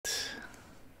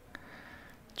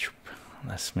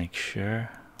let's make sure.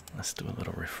 Let's do a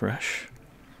little refresh.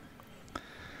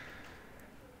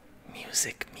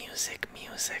 Music, music,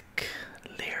 music.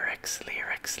 Lyrics,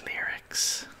 lyrics,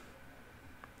 lyrics.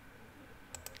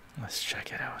 Let's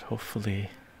check it out. Hopefully,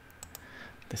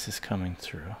 this is coming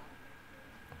through.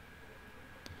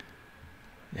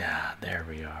 Yeah, there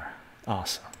we are.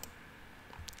 Awesome.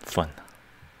 Fun.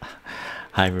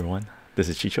 Hi, everyone. This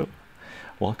is Chycho.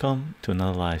 Welcome to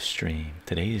another live stream.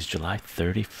 Today is July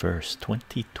 31st,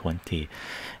 2020,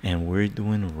 and we're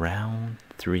doing round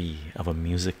 3 of a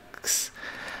music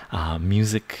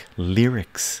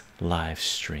lyrics live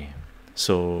stream.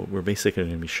 So we're basically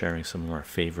going to be sharing some of our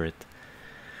favorite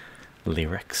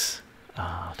lyrics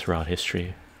throughout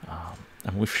history,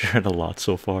 and we've shared a lot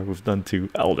so far. We've done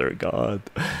 2. Elder God,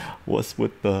 what's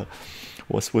with the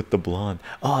blonde?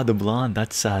 Oh, the blonde,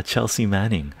 that's Chelsea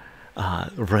Manning.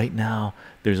 Right now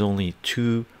there's only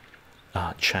 2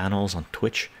 channels on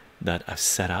Twitch that I've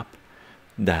set up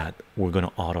that we're going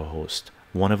to auto host.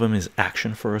 One of them is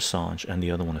Action for Assange and the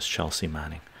other one is Chelsea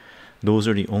Manning. Those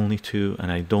are the only 2,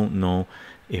 and I don't know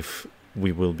if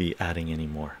we will be adding any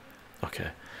more.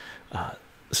 Okay,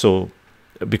 so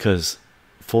because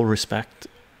full respect,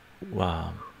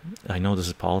 I know this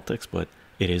is politics, but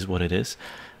it is what it is.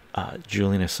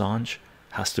 Julian Assange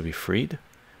has to be freed.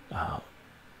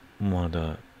 One of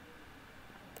the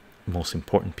most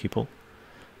important people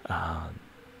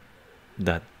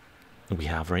that we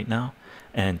have right now,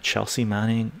 and Chelsea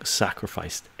Manning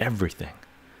sacrificed everything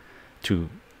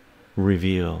to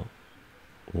reveal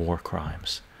war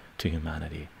crimes to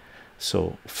humanity.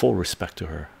 So full respect to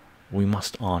her. We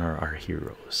must honor our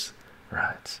heroes,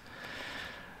 right?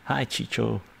 Hi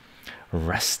Chycho.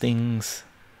 Resting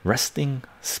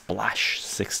Splash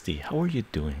 60, how are you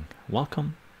doing?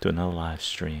 Welcome to another live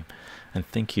stream, and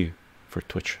thank you for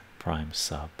Twitch Prime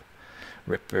sub.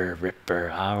 Ripper,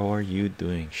 how are you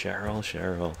doing?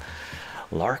 Cheryl,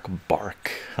 Lark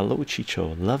Bark, hello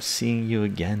Chycho, love seeing you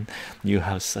again. You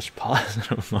have such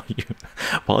positive. We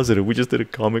just did a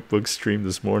comic book stream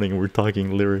this morning and we're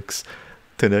talking lyrics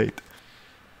tonight.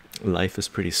 Life is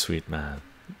pretty sweet, man.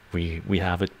 We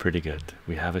have it pretty good.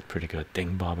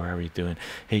 Ding Bob, how are you doing?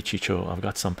 Hey Chycho, I've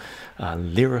got some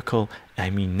lyrical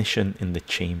ammunition in the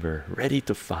chamber ready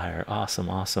to fire. Awesome.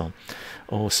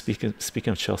 Oh, speaking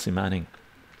of Chelsea Manning,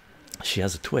 she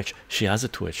has a Twitch.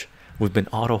 We've been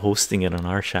auto hosting it on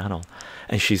our channel,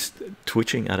 and she's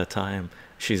twitching at a time,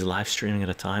 she's live streaming at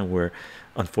a time where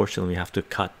unfortunately we have to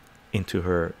cut into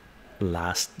her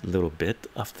last little bit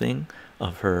of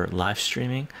her live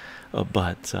streaming,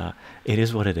 but it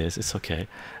is what it is. It's okay,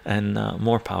 and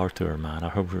more power to her, man. I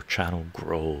hope her channel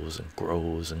grows and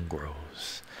grows and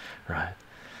grows, right?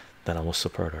 Then I will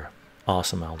support her.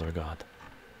 Awesome, Elder God.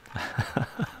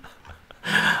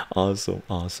 Awesome.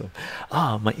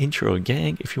 My intro,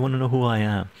 gang. If you want to know who I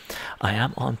am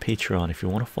on Patreon. If you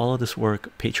want to follow this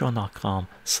work,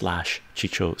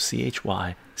 patreon.com/chycho,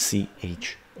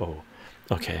 CHYCHO.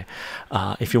 Okay,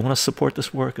 if you want to support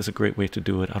this work, is a great way to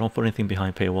do it. I don't put anything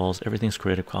behind paywalls. Everything's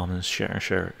Creative Commons,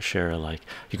 share alike.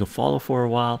 You can follow for a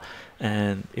while,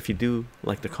 and if you do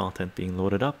like the content being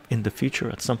loaded up in the future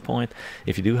at some point,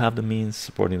 if you do have the means,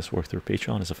 supporting this work through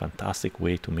Patreon is a fantastic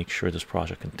way to make sure this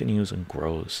project continues and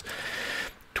grows.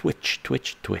 Twitch.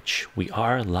 We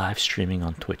are live streaming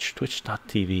on Twitch,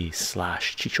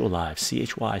 twitch.tv/chycholive,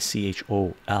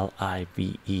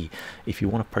 CHYCHOLIVE. If you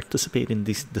want to participate in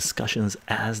these discussions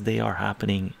as they are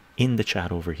happening in the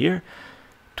chat over here,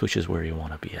 Twitch is where you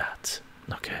want to be at.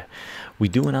 Okay, we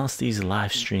do announce these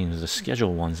live streams, the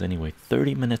scheduled ones anyway,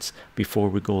 30 minutes before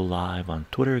we go live on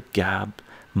Twitter, Gab,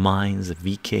 Minds,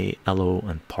 VK, LO,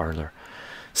 and Parler.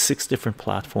 6 different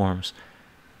platforms,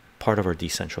 part of our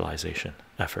decentralization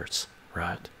efforts,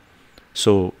 right?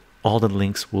 So all the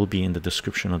links will be in the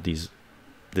description of this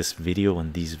video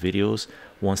and these videos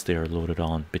once they are loaded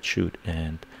on BitChute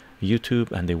and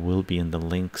YouTube, and they will be in the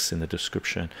links in the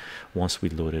description once we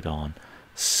load it on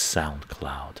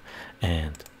SoundCloud.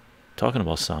 And talking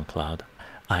about SoundCloud,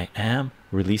 I am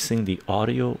releasing the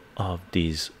audio of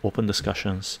these open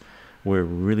discussions where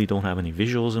we really don't have any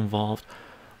visuals involved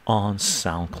on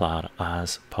SoundCloud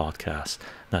as podcasts.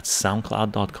 That's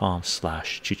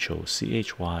soundcloud.com/chycho,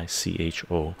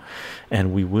 CHYCHO,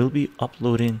 and we will be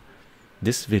uploading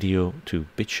this video to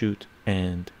BitChute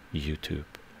and YouTube.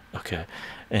 Okay,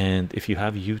 and if you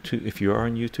have YouTube, if you are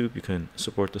on YouTube, you can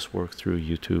support this work through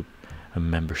YouTube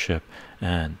membership,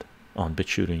 and on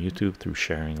BitChute and YouTube through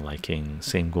sharing, liking.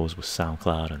 Same goes with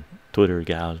SoundCloud and Twitter,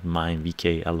 Gals, Mine,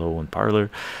 VK, LO, and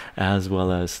Parler, as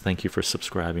well as thank you for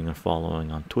subscribing and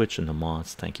following on Twitch, and the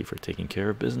mods, thank you for taking care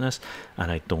of business.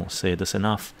 And I don't say this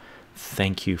enough,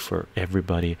 thank you for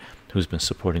everybody who's been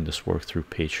supporting this work through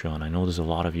Patreon. I know there's a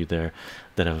lot of you there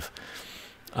that have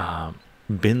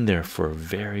been there for a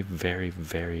very, very,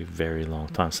 very, very long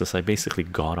time, since I basically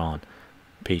got on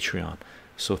Patreon.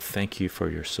 So thank you for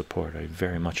your support. I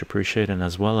very much appreciate it, and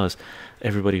as well as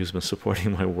everybody who's been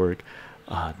supporting my work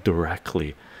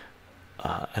directly.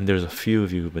 And there's a few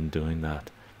of you who've been doing that,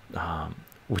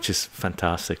 which is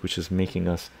fantastic, which is making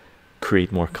us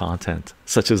create more content,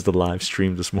 such as the live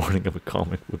stream this morning of a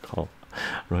comic book haul.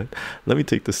 Right, let me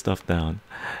take this stuff down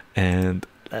and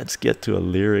let's get to a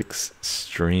lyrics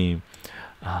stream.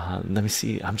 Let me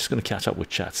see. I'm just gonna catch up with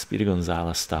chat, Speedy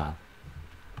Gonzalez style.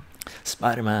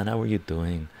 Spider-Man, how are you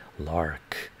doing?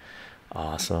 Lark,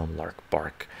 awesome. Lark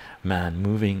bark, man.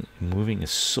 Moving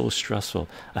is so stressful.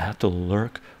 I have to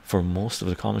lurk for most of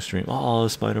the comic stream. Oh,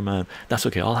 Spider-Man, that's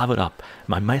okay, I'll have it up.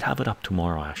 I might have it up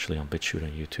tomorrow actually on BitChute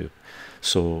on YouTube,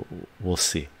 so we'll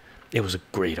see. It was a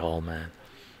great haul, man.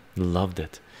 Loved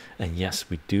it. And yes,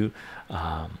 we do,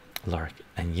 Lark,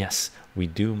 and yes, we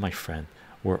do, my friend.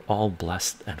 We're all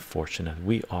blessed and fortunate.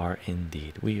 We are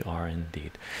indeed. We are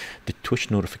indeed. The Twitch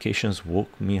notifications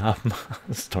woke me up,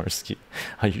 Starsky.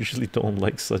 I usually don't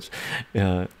like such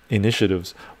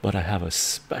initiatives, but I have a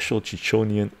special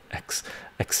Chichonian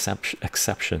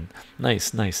exception.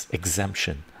 Nice, nice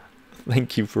exemption.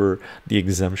 Thank you for the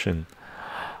exemption,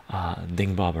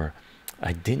 Dingbobber.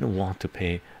 I didn't want to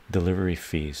pay delivery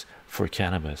fees for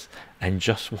cannabis and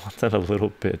just wanted a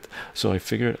little bit, so I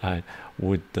figured I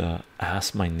would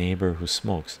ask my neighbor who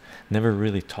smokes. Never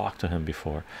really talked to him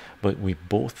before, but we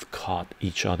both caught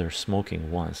each other smoking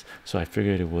once, so I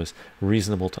figured it was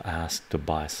reasonable to ask to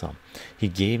buy some. He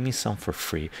gave me some for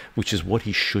free, which is what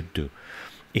he should do.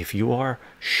 If you are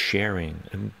sharing,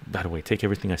 and by the way, take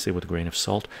everything I say with a grain of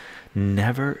salt,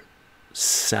 never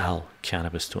sell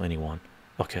cannabis to anyone,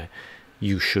 okay?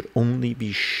 You should only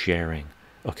be sharing,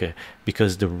 okay?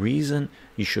 Because the reason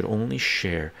you should only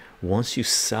share, once you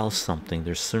sell something,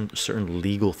 there's certain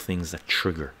legal things that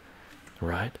trigger,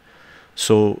 right?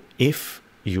 So if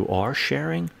you are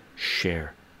sharing,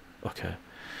 share, okay,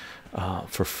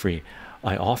 for free.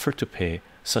 I offer to pay.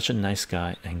 Such a nice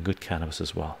guy, and good cannabis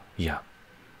as well. Yeah,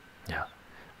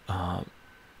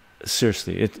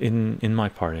 seriously, in my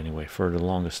part anyway, for the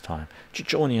longest time.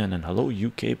 Chichonian, and hello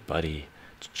UK buddy.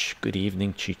 Good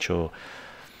evening, Chycho.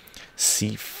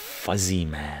 See Fuzzy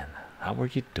Man, how are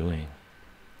you doing?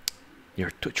 Your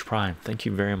Twitch Prime, thank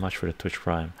you very much for the Twitch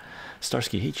Prime.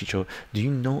 Starsky, hey Chycho, do you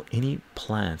know any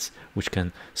plants which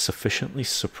can sufficiently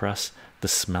suppress the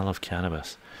smell of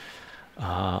cannabis?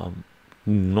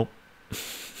 Nope.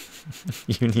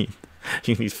 you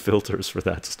need filters for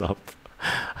that stuff.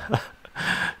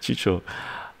 Chycho,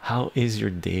 how is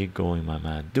your day going, my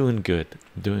man? Doing good,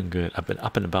 doing good. I've been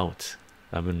up and about.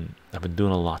 I've been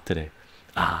doing a lot today.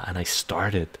 And I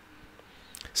started.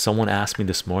 Someone asked me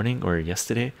this morning or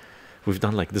yesterday. We've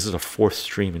done, like, this is our 4th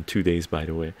stream in 2 days, by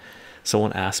the way.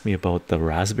 Someone asked me about the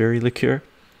raspberry liqueur.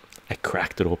 I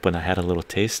cracked it open. I had a little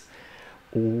taste.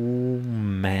 Oh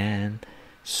man,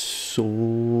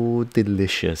 so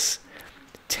delicious,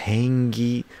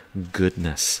 tangy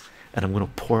goodness. And I'm gonna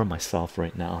pour myself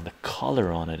right now. And the color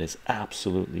on it is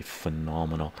absolutely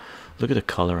phenomenal. Look at the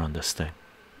color on this thing.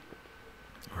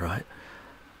 Right,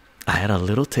 I had a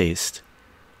little taste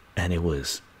and it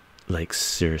was, like,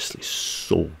 seriously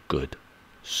so good,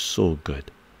 so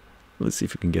good. Let's see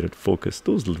if we can get it focused.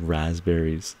 Those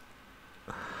raspberries,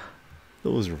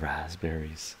 those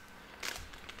raspberries.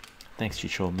 Thanks,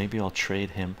 Chycho. Maybe I'll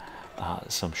trade him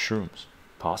some shrooms.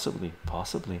 Possibly.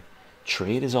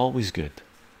 Trade is always good.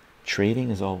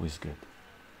 Trading is always good.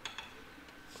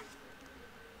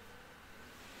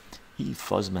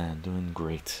 Fuzzman doing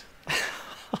great.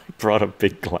 I brought a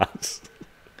big glass.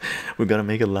 We gotta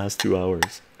make it last 2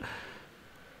 hours.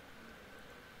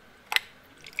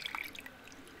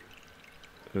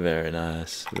 Very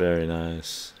nice, very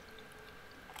nice.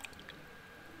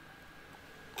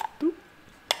 Boop.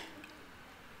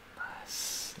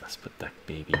 Nice. Let's put that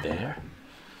baby there.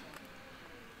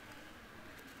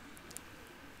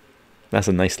 That's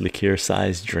a nice liqueur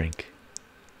sized drink.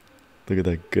 Look at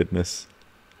that goodness.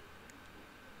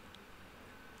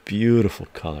 Beautiful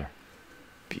color,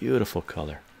 beautiful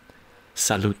color.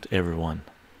 Salute everyone.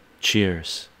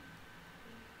 Cheers.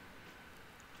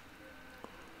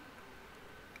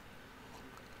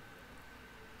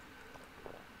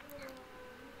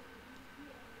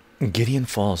 Gideon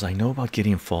Falls, I know about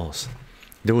Gideon Falls.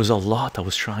 There was a lot I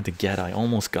was trying to get. I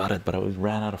almost got it, but I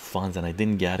ran out of funds and I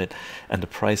didn't get it, and the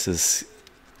price has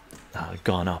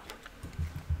gone up.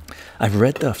 I've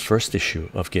read the first issue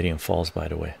of Gideon Falls, by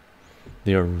the way.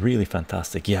 They are really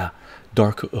fantastic. Yeah,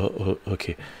 Dark.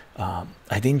 Okay.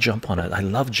 I didn't jump on it. I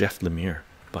love Jeff Lemire,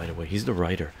 by the way. He's the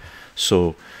writer,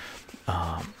 so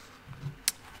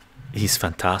he's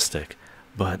fantastic.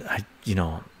 But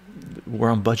we're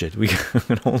on budget. We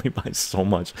can only buy so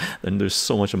much, and there's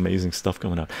so much amazing stuff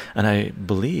coming out. And I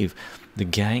believe the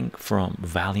gang from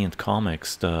Valiant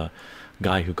Comics, the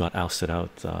guy who got ousted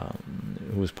out,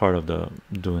 who was part of the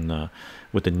doing the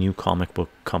with the new comic book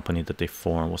company that they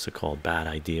formed, what's it called, Bad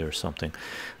Idea or something.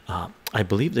 I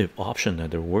believe they've optioned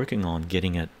that they're working on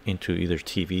getting it into either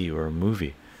TV or a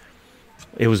movie.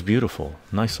 It was beautiful,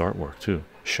 nice artwork too.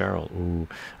 Cheryl, ooh,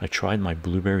 I tried my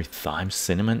blueberry thyme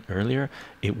cinnamon earlier.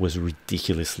 It was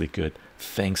ridiculously good.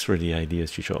 Thanks for the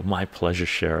ideas, Chycho. My pleasure,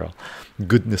 Cheryl.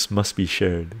 Goodness must be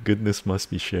shared. Goodness must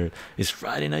be shared. It's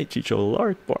Friday night, Chycho.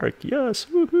 Lark bark. Yes.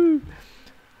 Woohoo.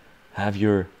 Have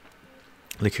your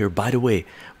liqueur. By the way,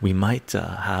 we might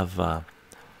have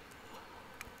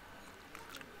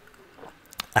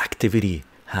activity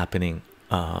happening.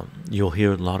 You'll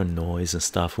hear a lot of noise and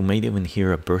stuff. We might even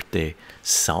hear a birthday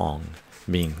song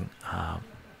being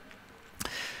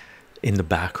in the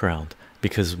background,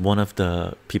 because one of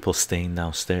the people staying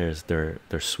downstairs, their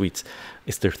suites,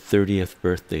 it's their 30th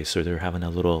birthday, so they're having a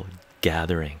little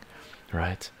gathering,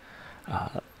 right?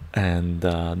 And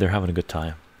they're having a good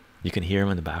time. You can hear them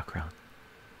in the background.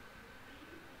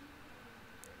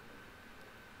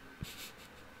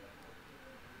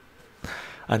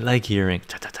 I like hearing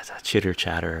chitter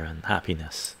chatter and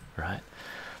happiness, right?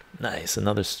 Nice.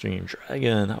 Another stream.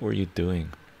 Dragon, how are you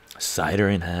doing? Cider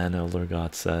in hand, Elder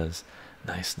God says.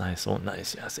 Nice, nice. Oh,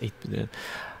 nice. Yes, 8.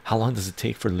 How long does it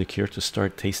take for liqueur to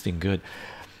start tasting good?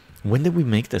 When did we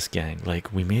make this, gang?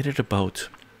 Like, we made it about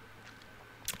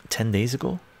 10 days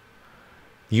ago.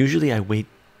 Usually I wait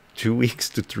 2 weeks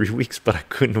to 3 weeks, but I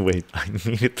couldn't wait. I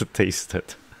needed to taste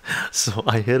it. So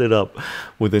I hit it up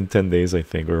within 10 days, I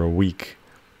think, or a week,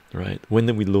 right? When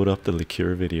did we load up the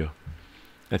liqueur video?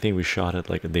 I think we shot it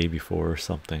like a day before or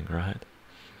something, right?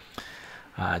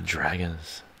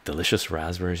 Dragons, delicious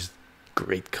raspberries,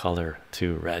 great color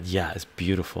too. Red, yeah, it's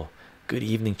beautiful. Good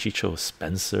evening, Chycho.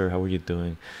 Spencer, how are you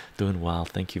doing? Doing well,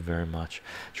 thank you very much.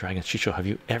 Dragons, Chycho, have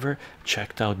you ever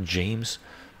checked out James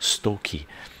Stokey?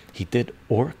 He did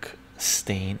Orc,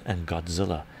 Stain, and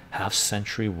Godzilla. Half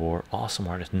Century War, awesome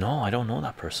artist. No, I don't know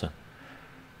that person.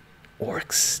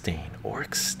 Orc Stain.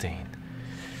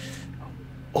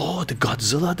 Oh, the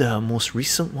Godzilla, the most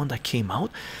recent one that came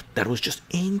out, that was just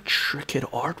intricate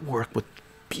artwork with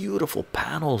beautiful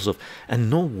panels of and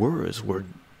no words, where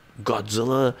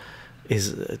Godzilla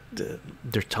is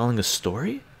they're telling a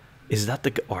story. Is that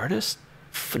the artist?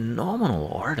 Phenomenal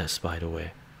artist, by the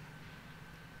way.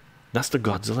 That's the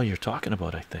Godzilla you're talking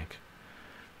about, I think.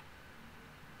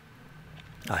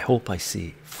 I hope I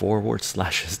see forward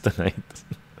slashes tonight.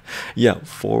 Yeah,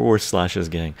 forward slashes,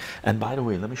 gang. And by the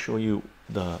way, let me show you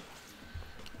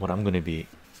what I'm going to be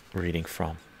reading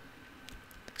from.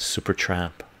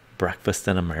 Supertramp, Breakfast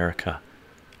in America.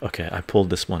 Okay, I pulled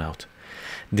this one out.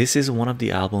 This is one of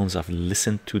the albums I've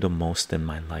listened to the most in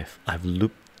my life. I've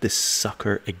looped this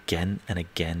sucker again and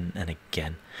again and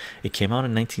again. It came out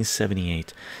in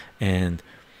 1978, and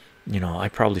I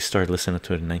probably started listening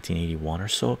to it in 1981 or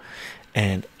so,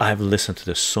 and I've listened to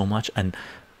this so much, and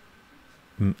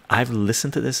I've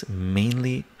listened to this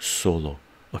mainly solo.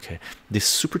 Okay, this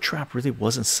Supertramp really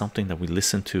wasn't something that we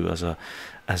listened to as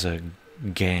a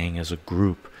gang, as a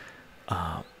group,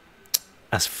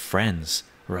 as friends,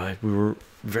 right? We were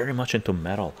very much into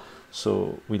metal,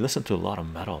 so we listened to a lot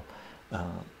of metal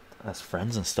as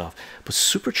friends and stuff. But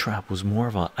Supertramp was more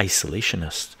of an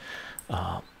isolationist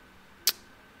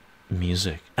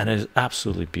music, and it is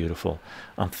absolutely beautiful.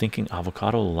 I'm thinking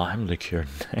avocado lime liqueur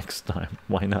next time.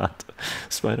 Why not?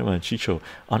 Spider-Man, Chycho,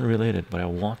 unrelated, but I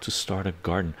want to start a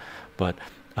garden, but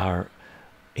our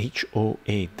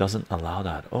HOA doesn't allow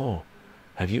that. Oh,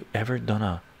 have you ever done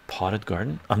a potted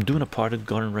garden? I'm doing a potted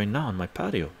garden right now on my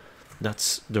patio.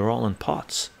 They're all in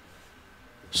pots,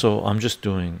 so I'm just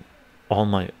doing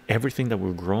everything that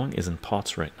we're growing is in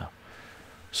pots right now.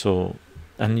 So,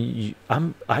 and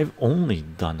I've only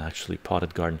done actually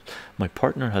potted garden. My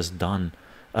partner has done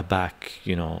a back,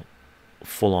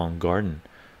 full-on garden,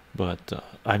 but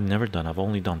I've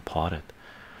only done potted.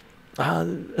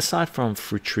 Aside from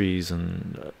fruit trees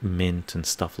and mint and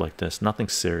stuff like this, nothing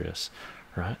serious,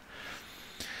 right?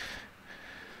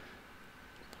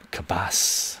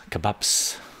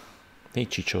 Kebabs. Hey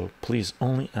Chycho, please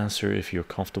only answer if you're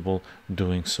comfortable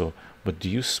doing so. But do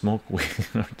you smoke weed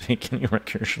or take any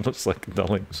recreational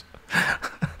psychedelics?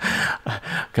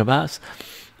 Kebabs,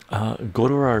 go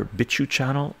to our BitChute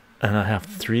channel, and I have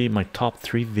my top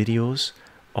 3 videos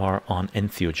are on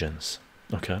entheogens.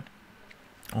 Okay,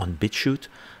 on BitChute.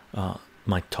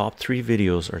 My top 3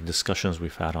 videos are discussions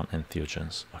we've had on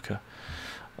entheogens. Okay,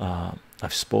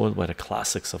 I've spoiled by the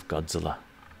classics of Godzilla.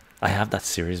 I have that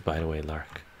series, by the way,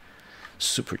 Lark.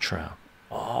 Supertramp.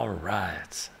 All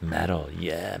right, metal.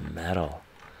 Yeah, metal.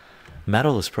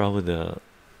 Metal is probably the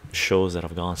shows that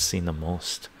I've gone seen the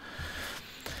most.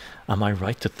 Am I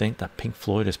right to think that Pink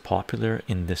Floyd is popular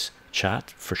in this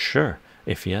chat? For sure.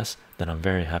 If yes, then I'm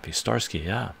very happy. Starsky,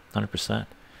 yeah, 100%.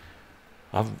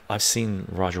 I've seen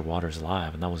Roger Waters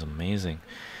live, and that was amazing.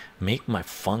 Make my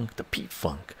funk the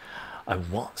P-Funk. I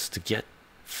wants to get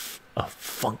a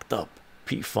funked up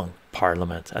P-Funk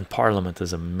Parliament, and Parliament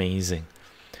is amazing.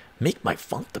 Make my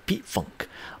funk the P-Funk.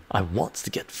 I wants to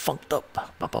get funked up.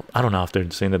 I don't know if they're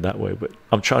saying it that way, but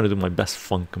I'm trying to do my best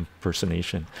funk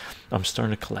impersonation. I'm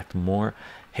starting to collect more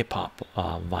hip-hop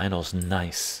vinyls.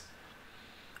 Nice.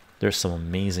 There's some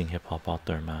amazing hip-hop out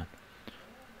there, man.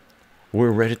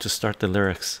 We're ready to start the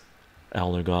lyrics,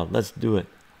 Elder God. Let's do it.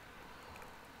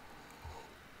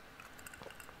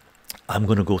 I'm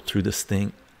gonna go through this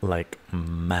thing like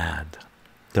mad.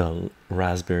 The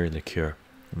raspberry liqueur,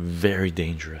 very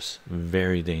dangerous,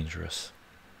 very dangerous.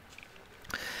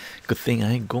 Good thing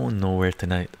I ain't going nowhere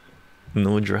tonight.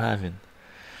 No driving.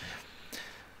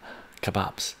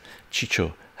 Kebabs.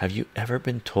 Chycho, have you ever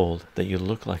been told that you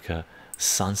look like a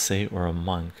sensei or a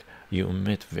monk? You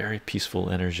emit very peaceful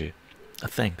energy.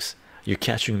 Thanks, you're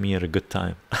catching me at a good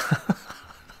time.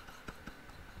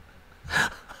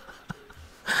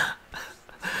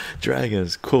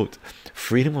 Dragons, quote,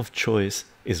 freedom of choice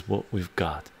is what we've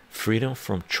got. Freedom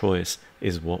from choice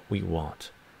is what we want.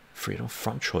 Freedom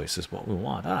from choice is what we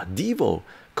want. Ah, Devo,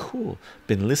 cool.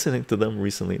 Been listening to them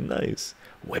recently. Nice.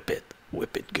 Whip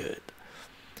it good.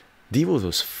 Devo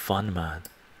was fun, man.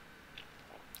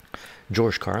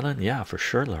 George Carlin, yeah, for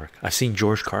sure, Lark. I've seen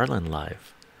George Carlin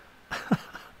live.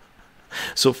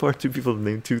 So far, 2 people have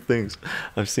named 2 things.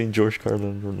 I've seen George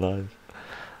Carlin live.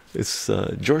 It's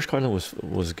George Carlin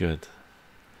was good.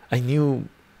 I knew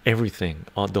everything,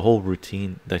 the whole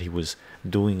routine that he was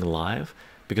doing live,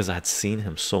 because I had seen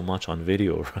him so much on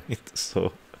video, right?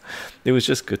 So it was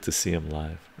just good to see him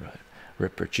live, right?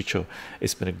 Ripper Chycho,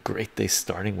 it's been a great day,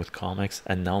 starting with comics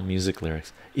and now music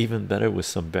lyrics. Even better with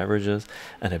some beverages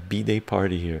and a b-day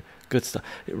party here. Good stuff.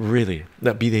 Really,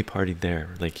 that b-day party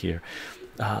there, like here.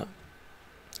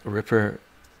 Ripper,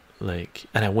 like,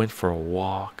 and I went for a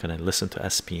walk and I listened to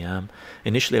SPM.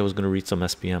 Initially I was going to read some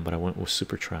SPM, but I went with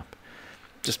Supertramp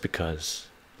just because,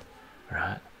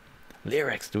 right?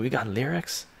 Lyrics, do we got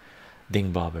lyrics?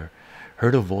 Ding bobber,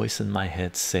 heard a voice in my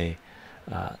head say,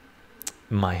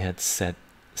 my head said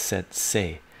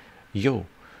say, yo,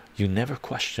 you never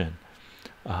question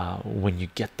when you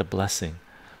get the blessing,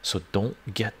 so don't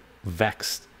get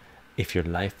vexed if your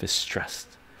life is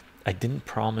stressed. I didn't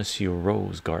promise you a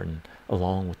rose garden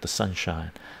along with the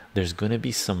sunshine. There's gonna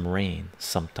be some rain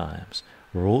sometimes.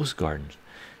 Rose garden.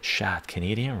 Shad,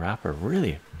 Canadian rapper.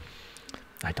 Really?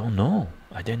 I don't know.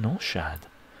 I didn't know Shad.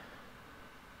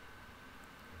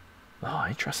 Oh,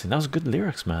 interesting. That was good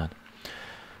lyrics, man.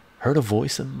 Heard a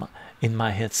voice in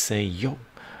my head say, yo,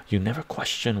 you never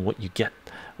question what you get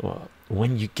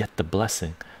when you get the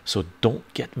blessing, so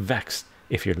don't get vexed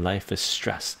if your life is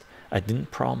stressed. I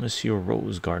didn't promise you a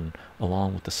rose garden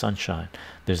along with the sunshine.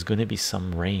 There's going to be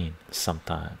some rain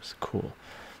sometimes. Cool.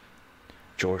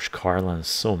 George Carlin,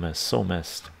 so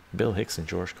missed. Bill Hicks and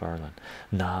George Carlin.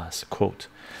 Nas, quote,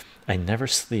 I never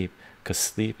sleep because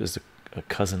sleep is a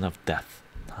cousin of death.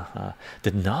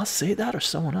 Did Nas say that or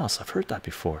someone else? I've heard that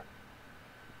before.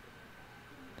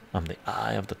 I'm the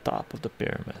eye of the top of the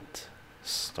pyramid,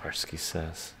 Starsky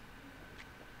says.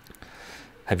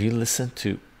 Have you listened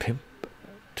to Pimp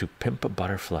a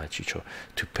Butterfly, Chycho?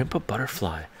 To Pimp a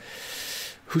Butterfly.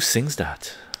 Who sings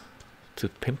that? To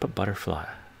Pimp a Butterfly.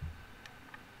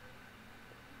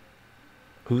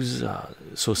 Who's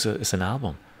so it's an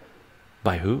album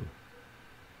by who?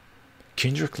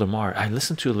 Kendrick Lamar. I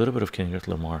listened to a little bit of Kendrick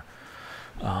Lamar,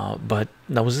 but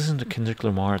I was listening to Kendrick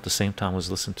Lamar at the same time I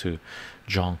was listening to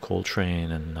John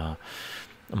Coltrane and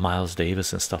Miles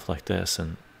Davis and stuff like this,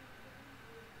 and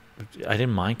I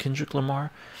didn't mind Kendrick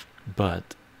Lamar,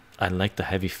 but I like the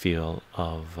heavy feel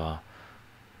of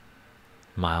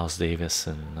Miles Davis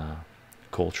and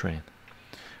Coltrane.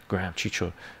 Graham,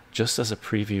 Chycho, just as a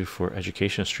preview for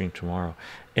education stream tomorrow,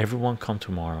 everyone come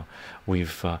tomorrow.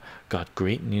 We've got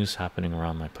great news happening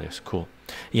around my place. Cool.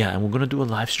 Yeah, and we're gonna do a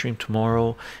live stream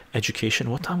tomorrow. Education,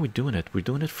 what time are we doing it? We're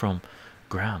doing it from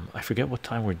Graham, I forget what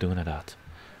time we're doing it at.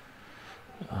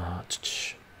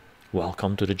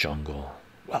 Welcome to the jungle.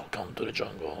 Welcome to the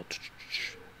jungle.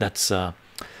 That's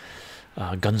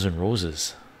Guns N'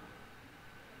 Roses.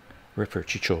 Ripper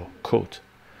Chycho quote,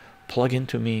 plug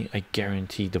into me, I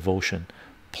guarantee devotion.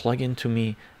 Plug into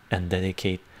me and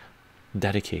dedicate.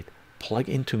 Plug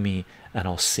into me and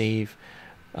I'll save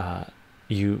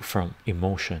you from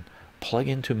emotion. Plug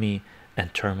into me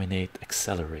and terminate,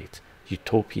 accelerate.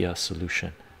 Utopia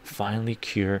solution. Finally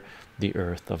cure the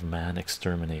earth of man,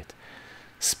 exterminate.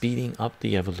 Speeding up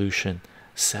the evolution,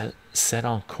 set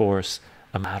on course,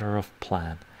 a matter of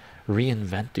plan.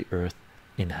 Reinvent the earth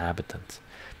inhabitant.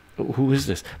 Who is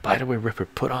this? By the way, Ripper,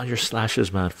 put on your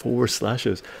slashes, man. Forward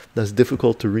slashes. That's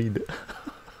difficult to read.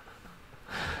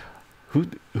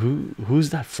 Who's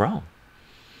that from?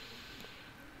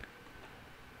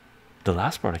 The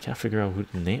last part I can't figure out who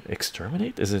the name.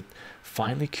 Exterminate? Is it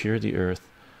finally cure the earth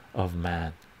of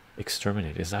man?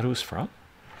 Exterminate. Is that who's from?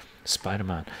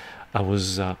 Spider-Man. I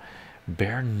was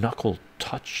bare knuckle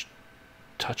touch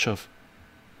of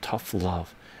tough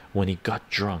love. When he got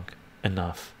drunk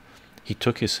enough, he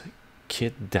took his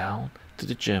kid down to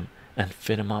the gym and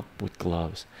fit him up with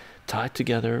gloves tied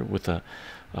together with a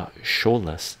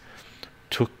shoeless.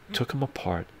 Took him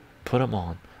apart, put him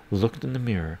on, looked in the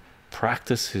mirror,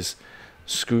 practiced his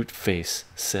screwed face,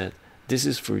 said, this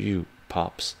is for you,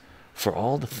 Pops, for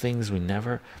all the things we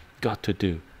never got to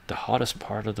do. The hottest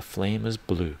part of the flame is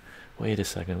blue. Wait a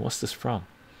second, what's this from?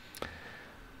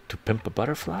 To Pimp a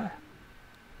Butterfly?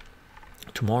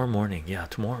 Tomorrow morning. Yeah,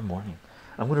 tomorrow morning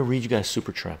I'm gonna read you guys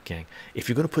Supertramp, gang. If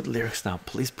you're gonna put lyrics down,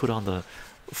 please put on the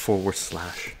forward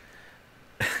slash.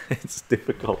 It's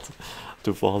difficult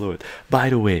to follow it. By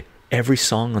the way, every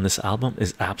song on this album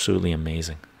is absolutely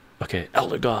amazing. Okay,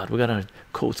 Elder God, we got our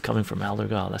quotes coming from Elder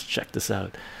God. Let's check this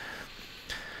out.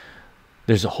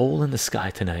 There's a hole in the sky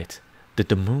tonight. Did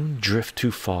the moon drift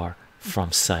too far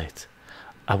from sight?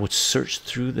 I would search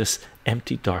through this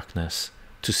empty darkness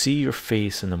to see your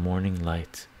face in the morning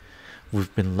light.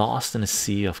 We've been lost in a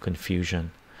sea of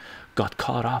confusion, got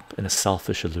caught up in a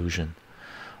selfish illusion.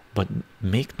 But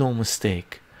make no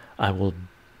mistake, I will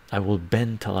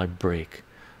bend till I break.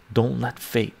 Don't let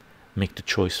fate make the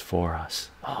choice for us.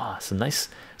 Ah, it's a nice,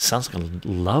 sounds like a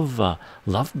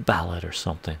love ballad or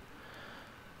something.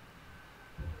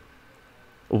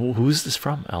 Who's this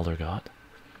from, Elder God?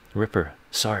 Ripper,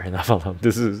 sorry, enough.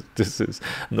 This is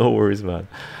no worries, man.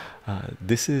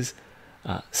 This is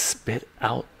spit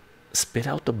out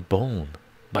the bone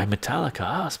by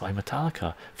Metallica. It's by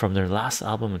Metallica from their last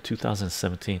album in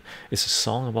 2017. It's a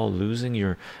song about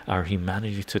losing our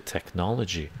humanity to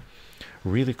technology.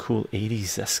 Really cool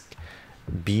 80s-esque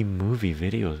B-movie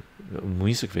video,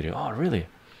 music video. Oh, really?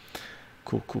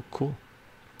 Cool.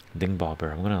 Ding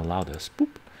Bobber. I'm gonna allow this,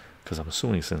 boop, because I'm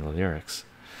assuming it's in the lyrics.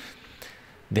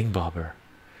 Ding Bobber,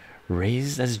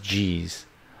 raised as G's,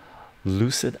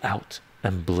 loose it out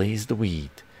and blaze the weed.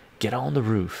 Get on the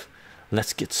roof.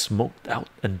 Let's get smoked out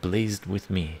and blazed with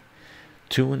me.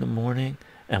 2 in the morning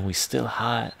and we still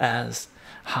high assed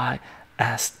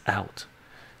out,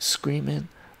 screaming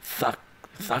thuck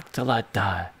till I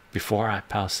die before I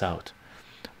pass out.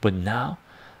 But now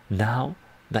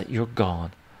that you're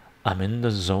gone, I'm in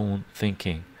the zone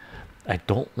thinking I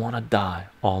don't want to die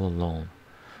all alone.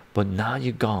 But now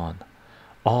you're gone,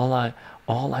 all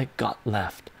I got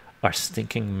left are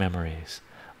stinking memories.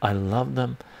 I love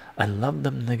them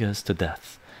niggas to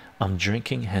death. I'm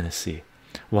drinking Hennessy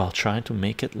while trying to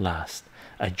make it last.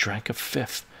 I drank a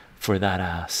fifth for that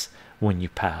ass when you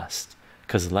passed.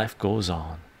 Cause life goes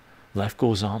on. Life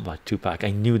goes on by Tupac.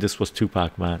 I knew this was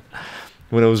Tupac, man,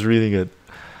 when I was reading it.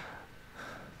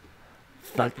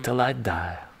 Thug till I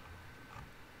die.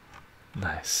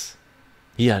 Nice.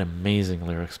 He had amazing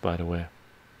lyrics, by the way.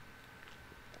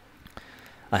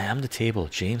 I Am the Table,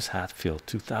 James Hetfield,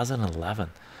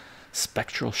 2011.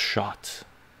 Spectral Shot.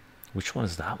 Which one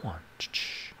is that one?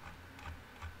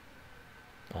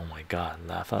 Oh my god,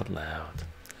 laugh out loud.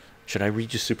 Should I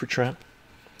read you Supertramp?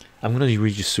 I'm gonna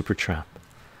read you Supertramp.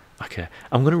 Okay,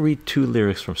 I'm gonna read 2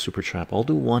 lyrics from Supertramp. I'll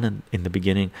do one in the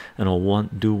beginning and I'll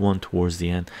do one towards the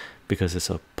end because it's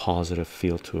a positive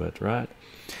feel to it, right?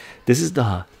 This is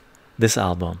this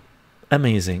album,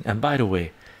 amazing. And by the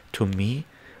way, to me,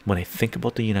 when I think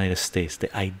about the United States,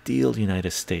 the ideal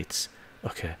United States,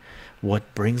 okay,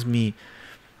 what brings me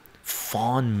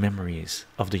fond memories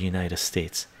of the United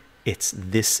States, it's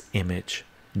this image,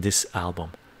 this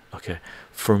album. Okay,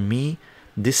 for me,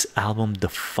 this album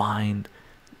defined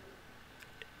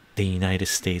the United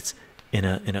States in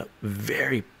a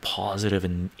very positive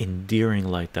and endearing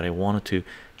light that I wanted to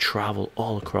travel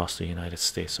all across the United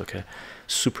States. Okay,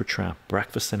 Supertramp,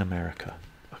 Breakfast in America.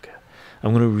 Okay,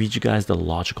 I'm gonna read you guys the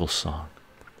Logical song.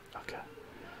 Okay,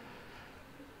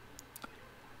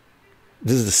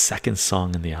 this is the second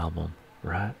song in the album,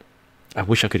 right? I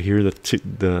wish I could hear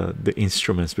the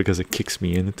instruments because it kicks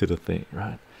me into the thing,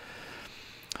 right?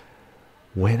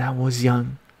 When I was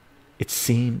young, it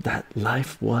seemed that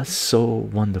life was so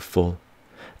wonderful,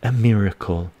 a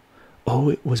miracle. Oh,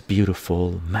 it was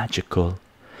beautiful, magical,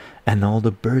 and all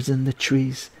the birds in the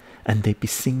trees, and they'd be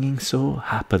singing so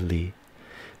happily,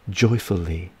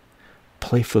 joyfully,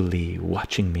 playfully,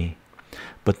 watching me.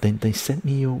 But then they sent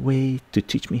me away to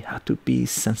teach me how to be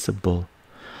sensible,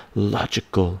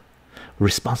 logical,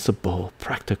 responsible,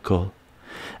 practical.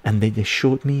 And they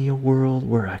showed me a world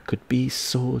where I could be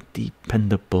so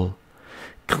dependable,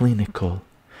 clinical,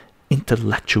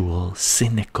 intellectual,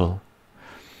 cynical.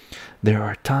 There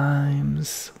are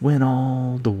times when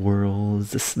all the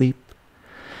world's asleep,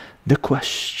 the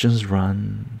questions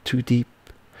run too deep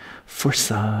for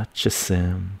such a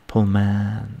simple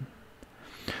man.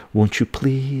 Won't you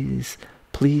please,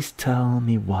 please tell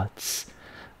me what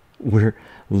we've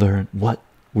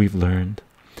learned?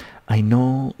 I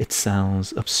know it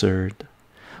sounds absurd,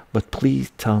 but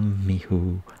please tell me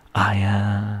who I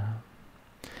am.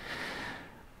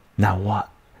 Now what?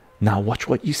 Now watch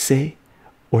what you say,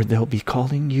 or they'll be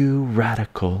calling you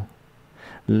radical,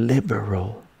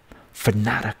 liberal,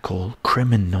 fanatical,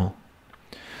 criminal.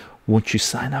 Won't you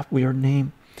sign up with your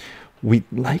name?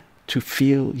 We'd like to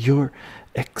feel you're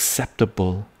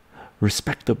acceptable,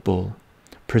 respectable,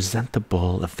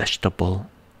 presentable, a vegetable.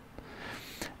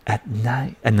 At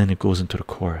night, and then it goes into the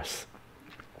chorus,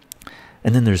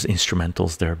 and then there's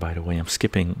instrumentals there, by the way. I'm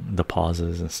skipping the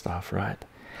pauses and stuff, right?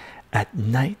 At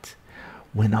night,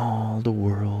 when all the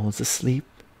world's asleep,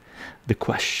 the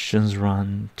questions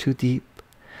run too deep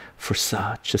for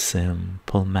such a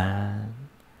simple man.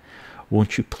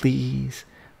 Won't you please,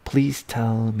 please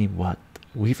tell me what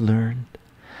we've learned?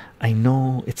 I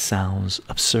know it sounds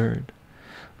absurd,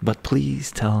 but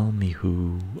please tell me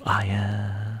who I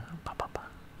am.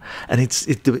 And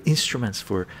the instruments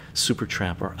for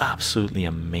Supertramp are absolutely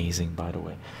amazing, by the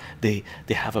way. They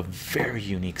have a very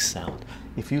unique sound.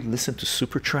 If you listen to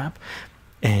Supertramp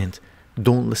and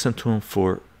don't listen to him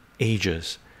for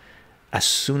ages, as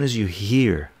soon as you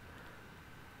hear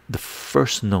the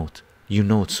first note, you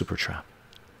know it's Supertramp,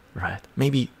 right?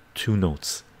 Maybe 2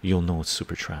 notes, you'll know it's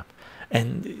Supertramp.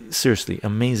 And seriously,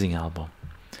 amazing album.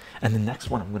 And the next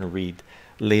one I'm going to read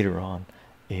later on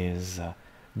is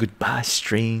Goodbye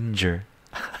Stranger.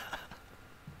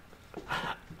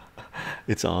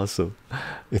 It's awesome.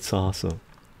 It's awesome.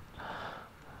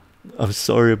 I'm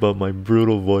sorry about my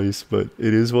brutal voice, but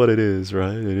it is what it is,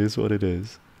 right? It is what it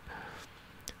is.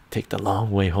 Take the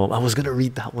Long Way Home. I was gonna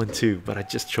read that one too, but I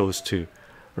just chose to,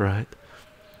 right?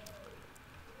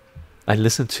 I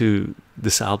listened to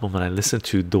this album and I listened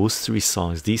to those 3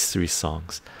 songs, these 3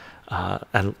 songs,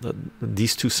 and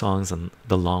these 2 songs and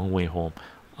The Long Way Home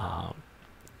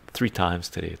 3 times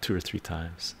today, 2 or 3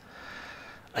 times.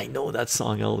 I know that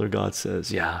song, Elder God says.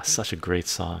 Yeah, such a great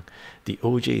song. The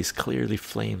OJ is clearly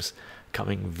flames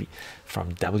coming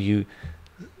from WTC.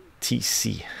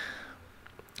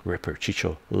 Ripper,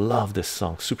 Chycho, love this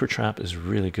song. Supertramp is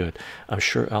really good. I'm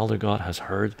sure Elder God has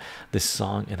heard this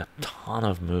song in a ton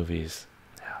of movies.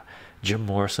 Yeah. Jim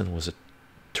Morrison was a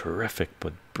terrific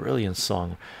but brilliant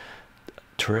song.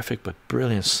 Terrific but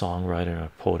brilliant songwriter and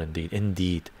a poet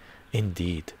indeed.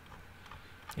 Indeed.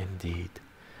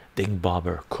 Ding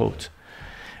Bobber quote: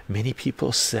 many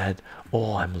people said,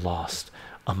 oh, I'm lost,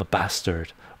 I'm a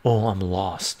bastard, oh, I'm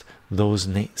lost. Those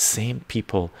same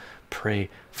people pray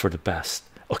for the best.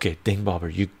 Okay, Ding Bobber,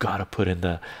 you gotta put in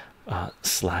the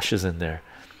slashes in there,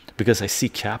 because I see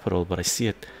capital but I see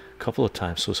it a couple of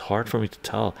times, so it's hard for me to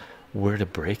tell where the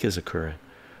break is occurring,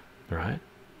 right?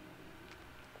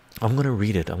 I'm gonna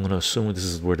read it. I'm gonna assume this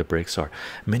is where the breaks are.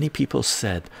 Many people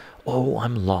said, oh,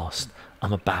 I'm lost,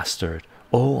 I'm a bastard,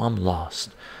 oh, I'm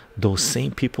lost. Those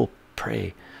same people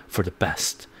pray for the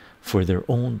best for their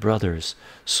own brothers.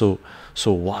 So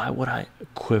why would I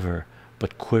quiver,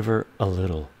 but quiver a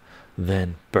little,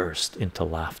 then burst into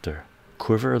laughter?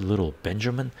 Quiver a little.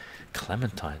 Benjamin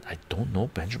Clementine. I don't know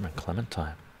Benjamin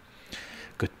Clementine.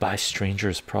 Goodbye Stranger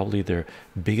is probably their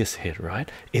biggest hit, right?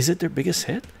 Is it their biggest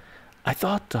hit? I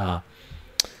thought The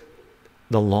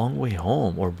Long Way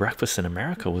Home or Breakfast in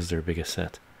America was their biggest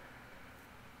hit.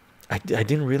 I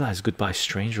didn't realize Goodbye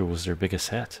Stranger was their biggest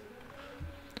hit.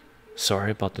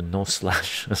 Sorry about the no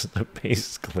slash as the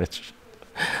pace glitch.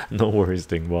 No worries,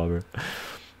 Ding Bobber.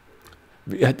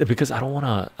 Because I don't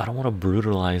wanna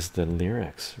brutalize the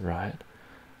lyrics, right?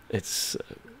 It's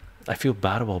I feel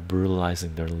bad about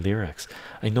brutalizing their lyrics.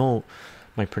 I know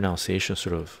my pronunciation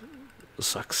sort of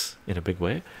sucks in a big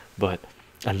way, but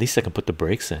at least I can put the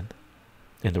breaks in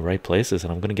the right places,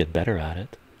 and I'm gonna get better at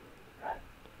it.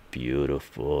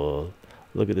 Beautiful.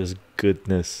 Look at this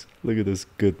goodness. Look at this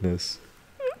goodness.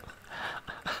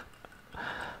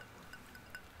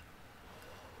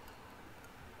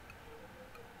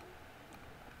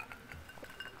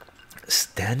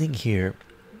 Standing here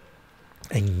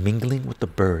and mingling with the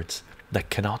birds that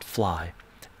cannot fly,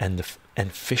 and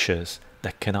fishes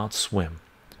that cannot swim,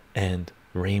 and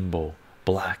rainbow,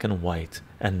 black and white,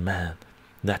 and man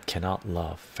that cannot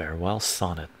love. Farewell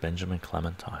sonnet, Benjamin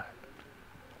Clementine.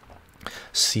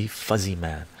 See, fuzzy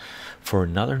man, for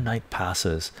another night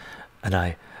passes, and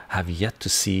I have yet to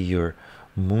see your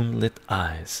moonlit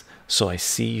eyes. So I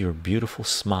see your beautiful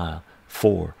smile,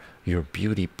 for your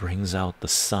beauty brings out the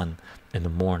sun in the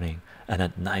morning, and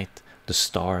at night the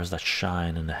stars that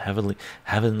shine in the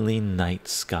heavenly night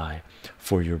sky.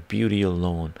 For your beauty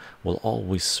alone will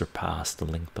always surpass the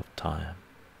length of time.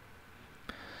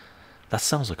 That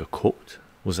sounds like a quote.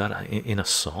 Was that in a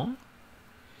song?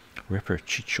 Ripper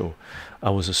Chycho. I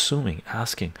was assuming,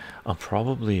 asking. I'm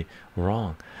probably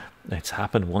wrong. It's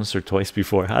happened once or twice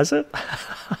before, has it?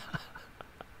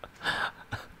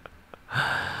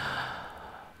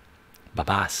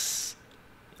 Babas,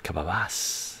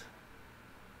 kababas.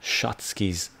 Shot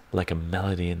skis like a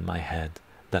melody in my head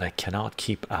that I cannot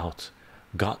keep out.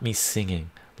 Got me singing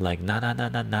like na na na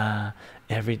na na.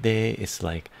 Every day it's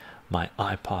like my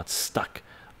iPod stuck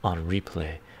on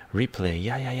replay. Replay,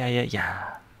 yeah, yeah, yeah, yeah,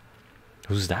 yeah.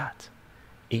 Who's that?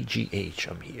 AGH,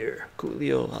 I'm here.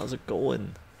 Coolio, how's it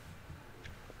going?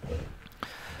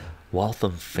 Wealth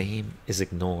and fame is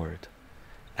ignored.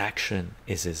 Action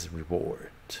is his reward.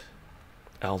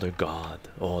 Elder God.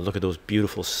 Oh, look at those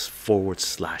beautiful forward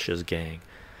slashes, gang.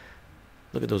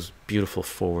 Look at those beautiful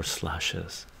forward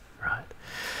slashes, right?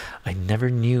 I never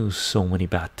knew so many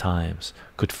bad times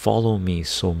could follow me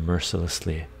so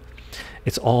mercilessly.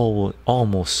 It's all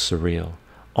almost surreal.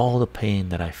 All the pain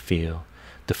that I feel.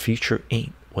 The future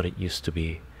ain't what it used to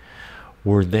be.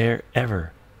 Were there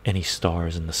ever any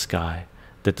stars in the sky?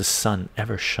 Did the sun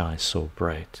ever shine so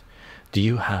bright? Do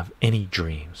you have any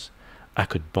dreams I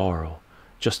could borrow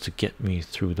just to get me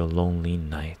through the lonely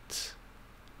night?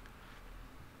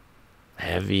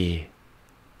 Heavy,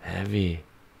 heavy.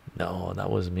 No,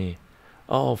 that was me.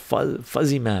 Oh,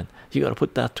 fuzzy man, you gotta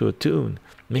put that to a tune,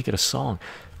 make it a song.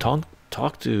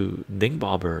 Talk to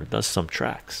Dingbobber, does some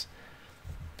tracks.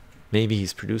 Maybe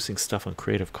he's producing stuff on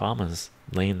Creative Commons,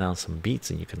 laying down some beats,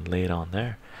 and you can lay it on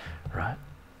there, right?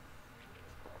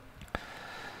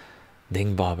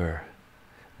 Dingbobber,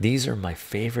 these are my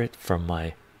favorite from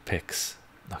my picks.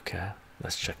 Okay,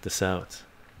 let's check this out.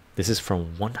 This is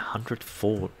from 100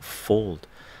 fold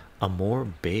Amor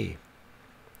Bay.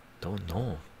 Don't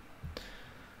know.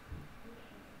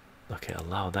 Okay,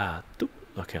 allow that.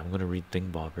 Okay, I'm gonna read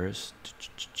Dingbobber's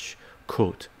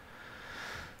quote.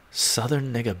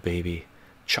 Southern nigga baby,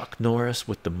 Chuck Norris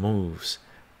with the moves,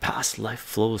 past life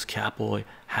flows cowboy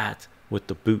hat with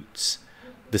the boots,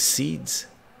 the seeds.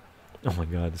 Oh my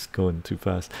god, it's going too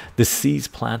fast. The seeds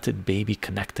planted baby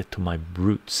connected to my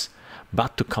roots,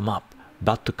 about to come up,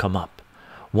 about to come up.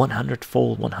 100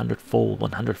 fold, 100 fold,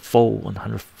 100 fold,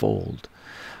 100 fold.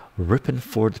 Ripping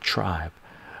for the tribe.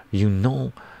 You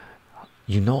know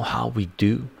how we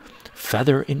do.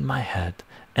 Feather in my head,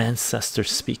 ancestors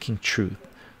speaking truth.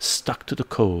 Stuck to the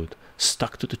code,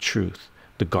 stuck to the truth.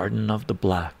 The garden of the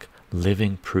black,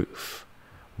 living proof.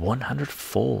 100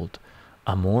 fold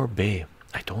Amor Bay.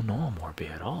 I don't know Amor Bay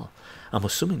at all. I'm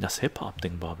assuming that's hip-hop,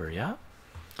 Dingbobber, yeah?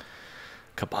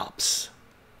 Kebabs.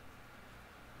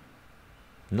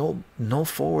 No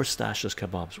forward slashes,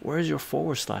 kebabs. Where's your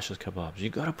forward slashes, kebabs? You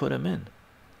gotta put them in.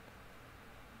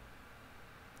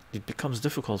 It becomes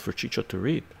difficult for Chycho to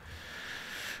read.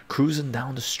 Cruising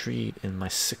down the street in my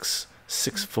six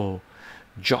foe,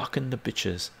 jocking the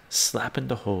bitches, slapping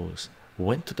the hose.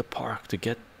 Went to the park to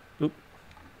get. Oop.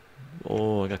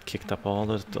 Oh, I got kicked up all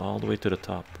the way to the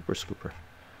top. Pooper scooper.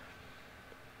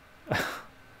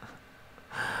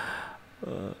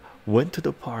 Went to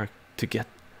the park to get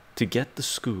the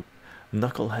scoop.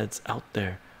 Knuckleheads out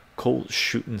there, cold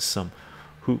shooting some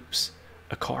hoops.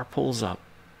 A car pulls up.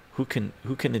 Who can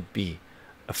it be?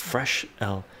 A fresh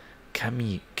El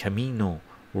Camino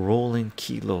rolling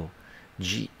kilo.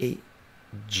 G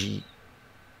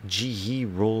he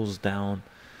rolls down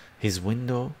his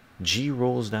window. G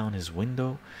rolls down his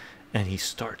window, and he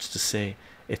starts to say,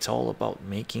 "It's all about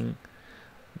making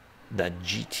that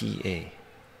GTA."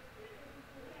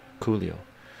 Coolio,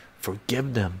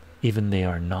 forgive them, even they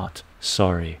are not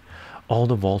sorry. All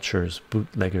the vultures,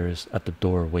 bootleggers at the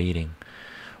door waiting.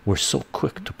 We're so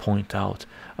quick to point out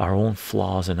our own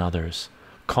flaws in others.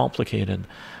 Complicated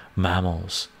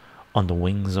mammals on the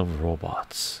wings of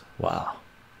robots. Wow,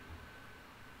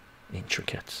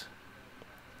 intricate.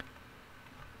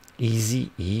 Easy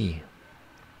E.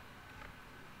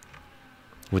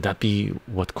 Would that be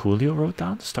what Coolio wrote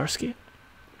down? Starsky?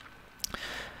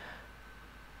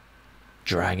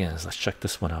 Dragons, let's check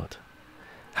this one out.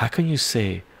 How can you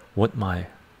say what my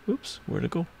oops, where'd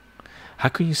it go? How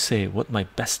can you say what my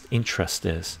best interest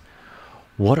is?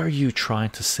 What are you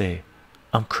trying to say?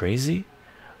 I'm crazy?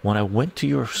 When I went to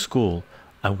your school,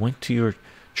 I went to your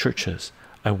churches,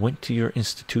 I went to your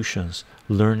institutions,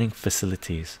 learning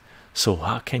facilities. So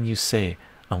how can you say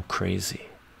I'm crazy?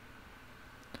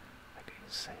 How can you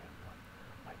say what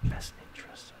my best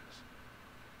interest is?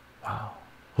 Wow,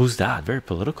 who's that? Very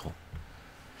political.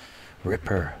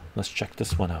 Ripper, let's check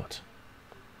this one out.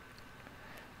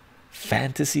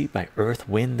 Fantasy by Earth,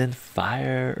 Wind and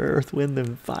Fire. Earth, Wind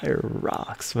and Fire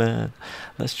rocks, man.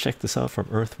 Let's check this out from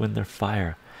Earth, Wind and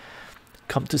Fire.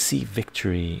 Come to see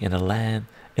victory in a land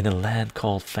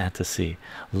called fantasy,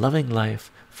 loving life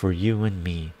for you and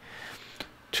me.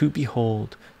 To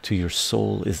behold to your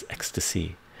soul is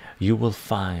ecstasy. You will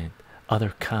find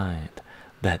other kind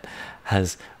that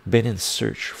has been in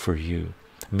search for you.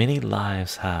 Many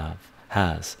lives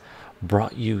has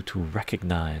brought you to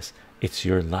recognize it's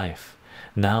your life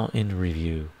now in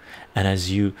review, and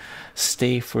as you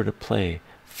stay for the play,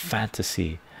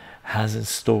 fantasy has in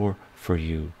store for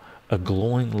you a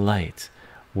glowing light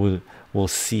will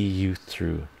see you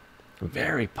through.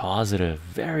 Very positive,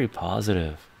 very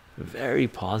positive, very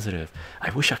positive. I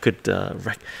wish I could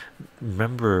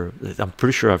remember. I'm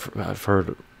pretty sure I've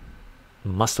heard,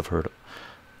 must have heard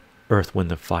Earth,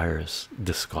 Wind and Fire's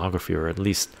discography, or at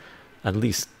least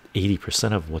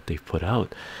 80% of what they've put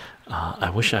out. I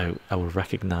wish I would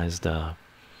recognize the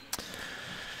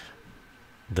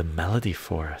melody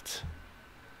for it.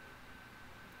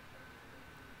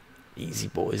 Easy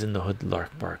Boys in the Hood,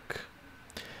 Lark Bark,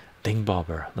 Ding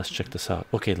Bobber. Let's check this out.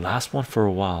 Okay, last one for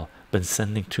a while. Been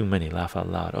sending too many. Laugh out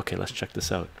loud. Okay, let's check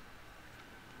this out.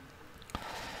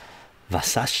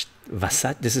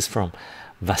 This is from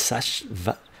Vashti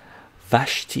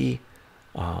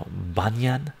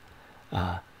Banyan.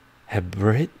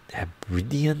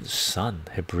 Hebridean Sun.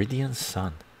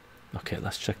 Okay,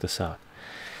 let's check this out.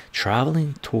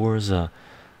 Traveling towards a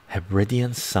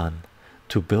Hebridean sun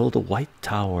to build a white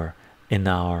tower in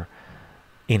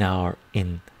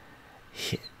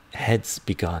heads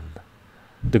begun.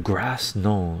 The grass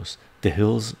knows, the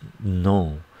hills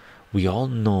know, we all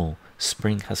know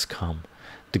spring has come.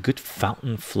 The good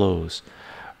fountain flows,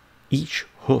 each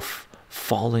hoof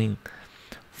fall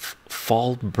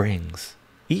brings.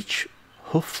 Each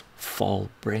hoof fall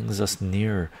brings us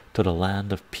nearer to the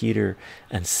land of Peter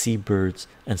and seabirds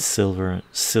and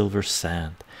silver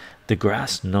sand. The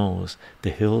grass knows, the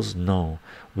hills know,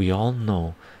 we all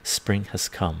know spring has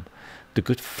come. The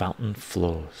good fountain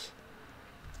flows.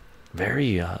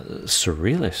 Very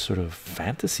surrealist, sort of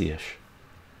fantasy-ish.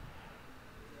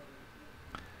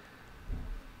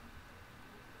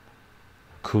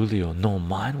 Coolio, no,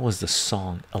 mine was the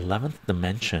song 11th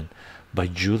Dimension by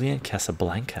Julian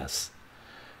Casablancas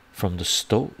from the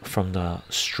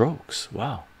Strokes.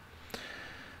 Wow.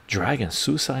 Dragon,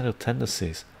 suicidal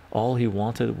tendencies. All he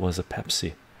wanted was a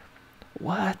Pepsi.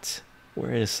 What?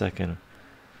 Wait a second.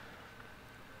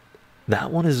 That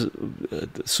one is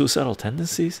suicidal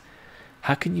tendencies.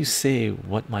 How can you say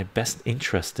what my best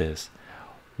interest is?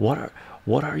 What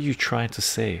are you trying to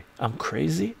say? I'm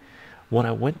crazy? When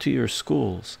I went to your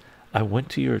schools, I went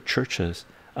to your churches,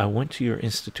 I went to your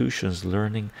institutions,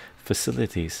 learning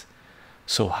facilities.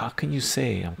 So how can you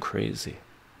say I'm crazy?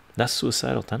 That's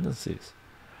suicidal tendencies.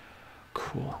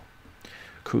 Cool.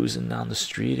 Cruising down the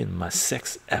street in my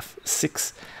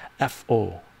 6FO.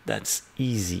 That's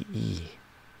Easy E.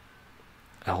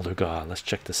 Elder God, let's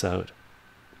check this out.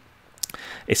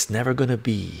 It's never gonna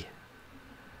be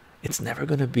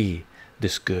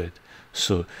this good,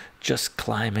 so just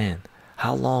climb in.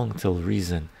 How long till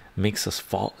reason makes us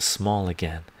fall small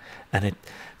again? And it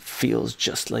feels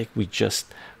just like we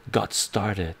just got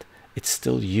started. It's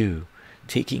still you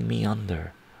taking me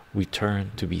under. We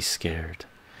turn to be scared,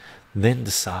 then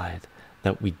decide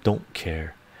that we don't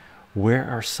care. Wear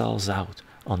ourselves out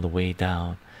on the way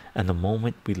down, and the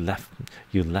moment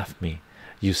you left me,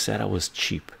 you said I was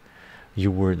cheap.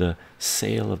 You were the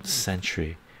sale of the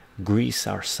century. Grease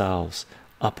ourselves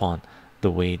up on the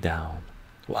way down.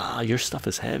 Wow, your stuff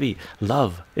is heavy.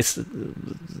 Love, it's, I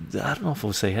don't know if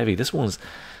I'll say heavy. This one's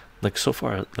like so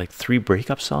far like 3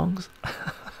 breakup songs.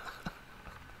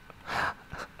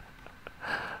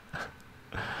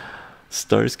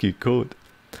 Starsky code.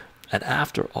 And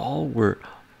after all, we're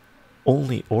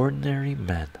only ordinary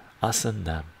men, us and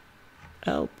them.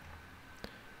 Help.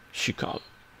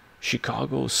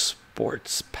 Chicago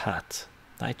sports pat.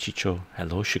 Hi Chicho.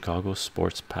 Hello Chicago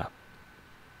sports pap.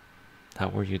 How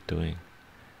are you doing?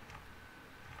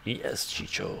 Yes,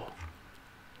 Chicho.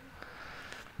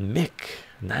 Mick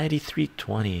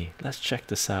 9320. Let's check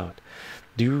this out.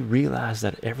 Do you realize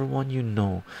that everyone you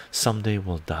know someday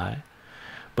will die?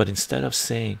 But instead of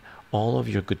saying all of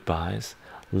your goodbyes,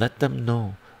 let them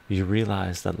know you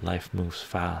realize that life moves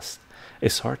fast.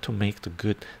 It's hard to make the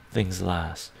good things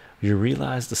last. You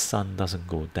realize the sun doesn't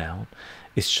go down.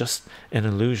 It's just an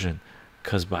illusion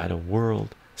caused by the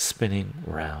world spinning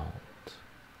round.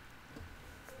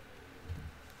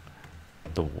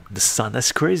 The sun,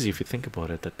 that's crazy if you think about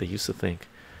it, that they used to think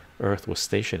Earth was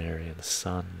stationary and the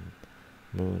sun,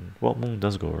 moon, well, moon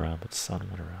does go around, but the sun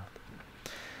went around.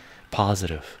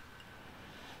 Positive.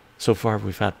 So far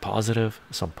we've had positive,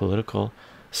 some political,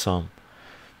 some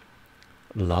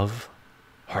love,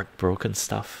 heartbroken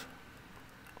stuff.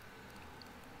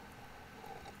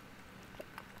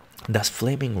 That's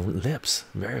flaming lips.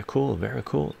 Very cool, very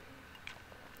cool.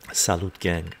 Salute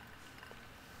gang.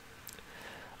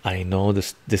 I know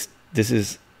this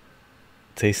is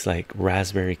tastes like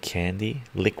raspberry candy,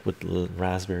 liquid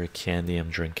raspberry candy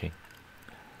I'm drinking.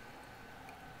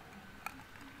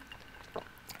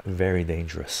 Very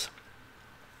dangerous.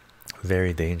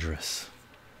 Very dangerous.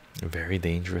 Very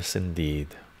dangerous indeed.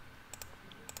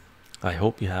 I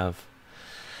hope you have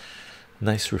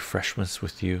nice refreshments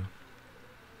with you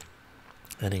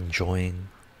and enjoying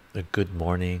a good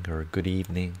morning or a good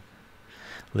evening,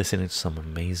 listening to some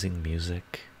amazing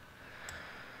music,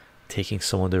 taking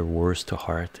some of their words to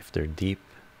heart if they're deep,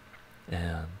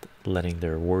 and letting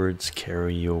their words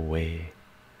carry you away.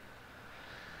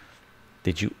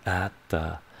 Did you add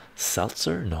the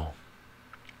seltzer? No,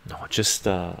 no, just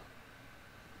a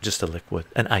liquid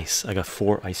and ice. I got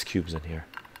 4 ice cubes in here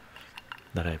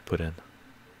that I put in.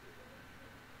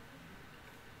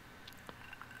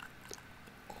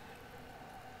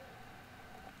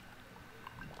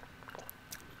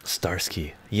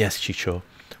 Starsky, yes, Chicho.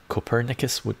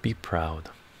 Copernicus would be proud.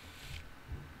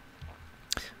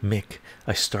 Mick,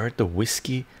 I started the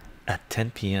whiskey at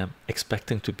 10 p.m.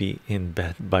 expecting to be in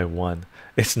bed by 1.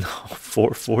 It's now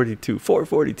 4:42.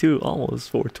 4:42,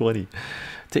 almost 4:20.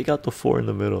 Take out the 4 in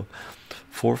the middle.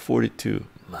 4:42.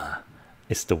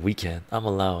 It's the weekend. I'm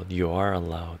allowed. You are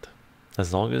allowed,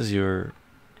 as long as you're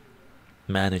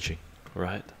managing,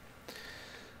 right?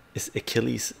 Is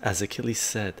Achilles, as Achilles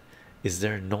said, is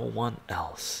there no one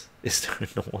else? Is there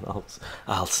no one else?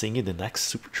 I'll sing you the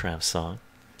next Supertramp song.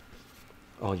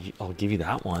 I'll give you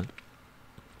that one.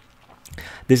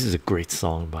 This is a great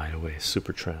song, by the way.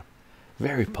 Supertramp,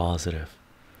 very positive.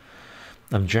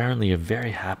 I'm generally a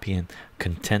very happy and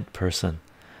content person.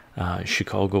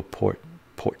 Chicago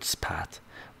ports pat,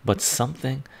 but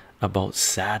something about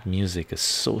sad music is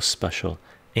so special.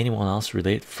 Anyone else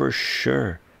relate? For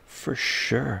sure, for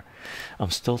sure. I'm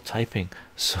still typing,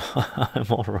 so I'm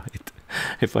all right.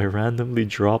 If I randomly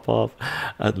drop off,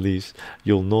 at least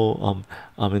you'll know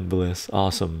I'm in bliss.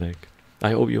 Awesome, Mick.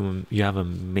 I hope you have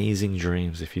amazing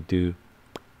dreams. If you do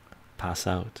pass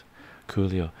out.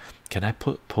 Coolio, can I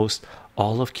post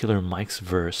all of Killer Mike's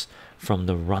verse from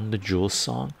the Run the Jewels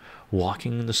song,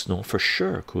 Walking in the Snow? For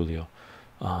sure, Coolio.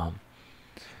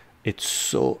 It's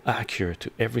so accurate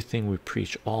to everything we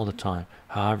preach all the time.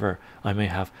 However, I may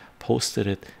have posted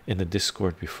it in the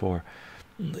Discord before.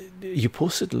 You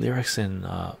posted lyrics in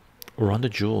Run the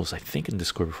Jewels, I think, in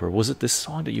Discord before. Was it this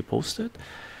song that you posted,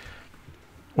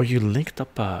 or you linked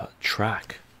up a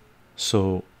track?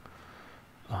 So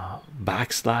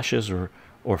backslashes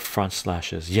or front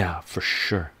slashes, yeah, for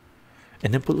sure.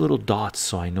 And then put little dots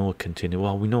so I know it continue.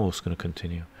 Well, we know it's going to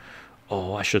continue.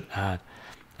 Oh, I should add,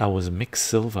 I was Mick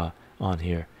Silva on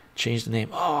here. Change the name.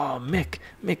 Oh,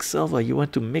 Mick Silva. You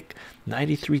went to Mick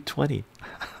 9320.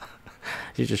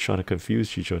 You're just trying to confuse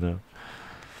Chicho now.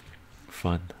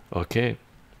 Fun. Okay,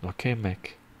 okay,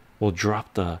 Mick. We'll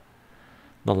drop the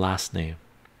last name,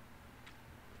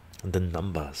 the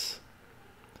numbers.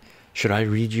 Should I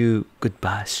read you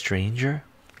Goodbye Stranger?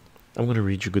 I'm gonna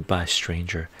read you Goodbye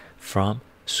Stranger from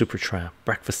Supertramp,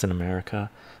 Breakfast in America,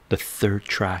 the 3rd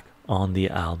track on the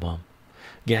album.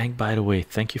 Gang, by the way,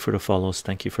 thank you for the follows,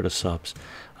 thank you for the subs.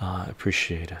 I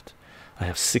appreciate it. I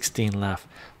have 16 left,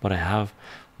 but I have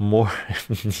more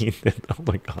if needed. Oh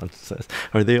my god, says,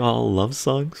 are they all love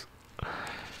songs?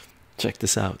 Check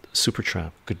this out.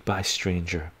 Supertramp, Goodbye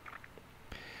Stranger.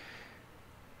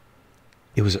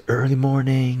 It was early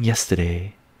morning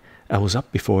yesterday. I was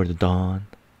up before the dawn,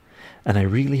 and I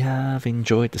really have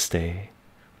enjoyed the stay,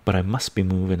 but I must be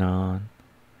moving on.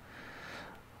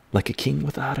 Like a king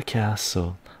without a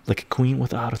castle, like a queen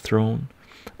without a throne,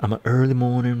 I'm an early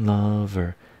morning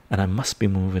lover, and I must be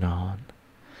moving on.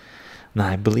 Now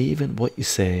I believe in what you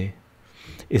say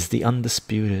is the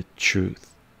undisputed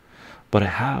truth, but I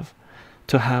have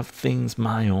to have things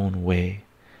my own way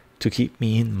to keep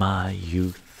me in my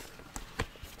youth.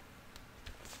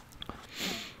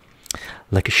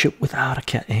 Like a ship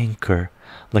without a anchor,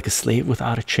 like a slave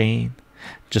without a chain,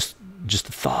 just the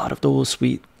thought of those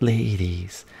sweet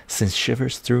ladies sends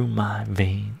shivers through my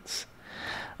veins.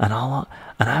 And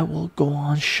I will go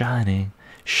on shining,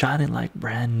 shining like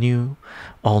brand new.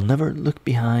 I'll never look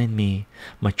behind me,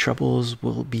 my troubles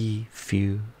will be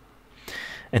few.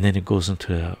 And then it goes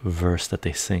into a verse that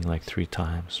they sing like 3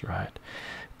 times, right?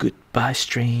 Goodbye,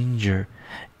 stranger,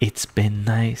 it's been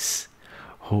nice.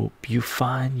 Hope you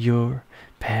find your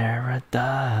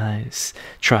paradise.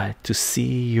 Try to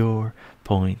see your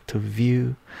point of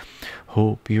view.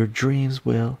 Hope your dreams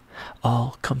will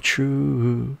all come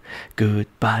true.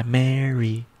 Goodbye,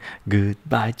 Mary,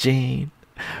 goodbye, Jane.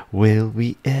 Will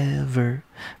we ever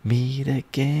meet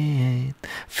again?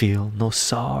 Feel no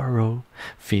sorrow,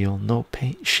 feel no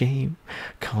pain, shame.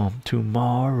 Come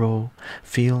tomorrow,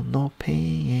 feel no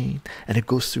pain. And it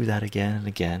goes through that again and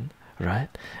again, right?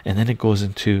 And then it goes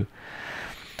into,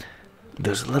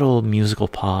 there's a little musical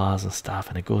pause and stuff,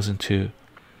 and it goes into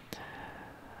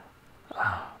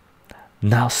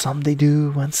now some they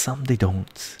do and some they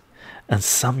don't, and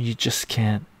some you just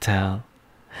can't tell,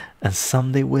 and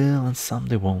some they will and some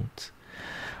they won't.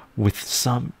 With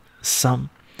some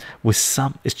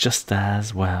it's just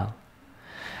as well.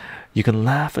 You can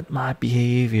laugh at my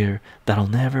behavior, that'll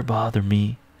never bother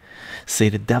me. Say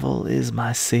the devil is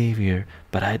my savior,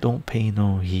 but I don't pay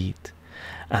no heed.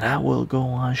 And I will go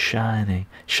on shining,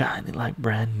 shining like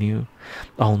brand new.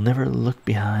 I'll never look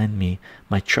behind me,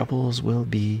 my troubles will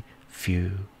be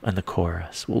few. And the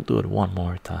chorus, we'll do it one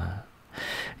more time.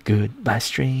 Goodbye,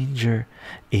 stranger,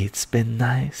 it's been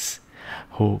nice.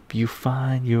 Hope you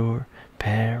find your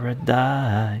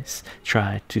paradise.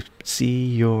 Try to see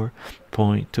your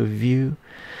point of view.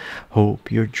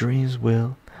 Hope your dreams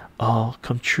will all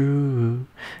come true.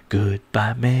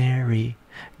 Goodbye, Mary,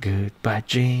 goodbye,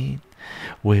 Jane.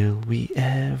 Will we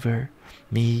ever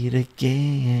meet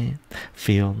again?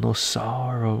 Feel no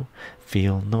sorrow,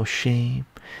 feel no shame.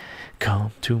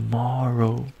 Come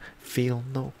tomorrow, feel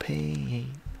no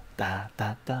pain. Da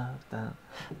da da da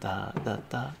da da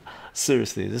da.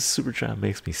 Seriously, this super chat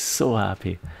makes me so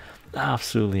happy.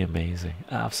 Absolutely amazing,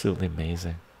 absolutely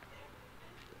amazing.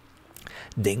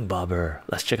 Ding bobber,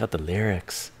 let's check out the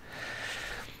lyrics.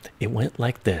 It went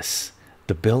like this: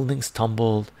 the buildings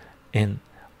tumbled in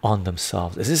on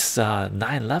themselves. Is this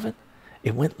 9/11?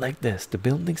 It went like this: the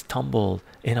buildings tumbled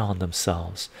in on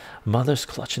themselves. Mothers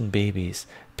clutching babies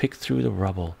picked through the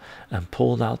rubble and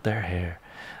pulled out their hair.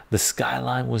 The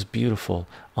skyline was beautiful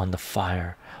on the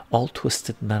fire, all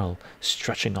twisted metal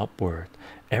stretching upward,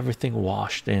 everything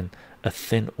washed in a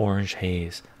thin orange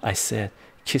haze. I said,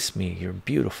 kiss me, you're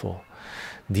beautiful.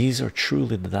 These are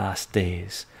truly the last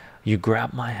days. You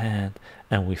grabbed my hand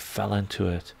and we fell into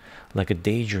it like a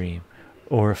daydream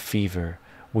or a fever.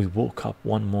 We woke up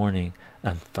one morning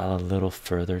and fell a little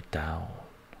further down.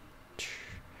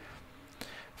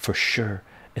 For sure,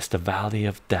 it's the valley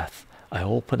of death. I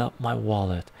open up my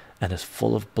wallet and it's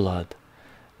full of blood.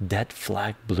 Dead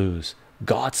flag blues.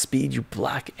 Godspeed, you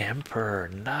Black Emperor.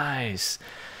 Nice.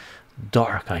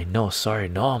 Dark, I know. Sorry,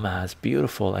 no, man. It's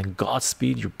beautiful. And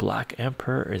Godspeed, your Black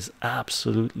Emperor is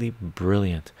absolutely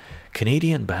brilliant.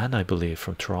 Canadian band, I believe,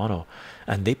 from Toronto,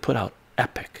 and they put out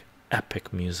epic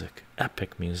music.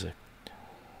 Epic music.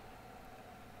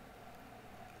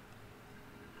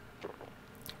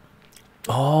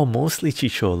 Oh, mostly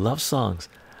chycho. Love songs.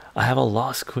 I have a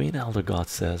lost queen, Elder God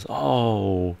says.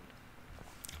 Oh,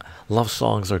 love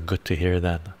songs are good to hear.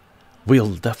 Then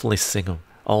we'll definitely sing them.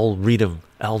 I'll read them.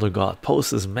 Elder God,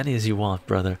 post as many as you want,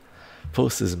 brother.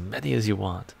 Post as many as you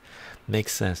want.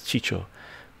 Makes sense. Chycho.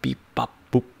 Beep bop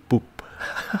boop boop.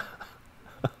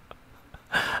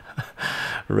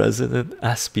 Resident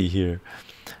Aspie here.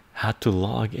 Had to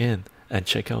log in and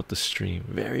check out the stream.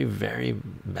 Very,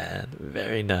 man,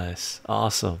 very nice.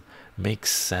 Awesome.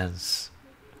 Makes sense.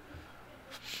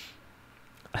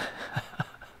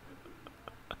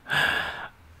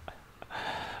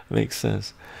 Makes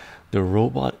sense. The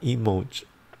robot emoji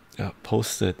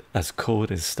posted as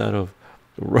code instead of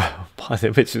robot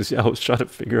images. Yeah, I was trying to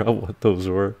figure out what those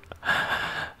were.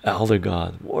 Elder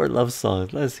God, more love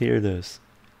songs. Let's hear this.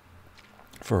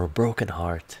 For a broken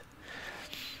heart.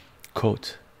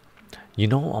 Quote, you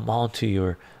know I'm on to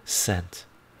your scent.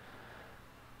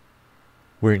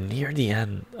 We're near the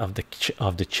end of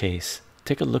the chase.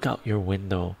 Take a look out your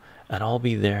window and I'll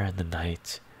be there in the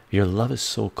night. Your love is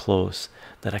so close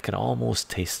that I can almost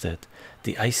taste it.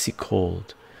 The icy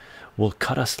cold. will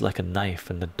cut us like a knife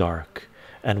in the dark,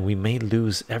 and we may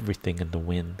lose everything in the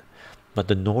wind. But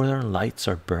the northern lights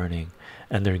are burning,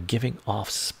 and they're giving off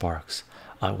sparks.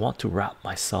 I want to wrap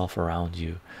myself around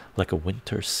you like a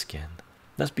winter's skin.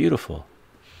 That's beautiful.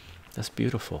 That's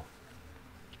beautiful.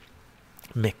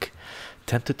 Mick,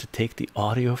 tempted to take the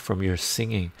audio from your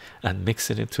singing and mix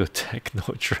it into a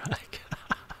techno track.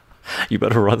 You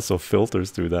better run some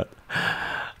filters through that.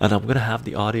 And I'm gonna have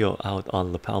the audio out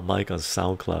on lapel mic on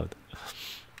SoundCloud.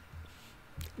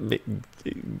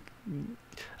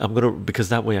 I'm gonna, because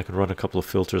that way I can run a couple of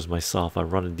filters myself. I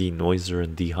run a denoiser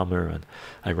and dehummer, and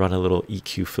I run a little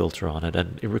EQ filter on it,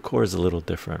 and it records a little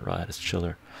different, right? It's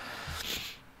chiller.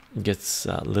 It gets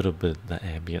a little bit of the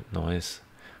ambient noise.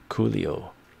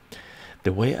 Coolio.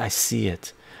 The way I see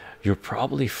it, you're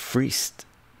probably freest.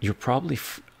 You're probably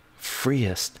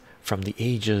freest from the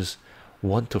ages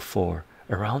 1 to 4.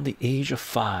 Around the age of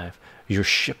 5, you're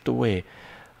shipped away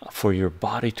for your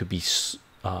body to be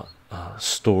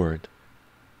stored.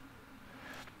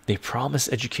 They promise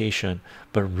education,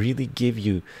 but really give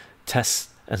you tests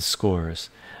and scores,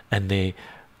 and they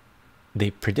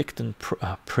predict in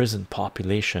prison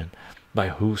population by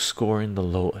who's scoring the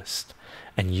lowest,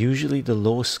 and usually the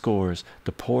lowest scores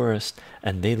the poorest,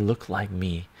 and they look like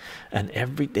me. And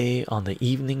every day on the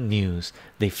evening news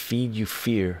they feed you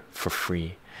fear for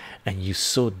free, and you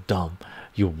so dumb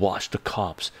you watch the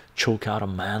cops choke out a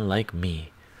man like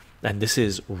me. And this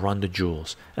is Run the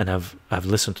Jewels, and I've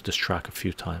listened to this track a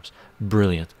few times.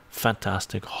 Brilliant,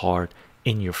 fantastic, hard,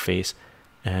 in your face,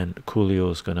 and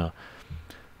Coolio is gonna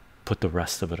put the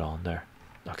rest of it on there.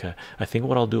 Okay, I think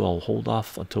what I'll do, I'll hold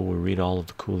off until we read all of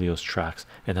the Coolio's tracks,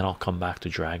 and then I'll come back to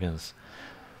Dragons,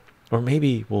 or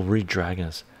maybe we'll read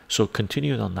Dragons. So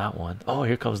continue on that one. Oh,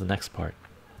 here comes the next part.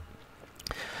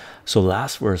 So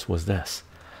last verse was this.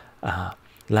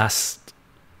 Last,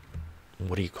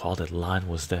 what do you call it, line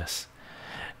was this: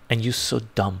 and you so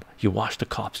dumb you watch the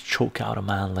cops choke out a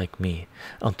man like me,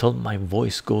 until my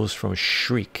voice goes from a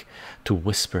shriek to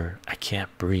whisper, I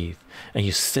can't breathe. And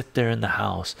you sit there in the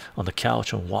house on the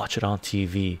couch and watch it on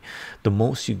TV. The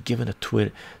most you give in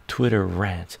a Twitter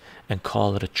rant and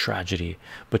call it a tragedy,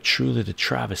 but truly the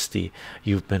travesty.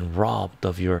 You've been robbed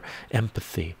of your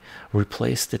empathy,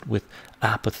 replaced it with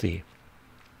apathy.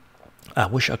 I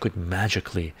wish I could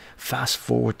magically fast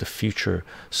forward the future,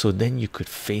 so then you could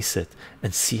face it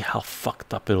and see how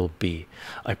fucked up it'll be.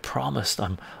 I promised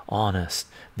I'm honest.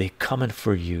 They coming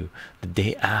for you. The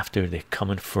day after they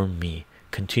coming for me.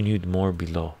 Continued more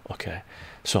below. Okay,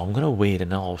 so I'm gonna wait,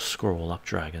 and I'll scroll up,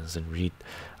 Dragons, and read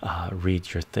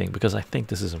your thing, because I think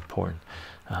this is important.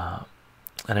 And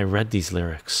I read these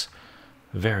lyrics.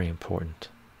 Very important.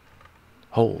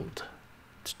 Hold.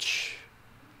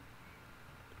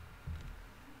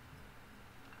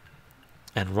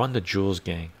 And Run the Jewels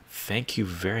gang, thank you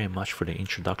very much for the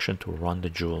introduction to Run the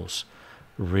Jewels.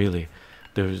 Really,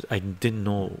 I didn't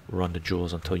know Run the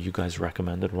Jewels until you guys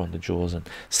recommended Run the Jewels and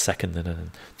seconded it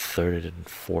and thirded it and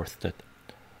fourthed it.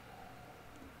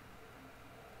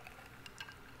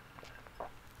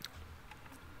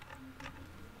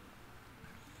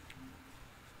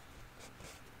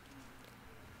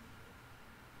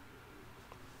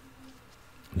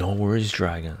 No worries,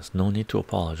 Dragons. No need to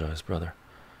apologize, brother.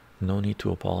 No need to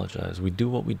apologize. We do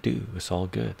what we do. It's all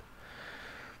good.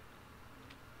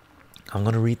 I'm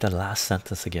going to read that last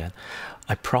sentence again.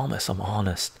 I promise I'm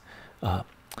honest. I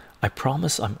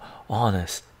promise I'm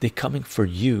honest. They're coming for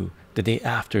you. The day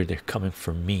after they're coming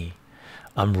for me.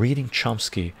 I'm reading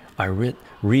Chomsky. I read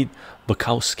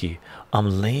Bukowski.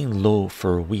 I'm laying low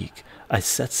for a week. I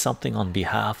said something on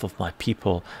behalf of my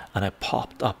people, and I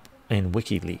popped up in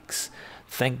WikiLeaks.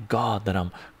 Thank God that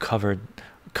I'm covered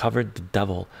the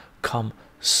devil come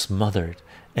smothered,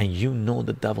 and you know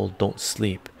the devil don't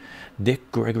sleep.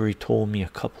 Dick Gregory told me a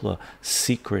couple of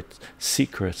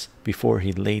secrets before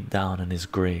he laid down in his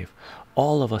grave.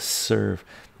 All of us serve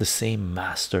the same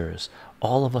masters,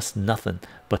 all of us nothing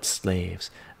but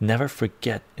slaves. Never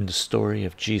forget, in the story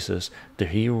of Jesus, the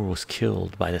hero was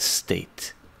killed by the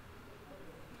state.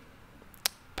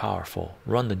 Powerful.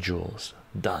 Run the Jewels.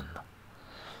 Done.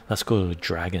 Let's go to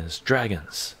Dragons.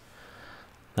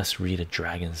 Let's read a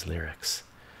Dragons lyrics.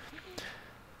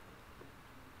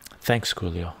 Thanks,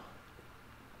 Coolio.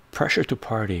 Pressure to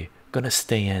party, gonna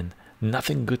stay in.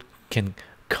 Nothing good can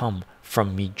come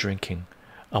from me drinking.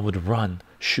 I would run,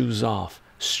 shoes off,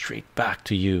 straight back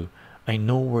to you. I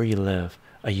know where you live.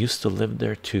 I used to live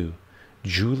there too.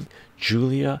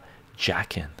 Julia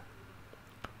Jackin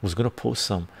was gonna post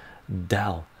some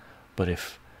Dell, but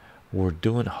if we're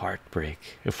doing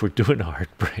heartbreak,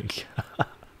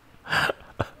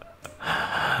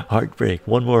 Heartbreak,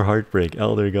 one more heartbreak.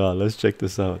 Elder God, let's check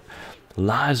this out.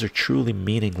 Lives are truly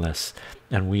meaningless,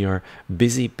 and we are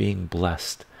busy being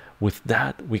blessed. With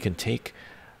that, we can take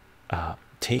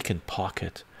and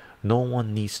pocket. No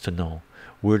one needs to know.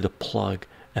 We're the plug,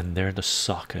 and they're the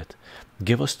socket.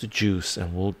 Give us the juice,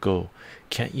 and we'll go.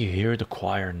 Can't you hear the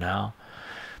choir now?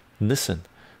 Listen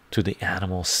to the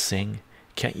animals sing.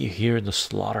 Can't you hear the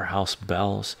slaughterhouse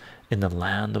bells? In the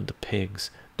land of the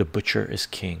pigs, the butcher is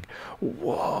king.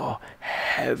 Whoa,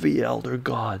 heavy, Elder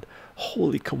God.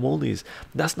 Holy camolies.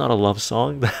 That's not a love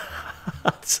song.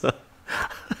 That's a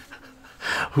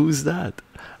who's that?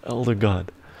 Elder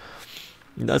God.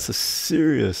 That's a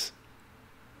serious.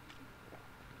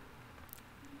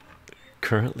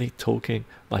 Currently toking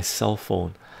my cell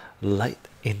phone light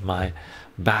in my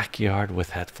backyard with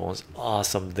headphones.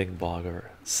 Awesome, Dingbogger.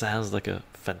 Sounds like a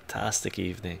fantastic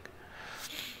evening.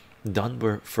 Done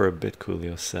for a bit,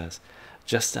 Coolio says.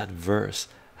 Just that verse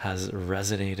has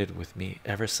resonated with me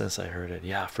ever since I heard it.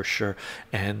 Yeah, for sure.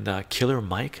 And Killer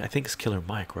Mike, I think it's Killer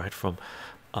Mike, right? From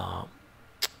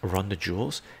Run the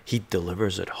Jewels. He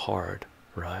delivers it hard,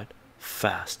 right?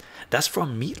 Fast. That's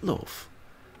from Meatloaf.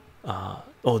 Oh,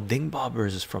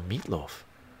 Dingbobbers is from Meatloaf.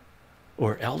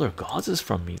 Or Elder Gods is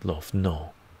from Meatloaf.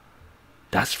 No,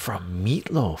 that's from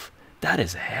Meatloaf. That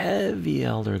is heavy,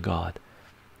 Elder God.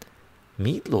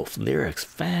 Meatloaf lyrics,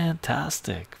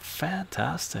 fantastic,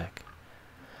 fantastic.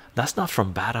 That's not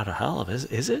from Bad Out of Hell,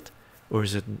 is it? Or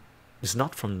is it? It's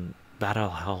not from Bad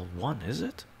Out of Hell 1, is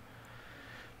it?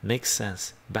 Makes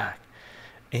sense. Back.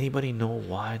 Anybody know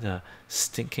why the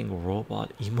stinking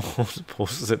robot emos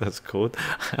posted as code?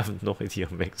 I have no idea.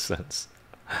 Makes sense.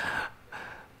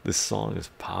 This song is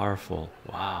powerful.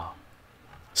 Wow.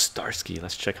 Starsky,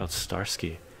 let's check out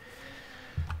Starsky.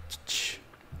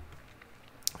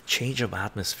 Change of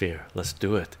atmosphere, let's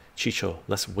do it. Chycho,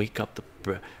 let's wake up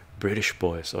the British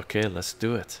boys. Okay, let's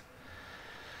do it.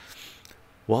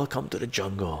 Welcome to the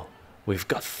jungle. We've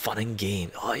got fun and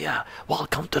games. Oh yeah,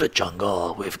 welcome to the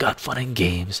jungle. We've got fun and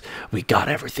games. We got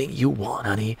everything you want,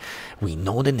 honey. We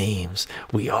know the names.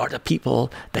 We are the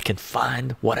people that can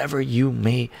find whatever you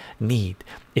may need.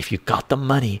 If you got the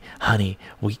money, honey,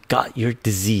 we got your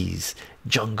disease.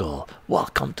 Jungle,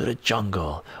 welcome to the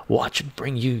jungle. Watch it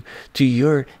bring you to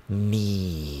your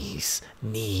knees.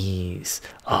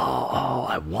 Oh,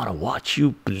 I want to watch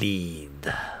you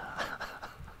bleed.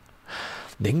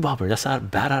 Dingbobber, that's not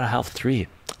Bad Out of Hell 3.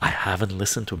 I haven't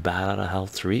listened to Bad Out of Hell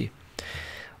 3.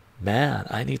 Man,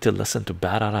 I need to listen to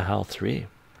Bad Out of Hell 3.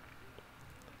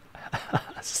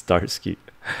 Starsky.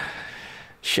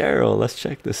 Cheryl, let's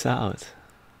check this out.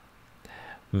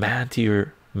 Man to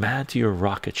your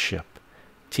rocket ship.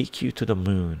 Take you to the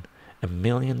moon. $1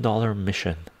 million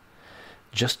mission.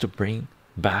 Just to bring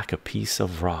back a piece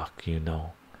of rock, you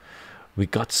know. We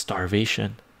got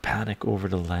starvation, panic over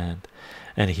the land.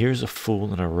 And here's a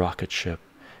fool in a rocket ship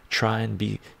trying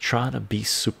to be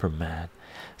Superman.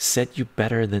 Said you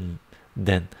better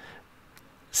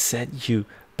said you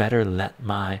better let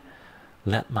my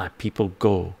people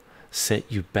go. Said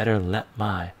you better let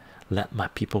my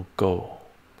people go.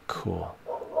 Cool.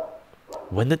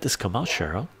 When did this come out,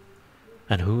 Cheryl?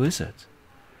 And who is it?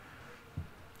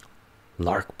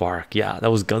 Lark Bark. Yeah,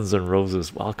 that was Guns N'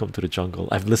 Roses. Welcome to the jungle.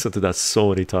 I've listened to that so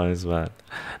many times, man.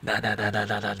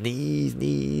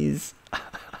 Knees.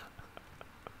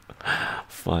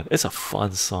 Fun. It's a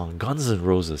fun song. Guns N'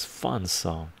 Roses, fun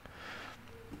song.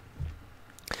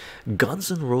 Guns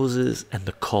N' Roses and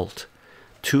the Cult,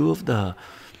 two of the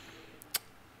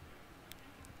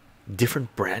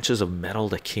different branches of metal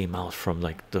that came out from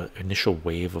like the initial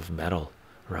wave of metal,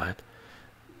 right?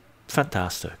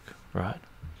 Fantastic, right?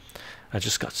 I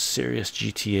just got serious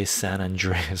GTA San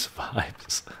Andreas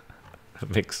vibes.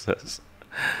 That makes sense.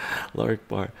 Lark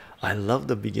Bar. I love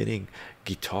the beginning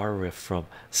guitar riff from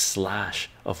Slash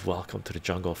of Welcome to the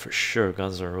Jungle for sure.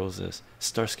 Guns N' Roses.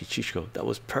 Starsky Chycho. That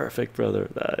was perfect, brother.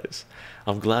 Nice.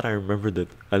 I'm glad I remembered it.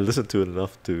 I listened to it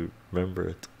enough to remember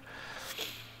it.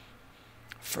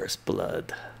 First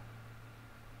Blood.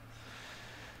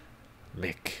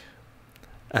 Mick.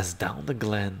 As down the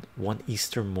glen one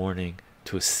Easter morning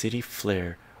to a city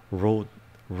flare rode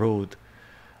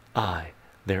I,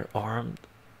 their armed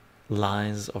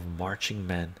lines of marching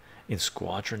men in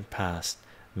squadron past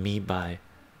me by.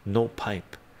 No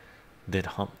pipe did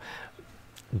hum.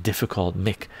 Difficult.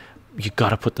 Mick, you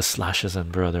gotta put the slashes in,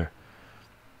 brother.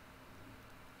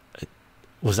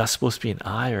 Was that supposed to be an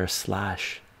I or a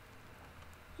slash?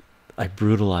 I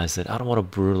brutalized it. I don't want to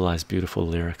brutalize beautiful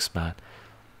lyrics, man.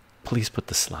 Please put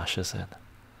the slashes in.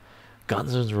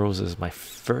 Guns N' Roses, my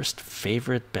first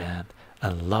favorite band. I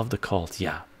love the Cult.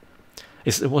 Yeah,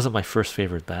 it wasn't my first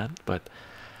favorite band, but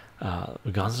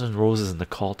Guns N' Roses and the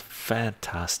Cult,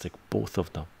 fantastic, both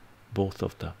of them, both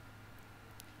of them.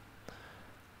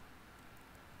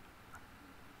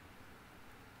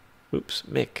 Oops,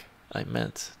 Mick, I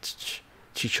meant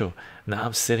Chycho. Now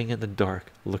I'm sitting in the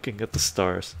dark looking at the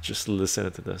stars, just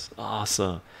listening to this.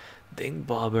 Awesome. Ding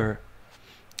Bobber.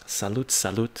 Salute,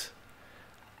 salute.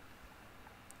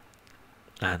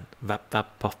 And vap vap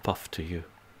puff puff to you.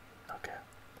 Okay.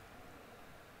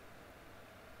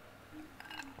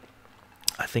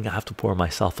 I think I have to pour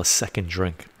myself a second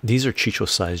drink. These are Chycho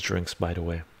sized drinks, by the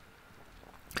way.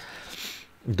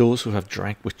 Those who have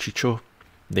drank with Chycho,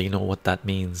 they know what that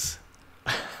means.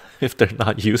 If they're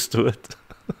not used to it,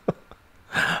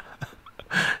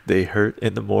 they hurt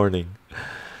in the morning.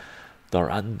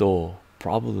 Dorando,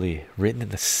 probably written in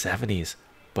the 70s,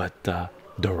 but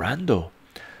Dorando,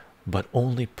 but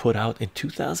only put out in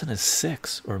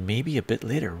 2006 or maybe a bit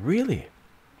later. Really?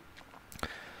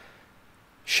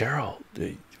 Cheryl,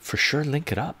 for sure,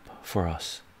 link it up for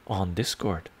us on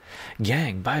Discord.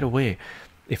 Gang, by the way,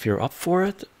 if you're up for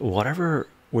it, whatever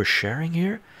we're sharing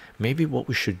here, maybe what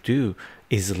we should do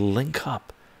is link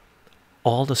up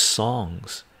all the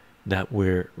songs that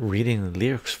we're reading the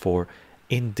lyrics for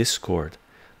in Discord.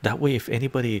 That way, if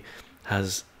anybody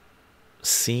has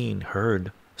seen,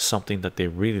 heard something that they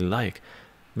really like,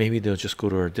 maybe they'll just go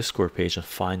to our Discord page and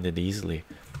find it easily,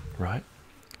 right?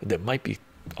 There might be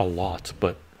a lot,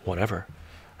 but whatever.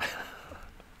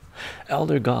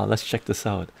 Elder God, let's check this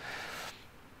out.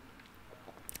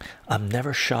 I'm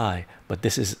never shy, but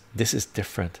this is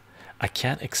different. I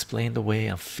can't explain the way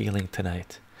I'm feeling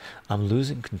tonight. I'm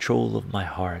losing control of my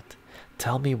heart.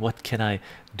 Tell me, what can I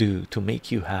do to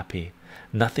make you happy?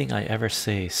 Nothing I ever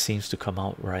say seems to come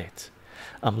out right.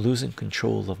 I'm losing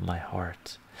control of my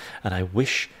heart, and I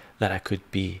wish that I could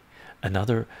be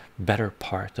another better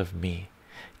part of me.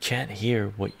 Can't hear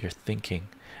what you're thinking.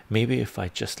 Maybe if I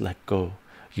just let go,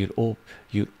 you'd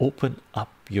open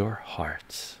up your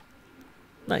hearts.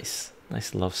 Nice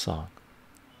love song.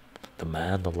 The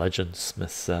man, the legend,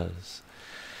 Smith says.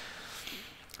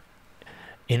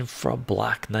 Infra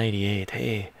Black 98,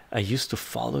 hey, I used to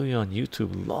follow you on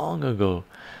YouTube long ago.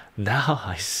 Now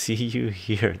I see you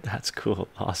here. That's cool.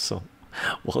 Awesome.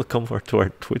 Welcome to our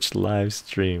Twitch live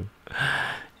stream.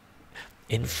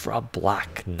 Infra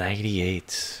Black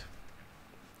 98.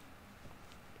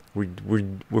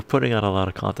 We're putting out a lot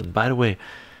of content. By the way,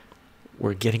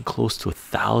 we're getting close to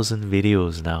 1,000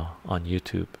 videos now on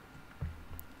YouTube.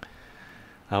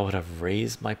 I would have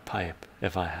raised my pipe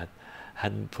if I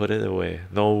hadn't put it away.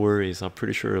 No worries, I'm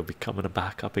pretty sure it'll be coming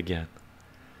back up again.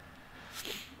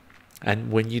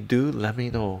 And when you do, let me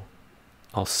know.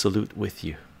 I'll salute with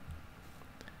you.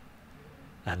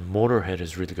 And Motorhead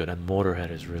is really good. And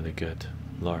Motorhead is really good.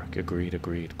 Lark, agreed.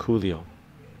 Coolio.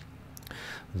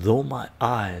 Though my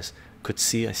eyes could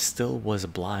see, I still was a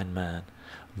blind man.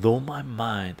 Though my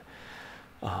mind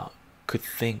could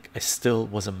think, I still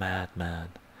was a madman.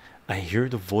 I hear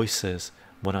the voices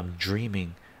when I'm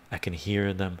dreaming. I can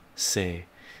hear them say,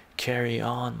 carry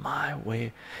on my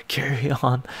way, carry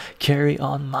on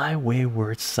my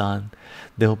wayward son.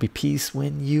 There'll be peace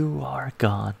when you are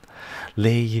gone.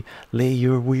 Lay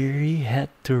your weary head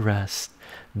to rest.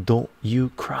 Don't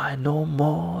you cry no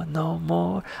more, no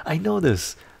more. I know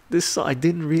this song. I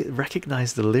didn't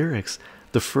recognize the lyrics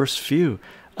the first few.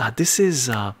 This is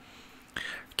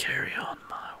carry on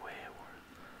my wayward.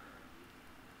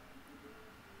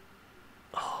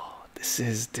 Oh, this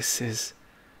is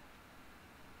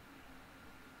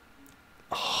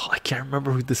oh, I can't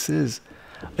remember who this is.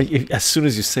 As soon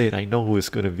as you say it, I know who it's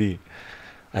going to be.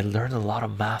 I learned a lot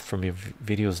of math from your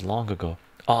videos long ago.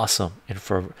 Awesome.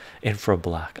 Infra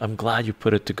Black, I'm glad you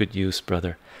put it to good use,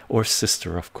 brother or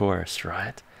sister, of course,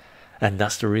 right? And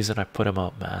that's the reason I put him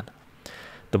out, man.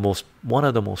 One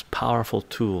of the most powerful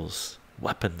tools,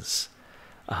 weapons,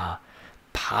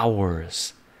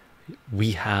 powers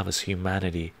we have as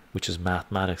humanity, which is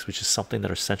mathematics, which is something that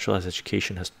our centralized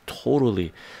education has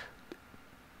totally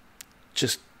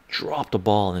just dropped the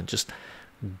ball, and just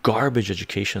garbage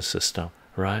education system,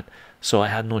 right? So I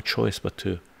had no choice but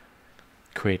to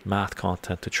create math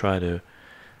content to try to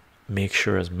make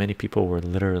sure as many people were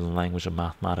literate in the language of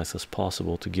mathematics as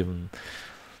possible, to give them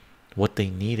what they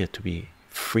needed to be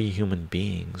free human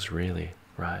beings, really,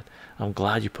 right? I'm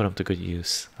glad you put them to good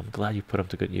use. And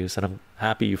I'm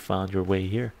happy you found your way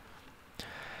here.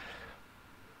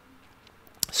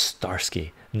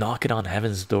 Starsky, knock it on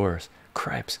heaven's doors.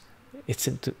 Cripes, it's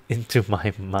into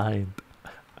my mind.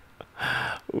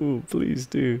 Oh, please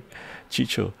do.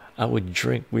 Chycho, I would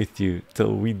drink with you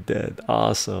till we dead.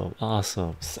 Awesome.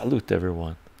 Salute,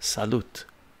 everyone. Salute.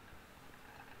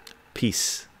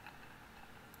 Peace.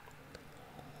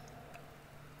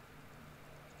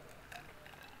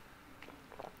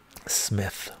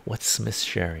 Smith, what's Smith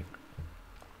sharing?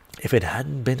 If it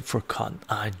hadn't been for Cotton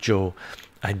Eye Joe,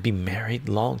 I'd be married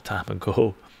long time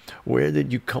ago. Where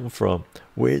did you come from?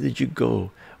 Where did you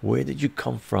go? Where did you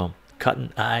come from?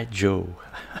 Cotton Eye Joe.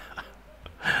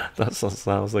 That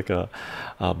sounds like a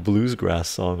bluesgrass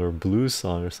song or blues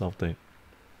song or something.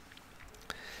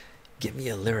 Give me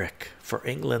a lyric for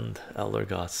England, Elder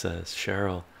God says.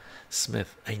 Cheryl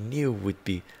Smith, I knew it would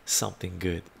be something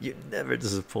good. You never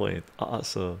disappoint.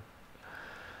 Awesome.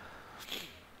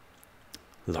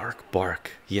 Lark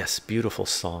Bark, yes, beautiful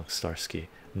song, Starsky.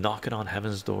 Knocking on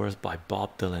Heaven's Doors by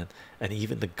Bob Dylan, and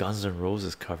even the Guns N'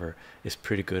 Roses cover is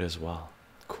pretty good as well.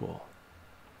 Cool.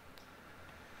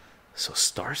 So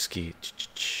Starsky,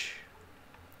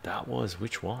 that was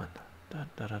which one? I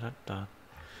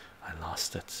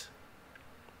lost it.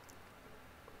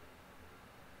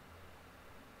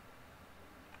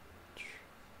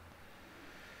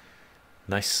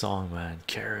 Nice song, man.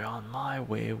 Carry on my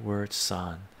wayward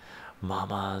son.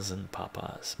 Mamas and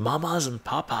papas, mamas and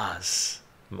papas,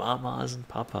 mamas and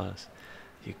papas.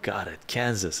 You got it.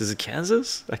 Kansas. Is it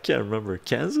Kansas? I can't remember.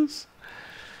 Kansas.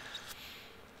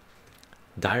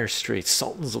 Dire Straits,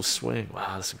 Sultans of Swing.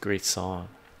 Wow, that's a great song.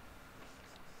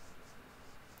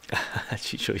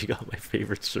 Chycho, you got my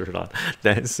favorite shirt on.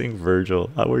 Dancing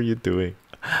Virgil. How are you doing?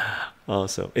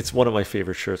 Awesome. It's one of my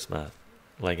favorite shirts, man.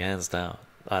 Like hands down.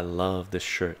 I love this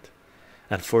shirt.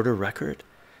 And for the record,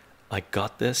 I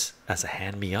got this as a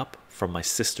hand me up from my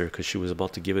sister because she was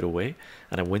about to give it away,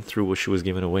 and I went through what she was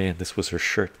giving away, and this was her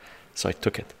shirt, so I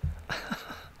took it.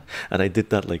 And I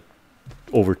did that like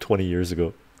over 20 years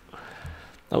ago.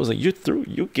 I was like, you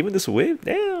giving this away?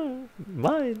 Yeah,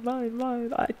 mine.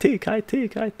 I take.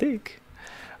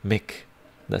 Mick,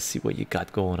 let's see what you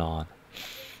got going on.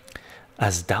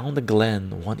 As down the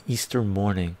glen one Easter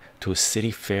morning to a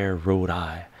city fair rode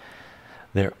I,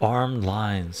 their armed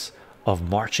lines of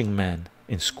marching men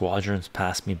in squadrons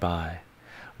passed me by.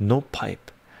 No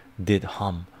pipe did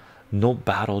hum, no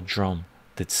battle drum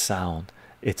did sound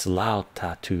its loud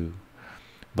tattoo,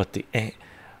 but the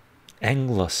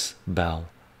Angelus bell,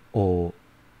 or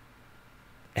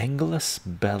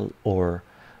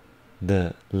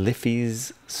the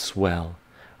Liffey's swell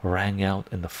rang out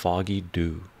in the foggy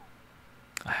dew.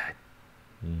 I had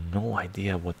no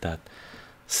idea what that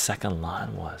second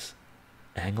line was.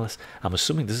 Angelus. I'm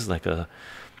assuming this is like a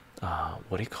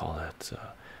what do you call it?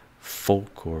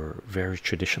 Folk or very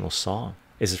traditional song.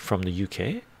 Is it from the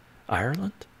UK?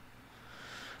 Ireland?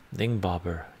 Ding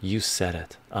Bobber, you said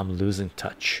it. I'm losing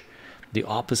touch. The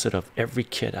opposite of every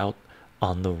kid out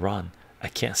on the run. I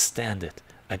can't stand it.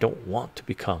 I don't want to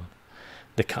become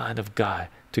the kind of guy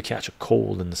to catch a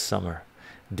cold in the summer.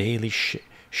 Daily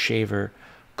shaver,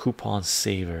 coupon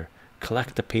saver,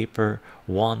 collect the paper,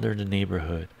 wander the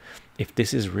neighborhood. If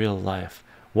this is real life,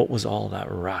 what was all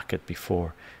that racket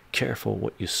before? Careful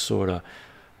what you sorta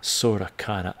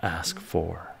kinda ask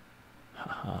for.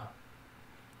 Haha.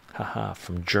 Haha,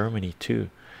 from Germany too.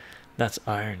 That's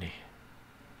irony.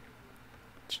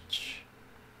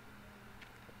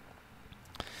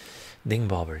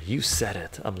 Dingbobber, you said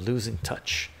it. I'm losing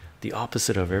touch. The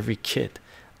opposite of every kid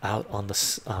out on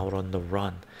the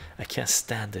run. I can't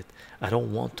stand it. I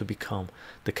don't want to become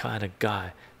the kind of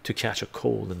guy to catch a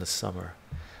cold in the summer.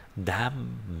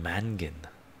 Damn Mangan.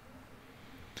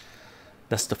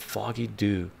 That's the foggy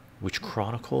dew which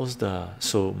chronicles the,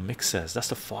 so Mick says, that's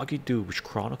the foggy dew which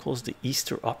chronicles the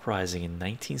Easter uprising in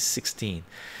 1916,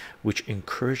 which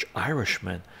encouraged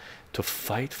Irishmen to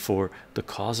fight for the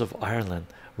cause of Ireland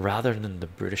rather than the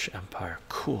British Empire.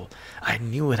 Cool. I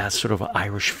knew it had sort of an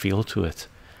Irish feel to it.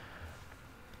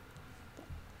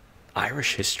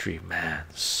 Irish history, man,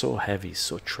 so heavy,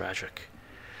 so tragic.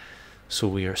 So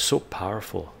we are so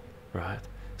powerful, right?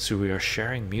 So we are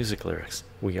sharing music lyrics.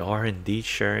 We are indeed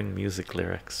sharing music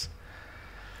lyrics.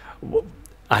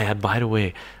 I had, by the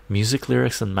way, music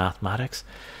lyrics and mathematics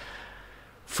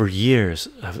for years.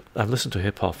 I've listened to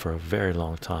hip-hop for a very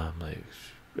long time, like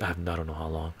I don't know how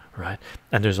long, right?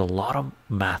 And there's a lot of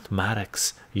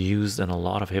mathematics used in a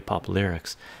lot of hip-hop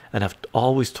lyrics, and I've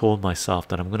always told myself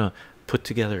that I'm gonna put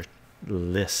together a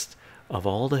list of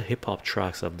all the hip-hop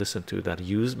tracks I've listened to that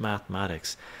use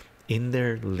mathematics in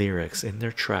their lyrics, in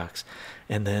their tracks,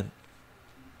 and then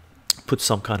put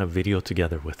some kind of video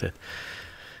together with it.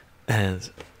 And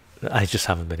I just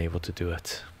haven't been able to do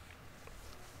it.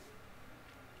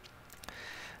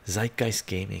 Zeitgeist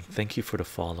Gaming, thank you for the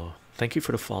follow. Thank you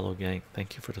for the follow, gang.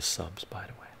 Thank you for the subs, by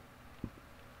the way.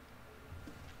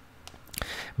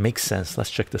 Makes sense.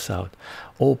 Let's check this out.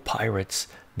 Oh, pirates,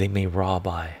 they may rob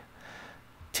I.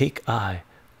 Take I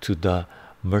to the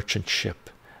merchant ship.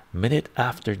 Minute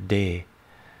after day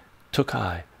took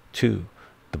I to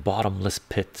the bottomless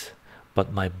pit,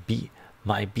 but my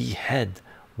behead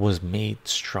was made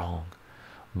strong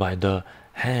by the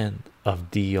hand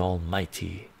of the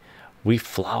Almighty. We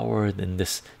flowered in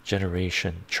this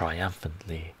generation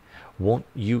triumphantly. Won't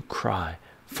you cry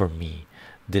for me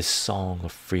this song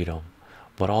of freedom?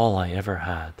 But all I ever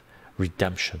had,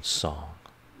 redemption song.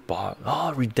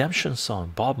 Redemption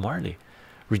song, Bob Marley.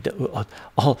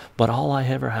 All I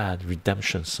ever had,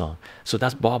 redemption song. So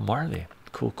that's Bob Marley.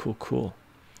 Cool, cool, cool.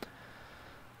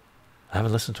 I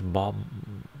haven't listened to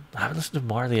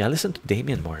Marley. I listened to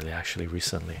Damian Marley actually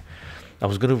recently. I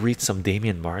was going to read some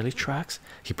Damian Marley tracks.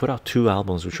 He put out 2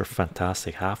 albums which are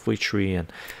fantastic, Halfway Tree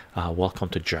and Welcome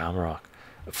to Jamrock.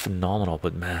 Phenomenal.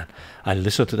 But man, I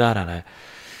listened to that and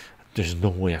there's no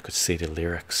way I could say the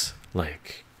lyrics.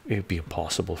 Like, it'd be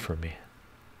impossible for me.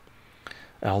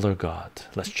 Elder God,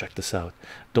 let's check this out.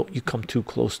 Don't you come too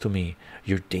close to me,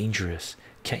 you're dangerous.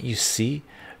 Can't you see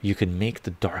you can make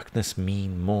the darkness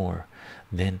mean more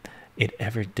than it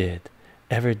ever did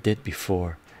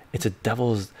before? It's a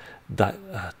devil's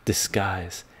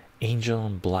disguise, angel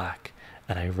in black,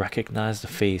 and I recognize the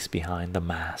face behind the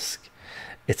mask.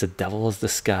 It's a devil's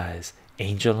disguise,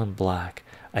 angel in black.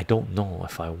 I don't know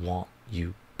if I want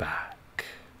you back.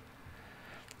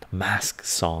 Mask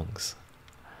songs.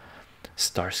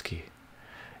 Starsky,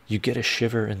 you get a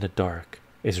shiver in the dark.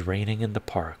 It's raining in the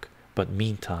park, but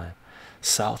meantime,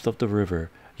 south of the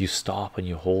river, you stop and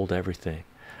you hold everything.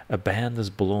 A band is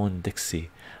blowing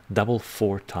Dixie, double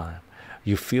 4 time.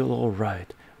 You feel all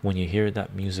right when you hear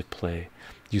that music play.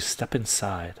 You step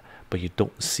inside, but you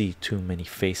don't see too many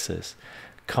faces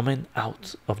coming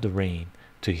out of the rain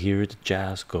to hear the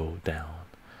jazz go down.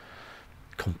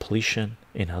 Completion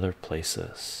in other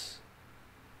places.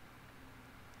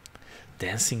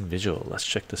 Dancing Vigil, let's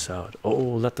check this out. Oh,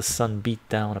 let the sun beat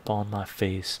down upon my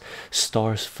face,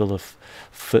 stars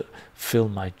fill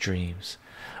my dreams.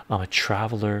 I'm a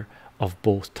traveler of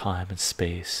both time and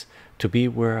space, to be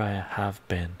where I have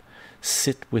been,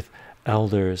 sit with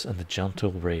elders and the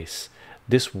gentle race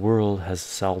this world has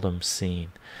seldom seen.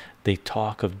 They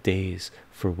talk of days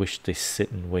for which they sit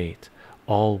and wait.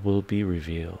 All will be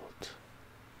revealed.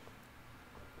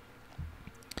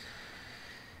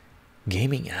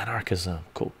 Gaming anarchism.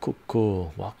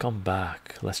 Cool. Welcome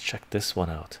back. Let's check this one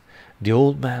out. The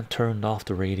old man turned off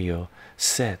the radio,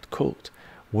 said, quote,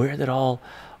 where did all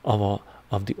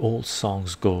of the old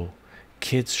songs go?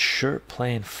 Kids sure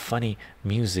playing funny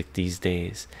music these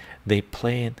days. They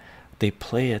play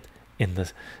it in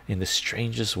the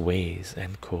strangest ways,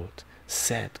 end quote.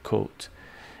 Said, quote,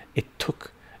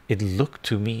 it looked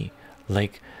to me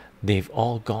like they've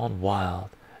all gone wild.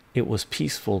 It was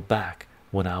peaceful back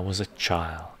when I was a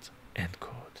child, end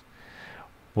quote.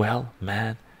 Well,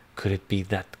 man, could it be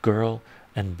that girl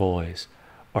and boys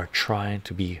are trying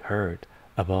to be heard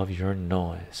above your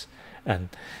noise, and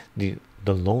the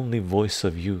lonely voice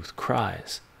of youth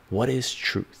cries, what is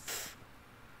truth?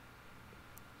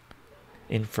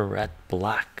 Infrared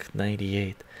Black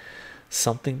 98,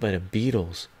 something by the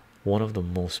Beatles, one of the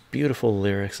most beautiful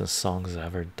lyrics and songs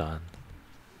ever done.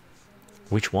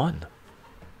 Which one?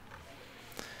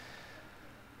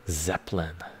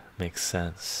 Zeppelin, makes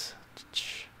sense.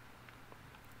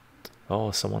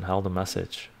 Oh, someone held a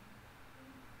message.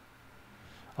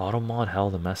 Automod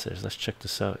held a message. Let's check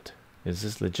this out. Is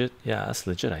this legit? Yeah, that's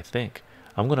legit, I think.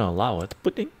 I'm gonna allow it.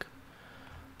 Pudding.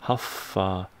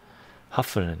 Huffin.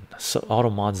 So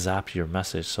Automod zapped your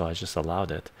message, so I just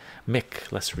allowed it.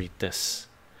 Mick, let's read this.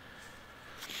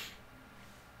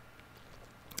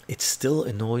 It still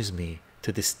annoys me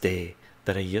to this day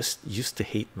that I used to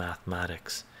hate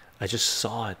mathematics. I just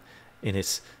saw it in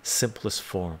its simplest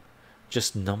form,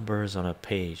 just numbers on a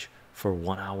page for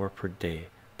 1 hour per day.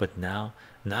 But now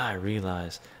I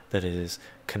realize that it is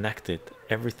connected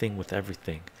everything with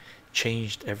everything,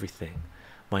 changed everything.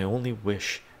 My only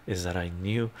wish is that I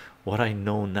knew what I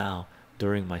know now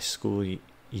during my school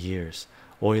years.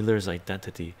 Euler's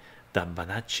identity, the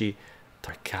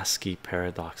Banachie-Tarkovsky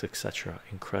paradox, etc.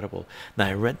 Incredible. Now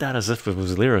I read that as if it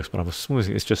was lyrics, but I'm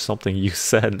assuming it's just something you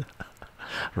said.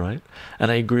 Right? And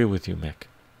I agree with you, Mick.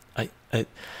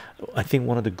 I think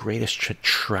one of the greatest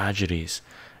tragedies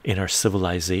in our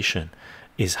civilization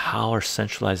is how our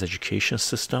centralized education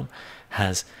system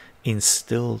has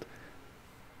instilled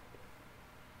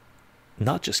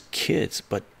not just kids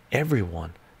but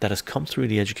everyone that has come through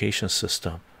the education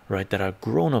system, right, that are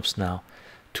grown-ups now,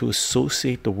 to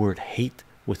associate the word hate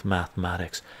with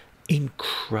mathematics.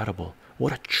 Incredible.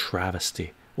 What a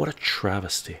travesty. What a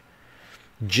travesty.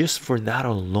 Just for that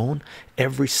alone,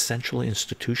 every central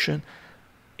institution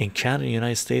in Canada,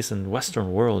 United States, and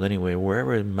Western world anyway,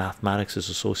 wherever mathematics is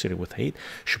associated with hate,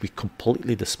 should be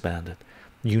completely disbanded.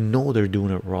 You know they're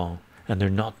doing it wrong, and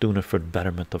they're not doing it for the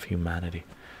betterment of humanity,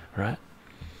 right?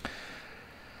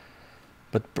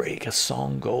 But break as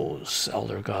song goes,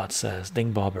 Elder God says.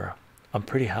 Ding Bobber, I'm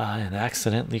pretty high and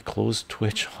accidentally closed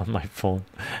Twitch on my phone.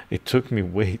 It took me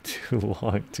way too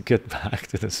long to get back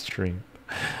to the stream.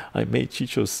 I made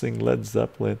Chycho sing Led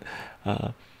Zeppelin.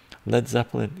 Led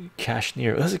Zeppelin,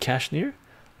 Cashmere. Was it Cashmere?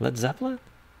 Led Zeppelin?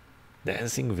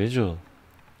 Dancing Visual.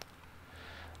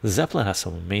 Zeppelin has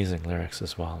some amazing lyrics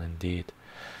as well, indeed.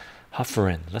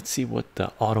 Hufferin, let's see what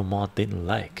the Automod didn't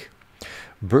like.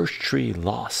 Birch tree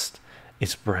lost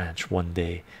its branch one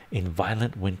day in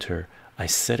violent winter. I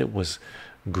said it was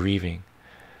grieving.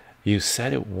 You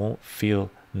said it won't feel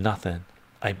nothing.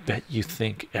 I bet you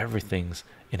think everything's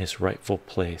in its rightful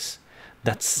place.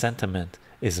 That sentiment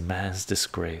is man's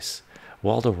disgrace.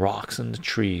 While the rocks and the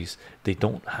trees, they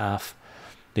don't half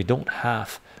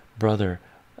brother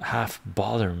half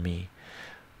bother me,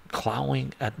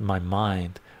 clawing at my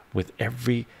mind with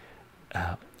every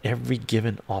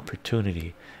given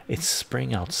opportunity. It's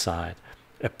spring outside,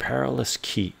 a perilous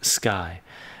sky,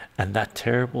 and that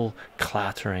terrible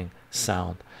clattering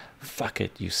sound. Fuck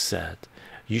it, you said.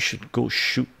 You should go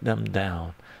shoot them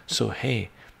down. So hey,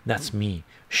 that's me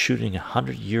shooting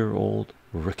 100-year-old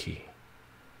rookery.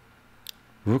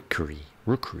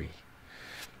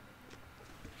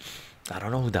 I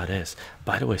don't know who that is.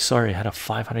 By the way, sorry, I had a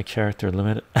 500 character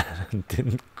limit and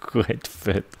didn't quite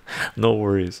fit. No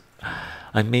worries.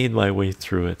 I made my way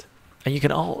through it. And you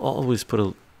can always put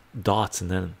a dots and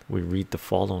then we read the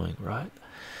following, right?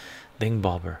 Ding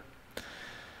Bobber.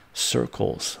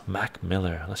 Circles, Mac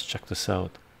Miller. Let's check this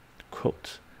out.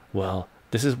 Quote, well,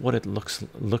 this is what it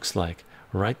looks like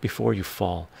right before you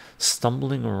fall,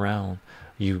 stumbling around.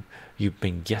 You've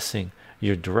been guessing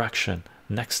your direction.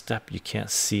 Next step, you can't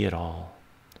see it all.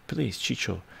 Please,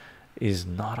 Chycho is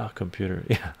not a computer.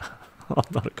 Yeah, I'm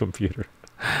not a computer.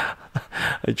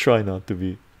 I try not to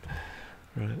be.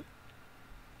 Right.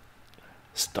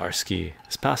 Starsky,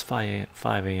 it's past 5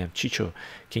 a.m. Chycho,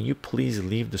 can you please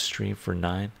leave the stream for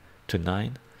 9 to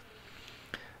 9?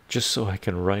 Just so I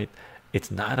can write. It's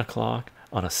 9 o'clock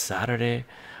on a Saturday.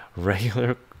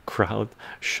 Regular crowd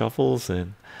shuffles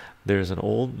in. There's an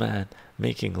old man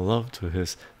making love to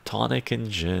his tonic and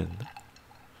gin.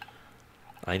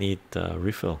 I need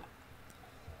refill.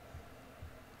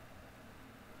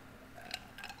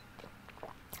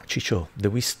 Chycho,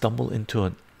 did we stumble into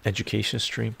an education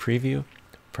stream preview?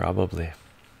 Probably.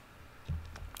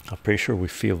 I'm pretty sure we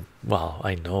feel, well,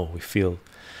 I know we feel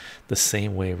the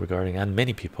same way regarding, and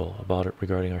many people about it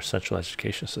regarding our central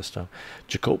education system.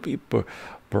 Jacoby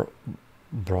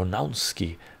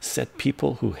Bronowski said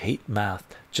people who hate math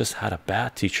just had a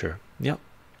bad teacher. Yep,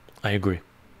 I agree.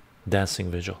 Dancing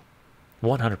Vigil,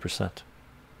 100%.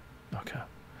 Okay.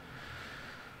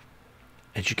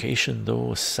 Education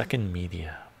though, second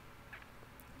media.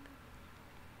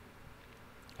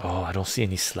 Oh, I don't see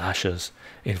any slashes.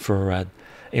 Infrared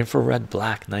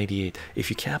black 98.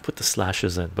 If you can't put the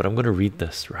slashes in, but I'm going to read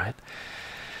this, right?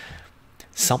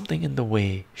 Something in the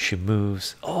way she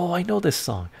moves. Oh, I know this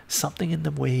song. Something in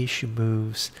the way she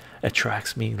moves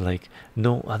attracts me like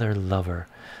no other lover.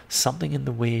 Something in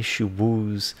the way she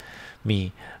woos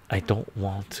me. I don't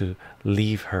want to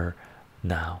leave her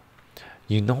now.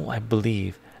 You know I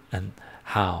believe, and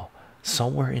how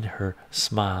somewhere in her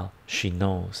smile she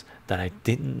knows that I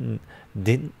didn't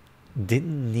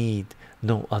need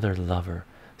no other lover.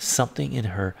 Something in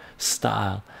her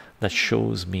style that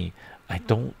shows me I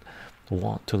don't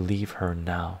want to leave her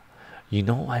now. You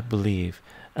know I believe,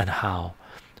 and how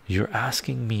you're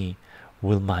asking me,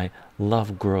 will my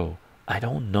love grow? I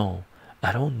don't know.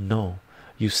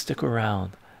 You stick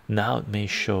around now, it may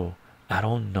show. I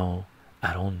don't know.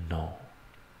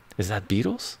 Is that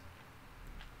Beatles?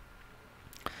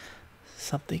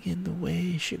 Something in the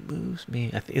way she moves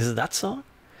me. Is it that song?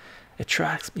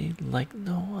 Attracts me like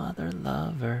no other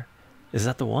lover. Is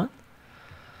that the one?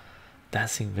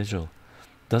 Dancing Vigil.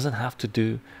 Doesn't have to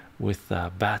do with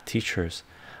bad teachers,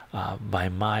 by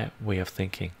my way of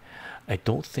thinking. I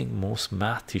don't think most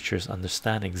math teachers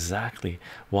understand exactly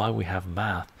why we have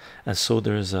math, and so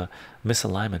there's a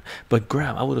misalignment. But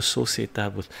Graham, I would associate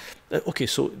that with okay,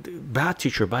 so bad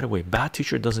teacher, by the way, bad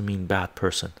teacher doesn't mean bad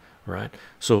person, right?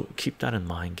 So keep that in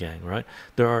mind, gang, right?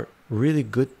 There are really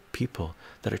good people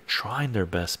that are trying their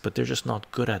best, but they're just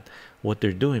not good at what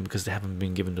they're doing because they haven't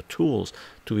been given the tools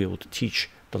to be able to teach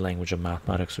the language of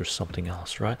mathematics or something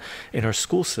else, right? In our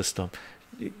school system,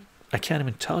 I can't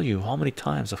even tell you how many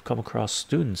times I've come across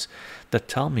students that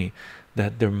tell me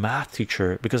that their math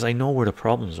teacher, because I know where the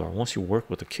problems are. Once you work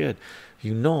with a kid,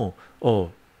 you know,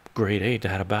 oh, grade 8 they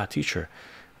had a bad teacher,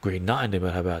 grade 9 they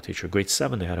might have a bad teacher, grade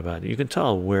 7 they had a bad, you can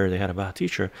tell where they had a bad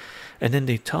teacher. And then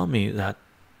they tell me that,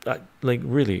 like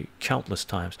really countless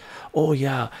times, oh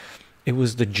yeah, it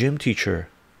was the gym teacher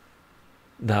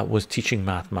that was teaching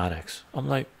mathematics. I'm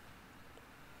like,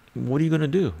 what are you going to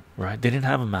do, right? They didn't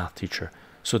have a math teacher,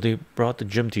 so they brought the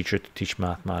gym teacher to teach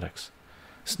mathematics.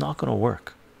 It's not going to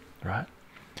work, right?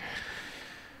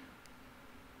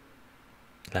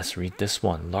 Let's read this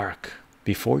one. Lark,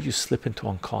 before you slip into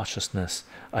unconsciousness,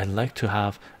 I'd like to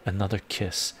have another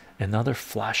kiss, another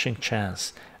flashing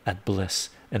chance at bliss,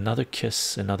 another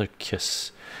kiss, another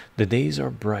kiss. The days are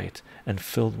bright and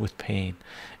filled with pain.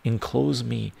 Enclose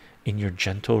me in your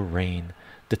gentle rain.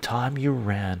 The time you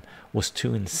ran was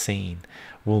too insane.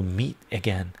 We'll meet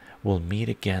again, we'll meet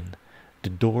again. The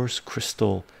Doors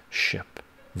crystal ship,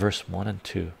 verse 1 and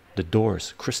 2. The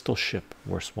Doors crystal ship,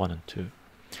 verse 1 and 2.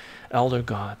 Elder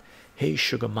God, hey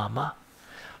sugar mama,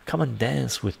 come and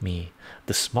dance with me.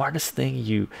 The smartest thing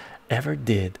you ever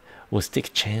did was take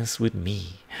a chance with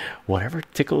me. Whatever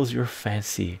tickles your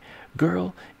fancy,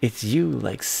 girl, it's you,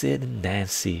 like Sid and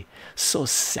Nancy. So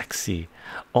sexy,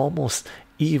 almost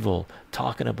evil,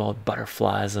 talking about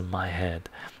butterflies in my head.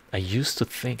 I used to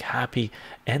think happy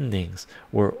endings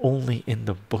were only in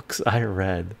the books I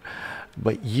read,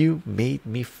 but you made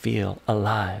me feel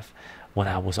alive when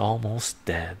I was almost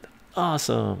dead.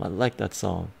 Awesome. I like that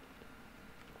song.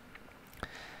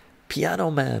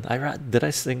 Piano Man. Did I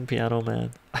sing Piano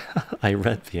Man? I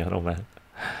read Piano Man.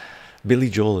 Billy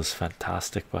Joel is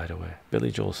fantastic, by the way.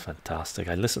 Billy Joel is fantastic.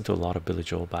 I listened to a lot of Billy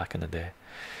Joel back in the day.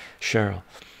 Cheryl,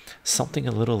 something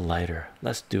a little lighter.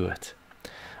 Let's do it.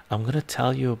 I'm gonna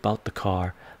tell you about the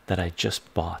car that I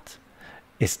just bought.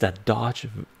 It's that Dodge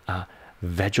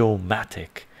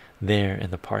Vegomatic there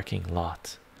in the parking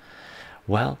lot.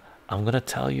 Well, I'm gonna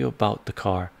tell you about the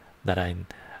car that I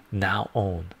now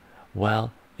own.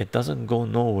 Well, it doesn't go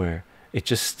nowhere, it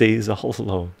just stays all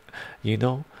alone. You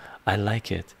know, I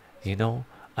like it. You know,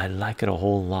 I like it a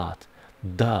whole lot.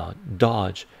 The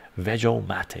Dodge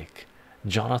Vegomatic,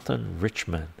 Jonathan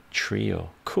Richman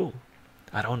Trio. Cool.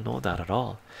 I don't know that at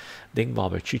all. Ding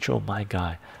Bobber, Chycho, my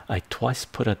guy. I twice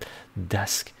put a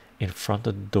desk in front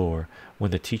of the door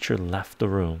when the teacher left the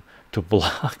room to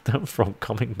block them from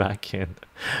coming back in.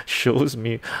 Shows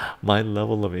me my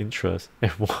level of interest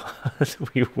and what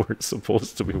we were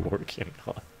supposed to be working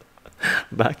on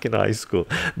back in high school.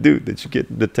 Dude, did you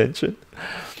get detention?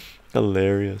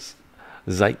 Hilarious.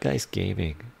 Zeitgeist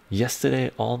Gaming.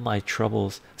 Yesterday all my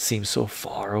troubles seemed so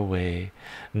far away.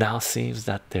 Now seems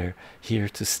that they're here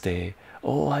to stay.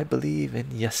 Oh, I believe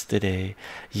in yesterday.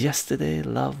 Yesterday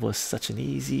love was such an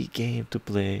easy game to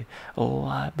play. Oh,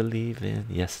 I believe in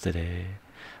yesterday.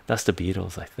 That's the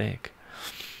Beatles, I think.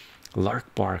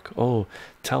 Lark bark. Oh,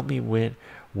 tell me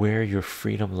where your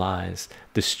freedom lies.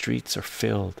 The streets are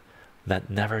filled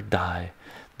that never die.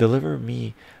 Deliver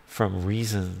me from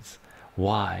reasons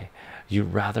why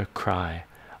you'd rather cry.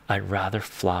 I'd rather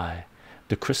fly.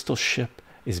 The crystal ship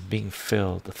is being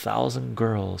filled. 1,000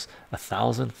 girls,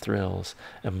 1,000 thrills,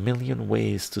 a million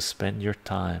ways to spend your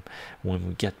time. When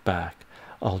we get back,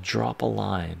 I'll drop a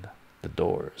line. The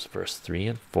Doors, verse 3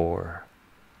 and 4.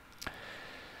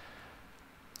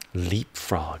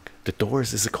 Leapfrog. The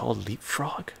Doors, is it called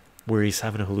Leapfrog? Where he's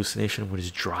having a hallucination when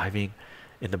he's driving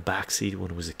in the backseat when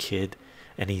he was a kid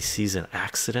and he sees an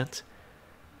accident.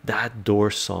 That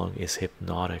Doors song is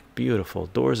hypnotic, beautiful.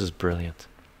 Doors is brilliant.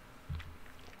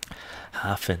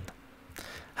 Haffenen.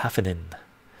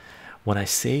 When I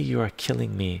say you are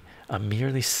killing me, I'm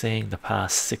merely saying the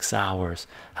past 6 hours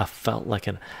have felt like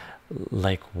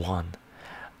one.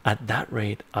 At that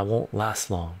rate, I won't last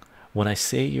long. When I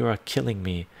say you are killing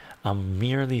me, I'm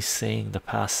merely saying the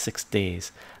past 6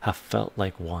 days have felt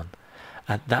like one.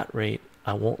 At that rate,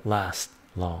 I won't last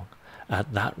long.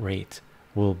 At that rate,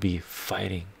 we'll be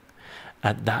fighting.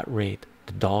 At that rate,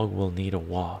 the dog will need a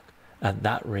walk. At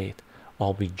that rate,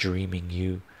 I'll be dreaming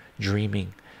you,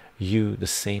 the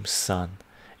same sun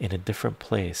in a different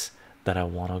place that I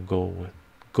want to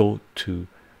go to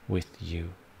with you.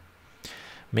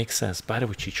 Makes sense. By the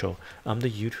way, Chycho, I'm the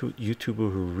YouTuber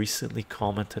who recently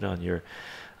commented on your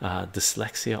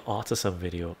dyslexia autism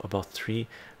video, about 3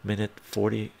 minutes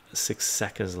 46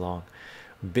 seconds long.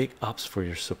 Big ups for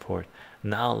your support.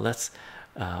 Now let's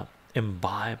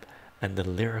imbibe and the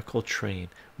lyrical train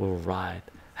will ride.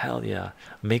 Hell yeah,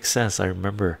 makes sense. I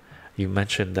remember you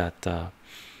mentioned that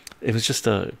it was just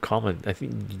a comment. I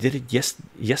think you did it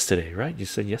yesterday, right? You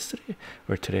said yesterday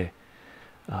or today.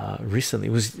 recently.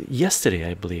 It was yesterday,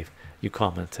 I believe, you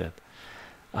commented.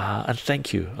 And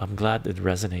thank you. I'm glad it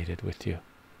resonated with you.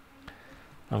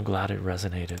 I'm glad it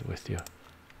resonated with you.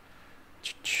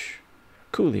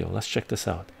 Coolio, let's check this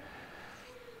out.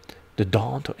 The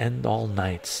dawn to end all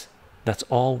nights. That's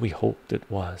all we hoped it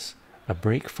was. A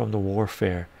break from the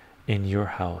warfare in your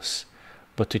house,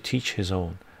 but to teach his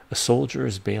own. A soldier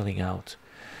is bailing out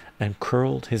and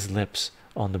curled his lips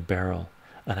on the barrel.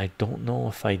 And I don't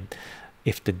know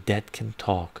if the dead can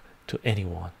talk to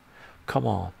anyone. Come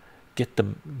on, get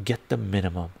the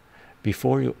minimum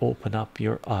before you open up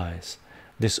your eyes.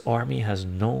 This army has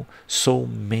so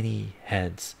many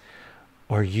heads.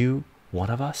 Are you one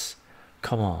of us?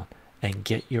 Come on and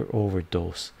get your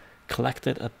overdose.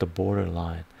 Collected at the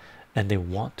borderline, and they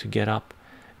want to get up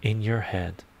in your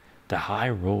head. The high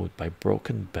road by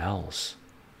broken bells.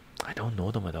 I don't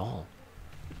know them at all.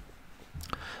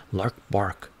 Lark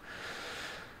bark.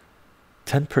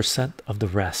 10% of the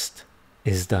rest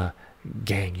is the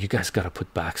gang. You guys gotta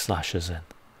put backslashes in.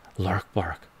 Lark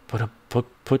bark.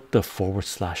 Put the forward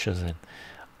slashes in.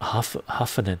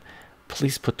 Huffinen,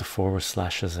 please put the forward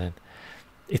slashes in.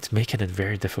 It's making it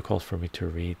very difficult for me to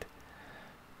read,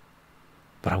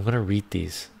 but I'm gonna read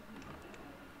these.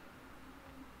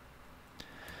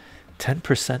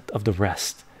 10% of the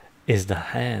rest is the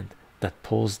hand that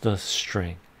pulls the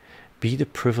string. Be the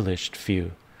privileged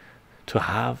few, to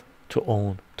have, to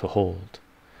own, to hold.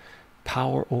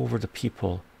 Power over the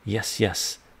people. Yes,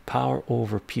 yes, power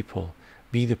over people.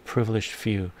 Be the privileged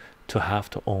few, to have,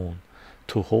 to own,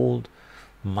 to hold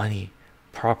money,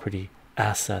 property,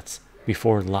 assets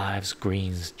before lives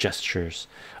greens gestures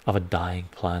of a dying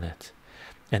planet.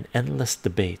 An endless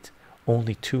debate,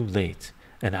 only too late.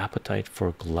 An appetite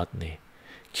for gluttony,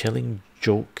 killing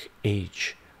joke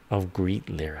age of greed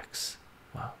lyrics.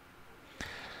 Wow.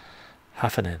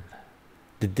 Haffenen,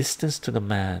 the distance to the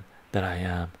man that I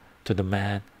am, to the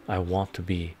man I want to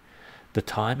be. The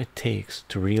time it takes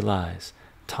to realize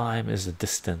time is the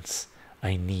distance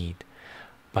I need.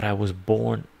 But I was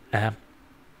born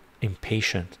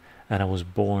impatient, and I was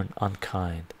born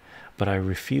unkind. But I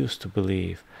refuse to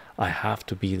believe I have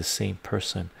to be the same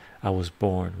person I was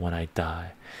born when I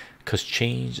die. 'Cause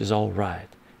change is all right.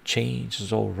 Change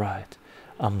is all right.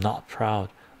 I'm not proud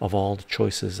of all the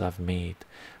choices I've made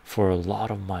for a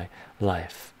lot of my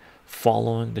life,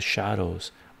 following the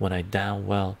shadows when I damn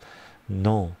well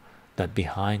know that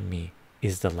behind me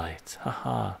is the light.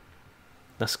 Haha.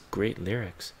 That's great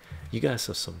lyrics. You guys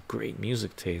have some great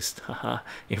music taste. Haha.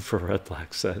 Infrared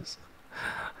Black says.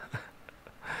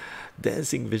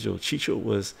 Dancing visual. Chycho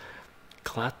was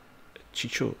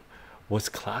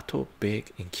Clato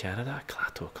big in Canada?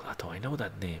 Clato, I know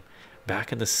that name.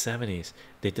 Back in the 70s,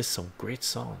 they did some great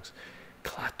songs.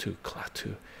 Clatu.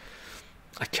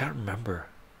 I can't remember.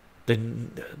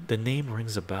 The name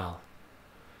rings a bell.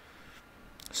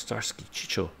 Starsky,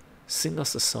 Chycho, sing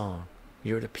us a song.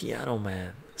 You're the piano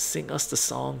man. Sing us the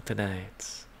song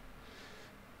tonight.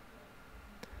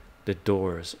 The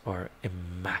Doors are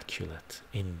immaculate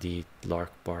indeed.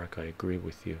 Lark bark, I agree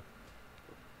with you.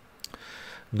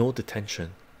 No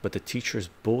detention, but the teachers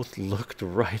both looked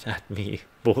right at me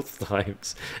both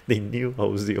times. They knew I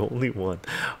was the only one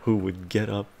who would get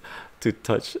up to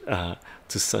touch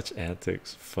to such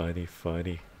antics. Funny.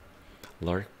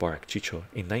 Lark bark. Chycho,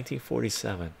 in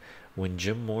 1947, when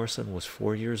Jim Morrison was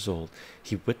 4 years old,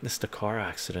 he witnessed a car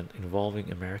accident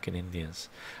involving American Indians.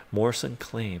 Morrison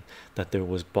claimed that there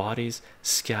was bodies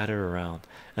scattered around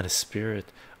and a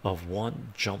spirit of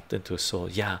one jumped into a soul.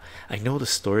 Yeah, I know the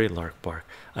story, Lark bark.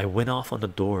 I went off on the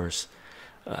Doors.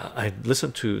 I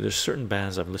listened to, there's certain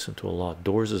bands I've listened to a lot.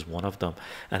 Doors is one of them,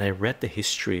 and I read the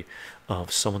history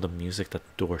of some of the music that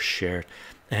the Doors shared,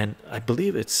 and I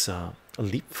believe it's a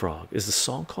Leapfrog. Is the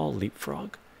song called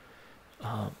Leapfrog?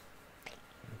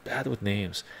 Bad with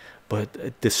names,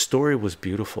 but the story was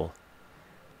beautiful,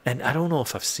 and I don't know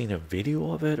if I've seen a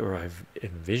video of it or I've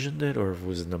envisioned it or if it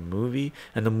was in the movie,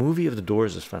 and the movie of the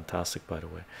Doors is fantastic, by the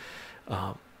way.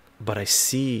 But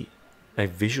I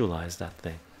visualize that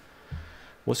thing.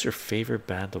 What's your favorite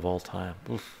band of all time?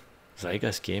 Oof.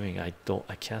 Zygas Gaming. I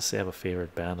can't say I have a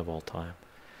favorite band of all time.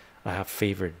 I have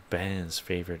favorite bands,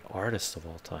 favorite artists of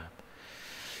all time.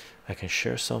 I can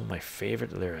share some of my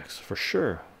favorite lyrics for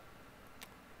sure.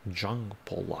 Jung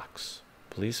Pollux,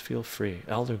 please feel free.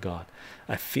 Elder God,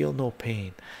 I feel no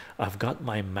pain. I've got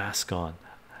my mask on.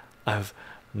 I'm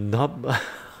numb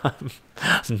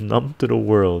to the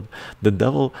world. The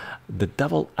devil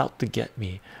out to get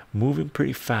me, moving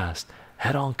pretty fast,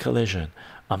 head-on collision.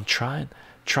 I'm trying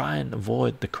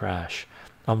avoid the crash.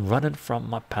 I'm running from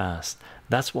my past.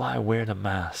 That's why I wear the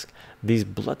mask. These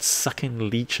blood-sucking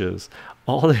leeches,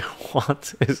 all they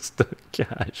want is the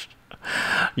cash.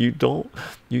 You don't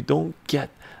get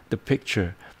the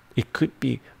picture. It could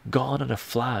be gone in a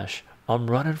flash. I'm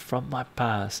running from my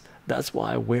past. That's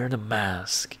why I wear the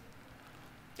mask.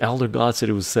 Elder God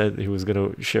said he was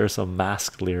gonna share some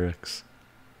mask lyrics.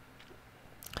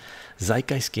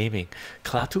 Zeitgeist Gaming.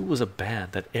 Klaatu was a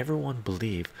band that everyone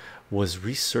believed was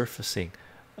resurfacing,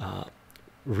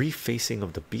 refacing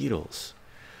of the Beatles,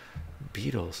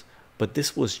 but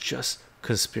this was just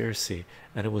conspiracy,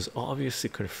 and it was obviously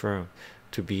confirmed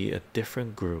to be a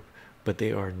different group. But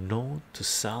they are known to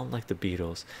sound like the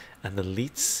Beatles, and the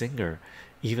lead singer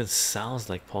even sounds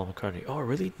like Paul McCartney. Oh,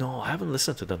 really? No, I haven't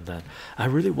listened to them then. I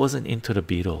really wasn't into the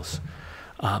Beatles.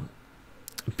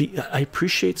 I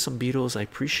appreciate some Beatles. I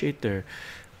appreciate their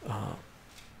oh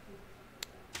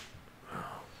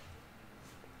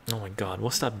my god,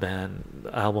 what's that band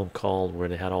album called where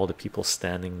they had all the people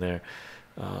standing there?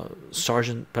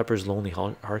 Sergeant Pepper's Lonely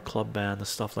Heart Club Band and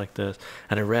stuff like this.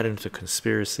 And I read into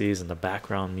conspiracies and the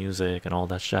background music and all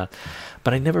that shit,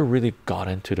 but I never really got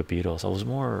into the Beatles. I was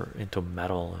more into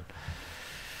metal and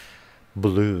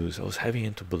blues. I was heavy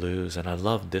into blues, and I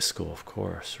love disco, of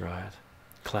course, right?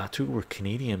 Klaatu were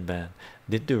Canadian band,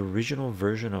 did the original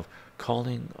version of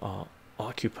Calling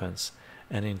Occupants,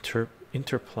 an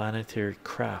interplanetary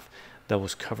craft that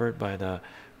was covered by the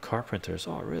Carpenters.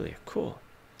 Oh, really cool.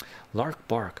 Lark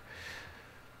Bark.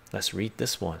 Let's read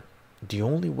this one. The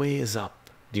only way is up.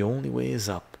 The only way is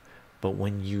up. But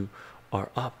when you are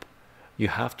up, you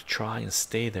have to try and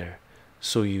stay there.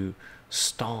 So you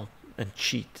stomp and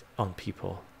cheat on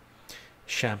people.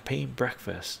 Champagne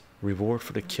breakfast, reward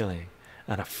for the killing,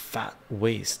 and a fat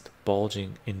waist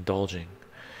bulging, indulging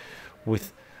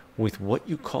with what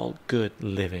you call good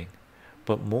living.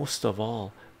 But most of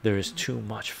all, there is too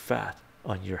much fat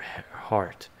on your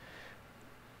heart.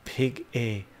 Pig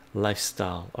A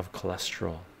lifestyle of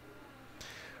cholesterol,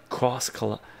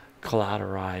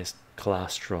 collateralized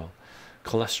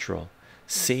cholesterol,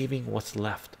 saving what's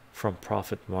left from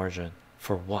profit margin.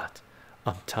 For what?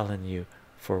 I'm telling you,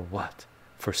 for what?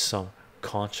 For some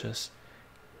conscious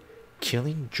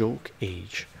killing joke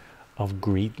age of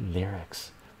greed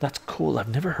lyrics. That's cool. I've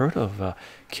never heard of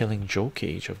killing joke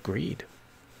age of greed.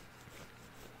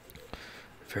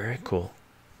 Very cool.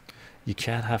 You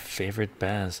can't have favorite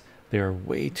bands. There are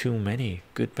way too many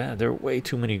good bands. There are way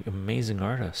too many amazing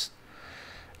artists.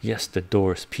 Yes, the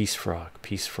Doors, Peace Frog,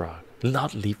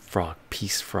 not Leapfrog,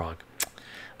 Peace Frog.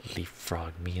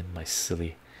 Leapfrog, me and my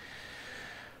silly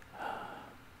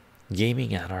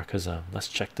gaming anarchism. Let's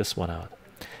check this one out.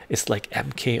 It's like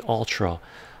MK Ultra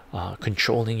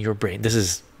controlling your brain.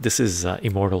 This is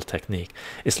immortal technique.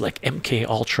 It's like MK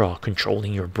Ultra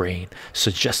controlling your brain,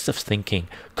 suggestive thinking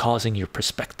causing your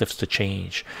perspectives to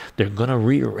change. They're gonna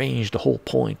rearrange the whole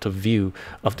point of view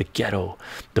of the ghetto.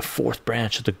 The fourth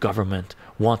branch of the government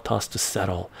want us to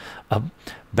settle. A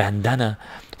bandana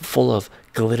full of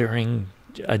glittering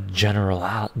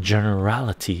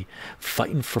generality,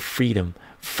 fighting for freedom,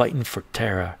 fighting for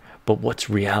terror. But what's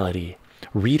reality?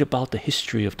 Read about the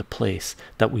history of the place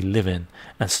that we live in,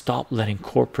 and stop letting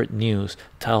corporate news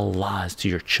tell lies to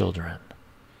your children.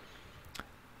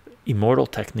 Immortal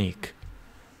Technique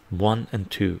 1 and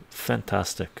 2,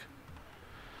 fantastic.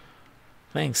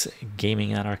 Thanks,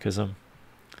 Gaming Anarchism.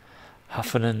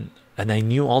 Huffinen, and I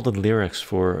knew all the lyrics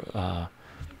for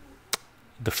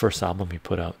the first album he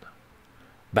put out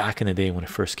back in the day when it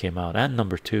first came out, and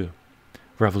number 2,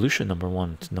 Revolution number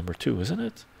 1 to number 2, isn't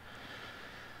it?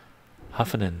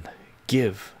 Huffinen,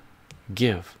 give,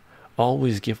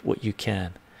 always give what you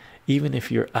can, even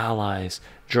if your allies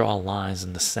draw lines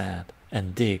in the sand,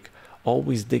 and dig,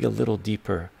 always dig a little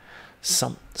deeper.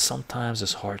 Sometimes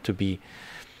it's hard to be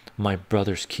my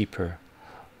brother's keeper.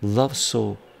 Love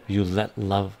so you let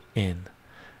love in.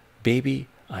 Baby,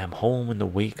 I am home in the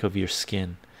wake of your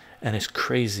skin, and it's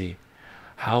crazy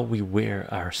how we wear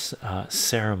our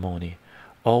ceremony.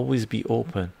 Always be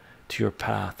open to your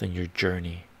path and your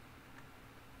journey.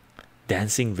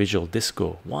 Dancing Visual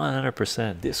Disco,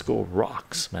 100%. Disco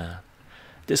rocks, man.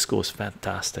 Disco is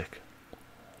fantastic.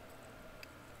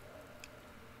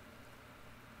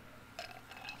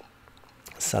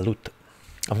 Salute.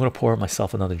 I'm gonna pour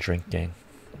myself another drink, gang.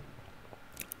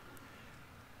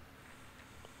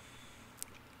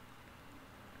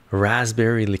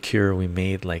 Raspberry liqueur we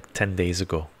made like 10 days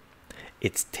ago.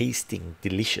 It's tasting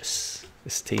delicious.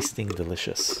 It's tasting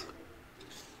delicious.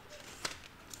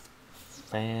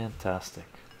 Fantastic.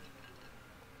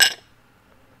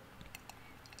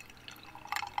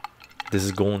 This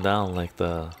is going down like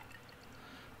the,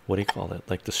 what do you call it?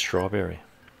 Like the strawberry.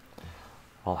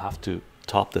 I'll have to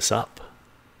top this up.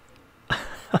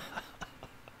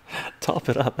 Top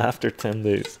it up after 10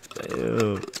 days.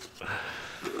 Ew.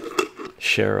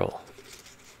 Cheryl,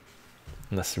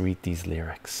 let's read these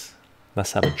lyrics.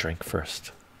 Let's have a drink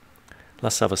first.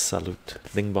 Let's have a salute.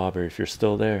 Ding Bobber, if you're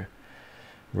still there,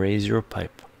 raise your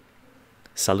pipe.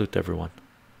 Salute, everyone.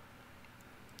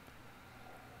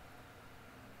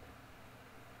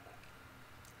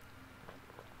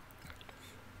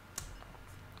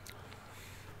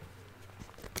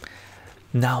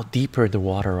 Now deeper the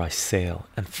water I sail,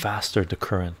 and faster the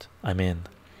current I'm in,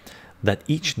 that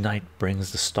each night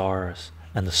brings the stars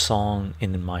and the song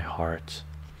in my heart,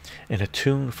 in a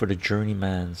tune for the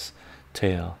journeyman's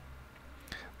tale.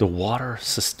 The water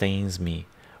sustains me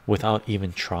without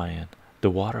even trying. The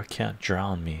water can't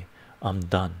drown me. I'm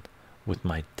done with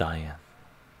my dying.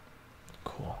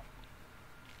 Cool.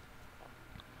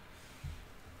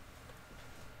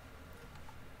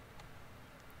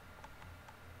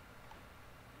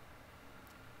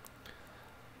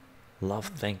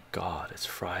 Love, thank God it's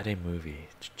Friday movie.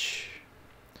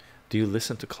 Do you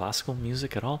listen to classical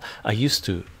music at all? I used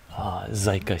to.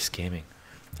 Zeitgeist Gaming,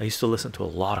 I used to listen to a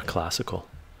lot of classical.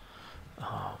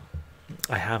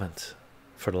 I haven't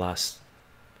for the last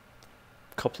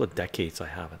couple of decades. I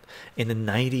haven't. In the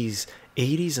 90s,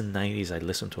 80s and 90s I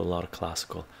listened to a lot of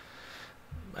classical.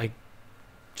 I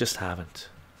just haven't.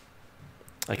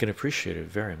 I can appreciate it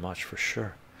very much for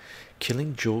sure.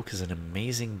 Killing Joke is an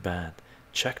amazing band.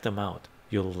 Check them out,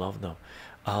 you'll love them.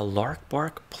 Lark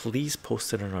Bark, please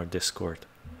post it in our Discord,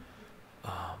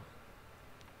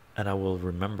 and I will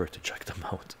remember to check them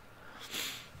out.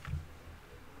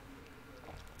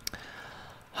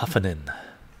 Huffinin,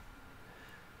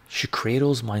 she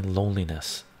cradles my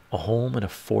loneliness, a home in a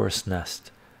forest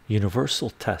nest, universal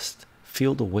test.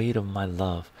 Feel the weight of my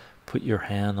love, put your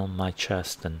hand on my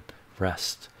chest and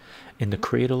rest in the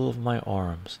cradle of my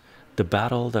arms. The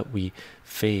battle that we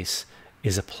face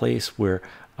is a place where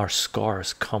our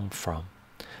scars come from,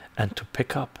 and to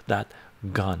pick up that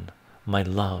gun, my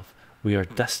love, we are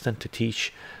destined to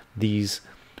teach these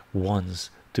ones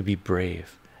to be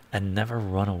brave and never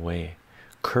run away.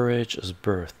 Courage is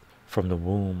birthed from the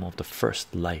womb of the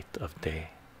first light of day.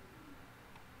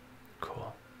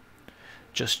 Cool.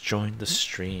 Just joined the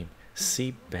stream.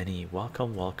 See Benny,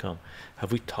 welcome, welcome.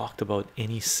 Have we talked about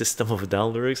any System of a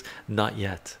Down lyrics? Not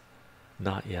yet,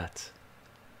 not yet.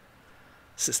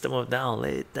 System of a Down,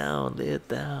 lay it down, lay it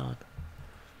down.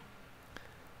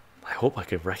 I hope I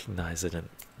can recognize it and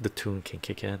the tune can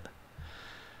kick in.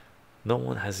 No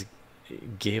one has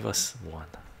gave us one.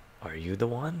 Are you the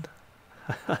one?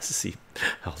 See,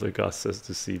 Elder God says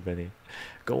to see Benny,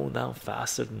 going down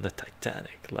faster than the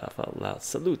Titanic. Laugh out loud.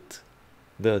 Salute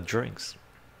the drinks.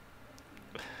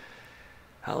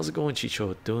 How's it going,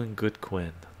 Chycho? Doing good,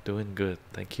 Quinn. Doing good,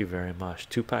 thank you very much.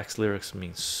 Tupac's lyrics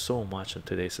mean so much in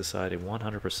today's society.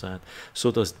 100%. So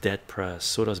does Dead Press,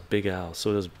 so does Big Al,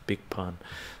 so does Big Pun,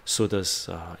 so does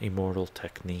Immortal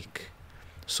Technique,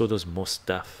 so does Mos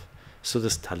Def, so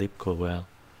does Talib Kweli,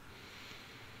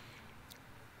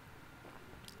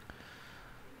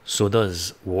 so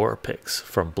does Warpix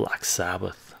from Black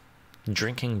Sabbath.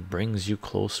 Drinking brings you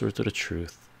closer to the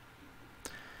truth.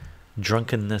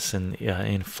 Drunkenness in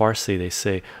Farsi they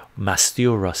say masti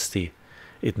or rusty.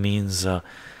 It means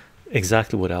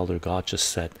exactly what Elder God just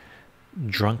said.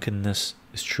 Drunkenness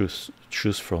is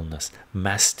truthfulness.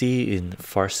 Masti in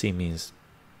Farsi means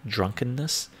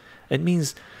drunkenness. It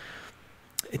means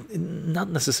not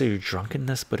necessarily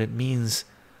drunkenness, but it means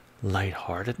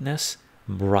lightheartedness.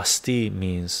 Rusty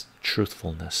means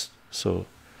truthfulness. So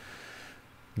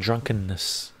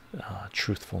drunkenness,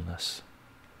 truthfulness.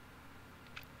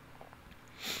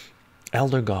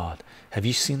 Elder God, have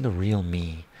you seen the real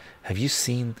me? Have you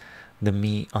seen the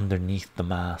me underneath the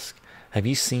mask? Have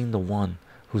you seen the one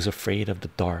who's afraid of the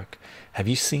dark? Have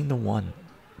you seen the one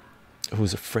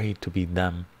who's afraid to be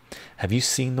them? Have you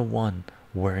seen the one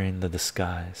wearing the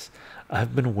disguise?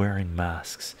 I've been wearing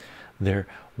masks. They're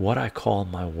what I call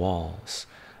my walls.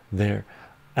 They're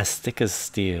as thick as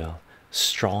steel,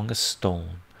 strong as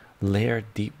stone,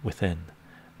 layered deep within.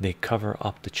 They cover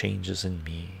up the changes in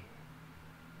me.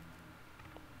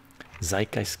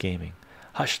 Zeitgeist Gaming,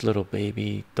 hush little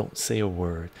baby, don't say a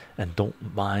word, and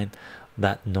don't mind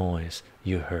that noise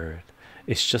you heard.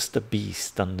 It's just a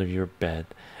beast under your bed,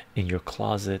 in your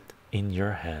closet, in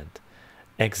your head.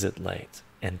 Exit light,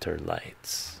 enter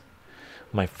lights.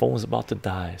 My phone's about to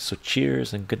die, so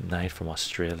cheers and good night from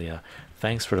Australia.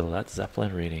 Thanks for the Led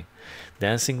Zeppelin reading.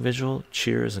 Dancing visual,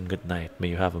 cheers and good night. May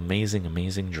you have amazing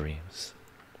dreams.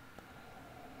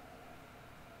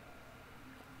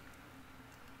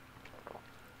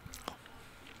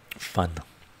 Fun.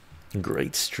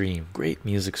 Great stream, great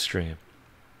music stream.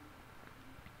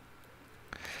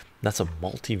 That's a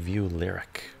multi-view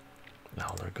lyric.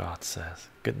 Elder God says,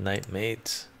 "Good night,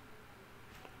 mates.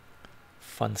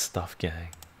 Fun stuff, gang."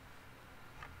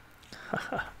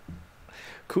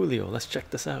 Coolio, let's check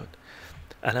this out.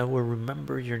 "And I will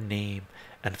remember your name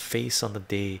and face on the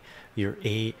day you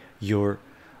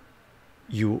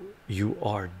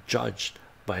are judged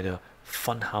by the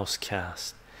funhouse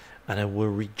cast, and I will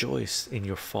rejoice in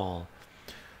your fall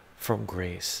from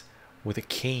grace with a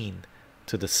cane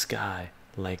to the sky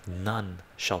like none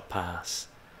shall pass."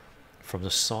 From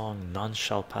the song "None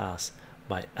Shall Pass"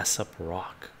 by Aesop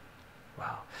Rock.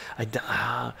 Wow,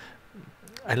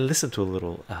 I listened to a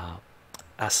little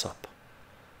Aesop.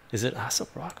 Is it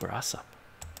Aesop Rock or Aesop?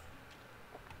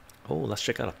 Oh, let's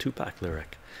check out a Tupac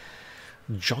lyric.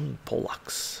 John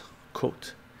Pollock's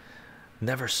quote: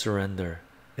 "Never surrender.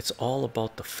 It's all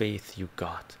about the faith you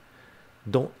got.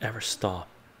 Don't ever stop.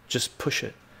 Just push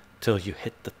it till you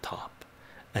hit the top.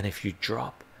 And if you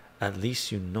drop, at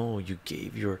least you know you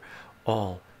gave your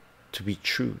all to be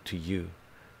true to you.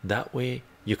 That way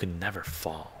you can never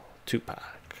fall."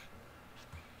 Tupac.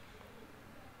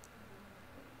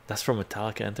 That's from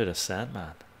Metallica Enter the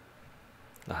Sandman.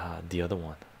 The other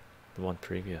one, the one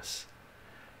previous.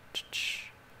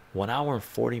 1 hour and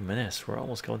 40 minutes. We're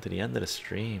almost going to the end of the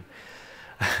stream.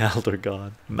 Elder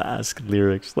God, mask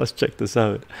lyrics. Let's check this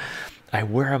out. "I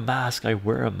wear a mask, I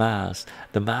wear a mask.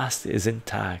 The mask is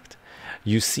intact.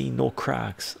 You see no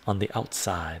cracks on the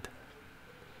outside.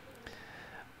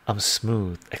 I'm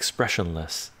smooth,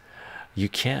 expressionless. You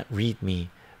can't read me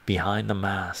behind the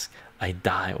mask. I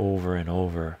die over and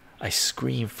over. I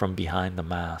scream from behind the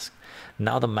mask.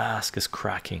 Now the mask is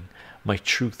cracking. My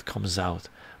truth comes out.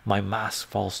 My mask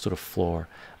falls to the floor.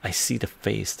 I see the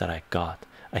face that I got.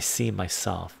 I see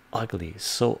myself ugly,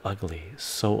 so ugly,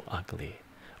 so ugly."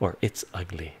 Or "it's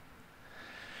ugly."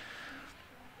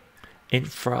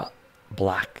 Infra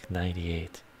Black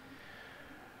 98.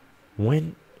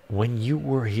 When you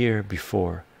were here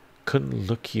before, couldn't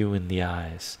look you in the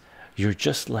eyes. You're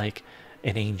just like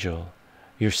an angel.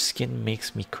 Your skin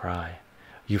makes me cry.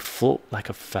 You float like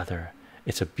a feather.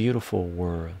 It's a beautiful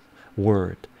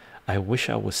word. I wish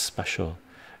I was special.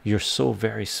 You're so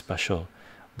very special,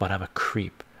 but I'm a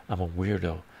creep. I'm a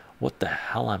weirdo. What the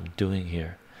hell I'm doing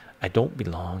here? I don't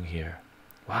belong here.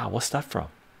 Wow, what's that from?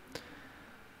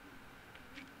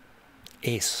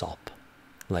 Aesop,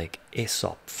 like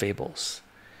Aesop fables.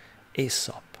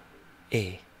 Aesop,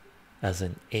 A as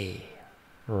in A.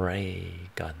 Ray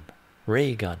gun,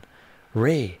 Ray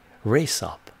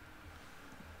Aesop.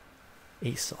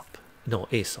 Aesop, no,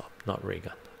 Aesop, not ray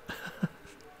gun.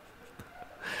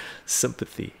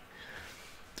 Sympathy.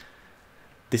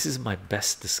 "This is my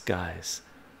best disguise.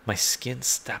 My skin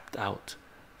stepped out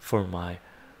for my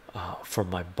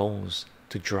bones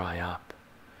to dry up,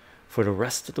 for the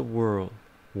rest of the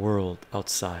world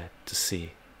outside to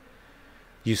see.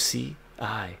 You see,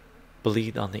 I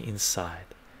bleed on the inside.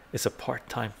 It's a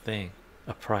part-time thing,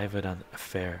 a private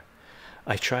affair.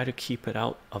 I try to keep it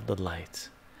out of the light.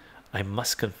 I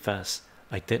must confess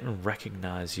I didn't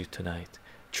recognize you tonight,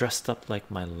 dressed up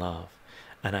like my love,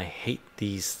 and I hate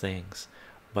these things,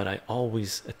 but I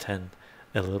always attend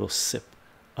a little sip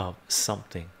of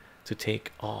something to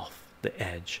take off the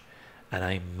edge, and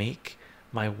I make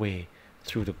my way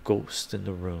through the ghost in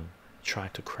the room,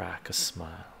 trying to crack a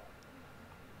smile."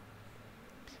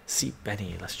 See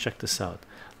Benny, let's check this out.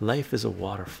 "Life is a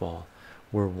waterfall.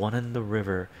 We're one in the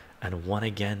river and one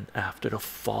again after the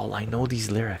fall." I know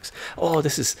these lyrics. Oh,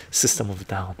 this is System of a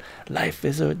Down. Life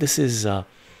is a, this is oh,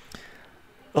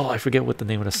 I forget what the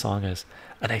name of the song is,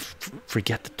 and I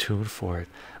forget the tune for it.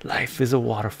 "Life is a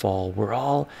waterfall. We're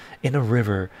all in a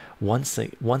river once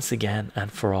again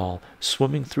and for all.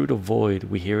 Swimming through the void,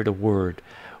 we hear the word.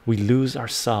 We lose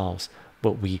ourselves,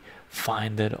 but we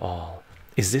find it all."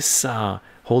 Is this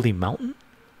Holy Mountain?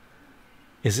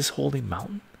 Is this Holy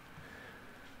Mountain?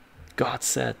 "God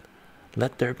said,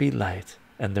 let there be light,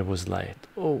 and there was light."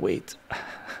 Oh, wait.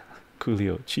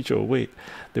 Coolio, Chycho, wait.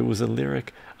 There was a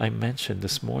lyric I mentioned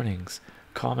this morning's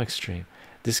comic stream.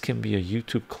 This can be a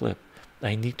YouTube clip.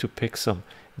 I need to pick some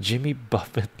Jimmy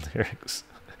Buffett lyrics.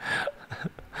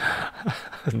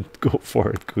 Go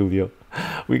for it, Coolio.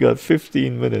 We got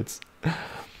 15 minutes.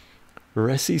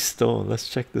 Ressie Stone, let's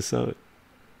check this out.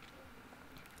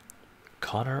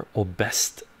 Connor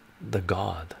Obest the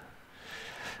God.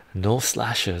 "No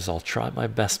slashes. I'll try my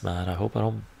best, man. I hope I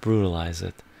don't brutalize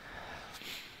it."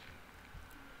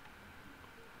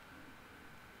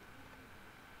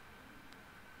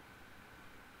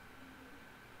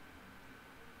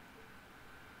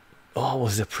 Oh,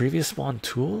 was the previous one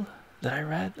Tool? that I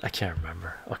read? I can't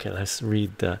remember. Okay, let's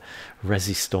read the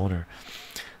Resi Stoner.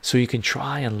 So you can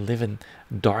try and live in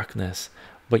darkness,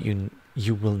 but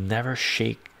you will never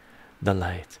shake the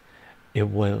light. It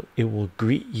will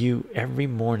greet you every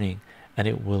morning, and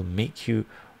it will make you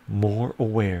more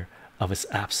aware of its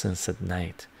absence at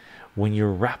night. When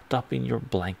you're wrapped up in your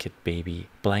blankets, baby,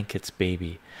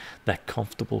 that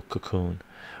comfortable cocoon.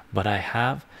 But I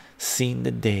have seen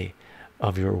the day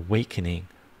of your awakening,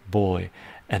 boy,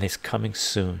 and it's coming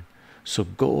soon. So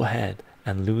go ahead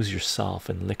and lose yourself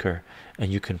in liquor,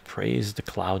 and you can praise the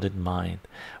clouded mind.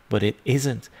 But it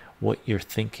isn't what you're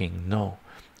thinking, no,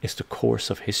 it's the course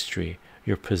of history,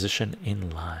 your position in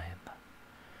line.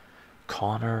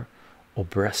 Connor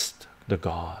Obrest, the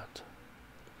god.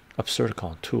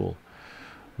 Absurdicon tool,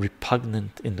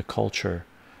 repugnant in the culture,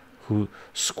 who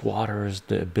squatters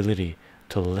the ability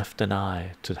to lift an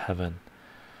eye to heaven,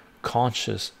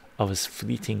 conscious of his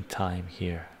fleeting time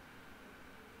here.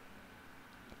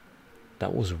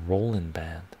 That was Roland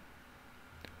Band.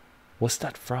 What's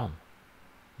that from?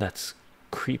 That's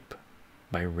Creep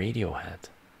by Radiohead.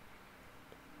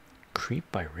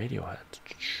 Creep by Radiohead.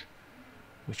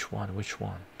 Which one? Which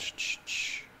one?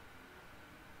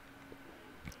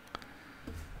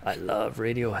 I love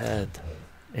Radiohead.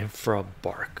 Infra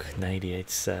Bark 98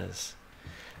 says,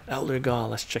 Elder God,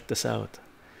 let's check this out.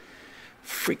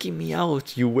 Freaking me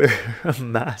out, you wear a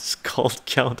mask called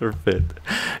counterfeit.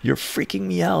 You're freaking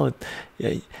me out.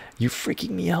 Yeah, you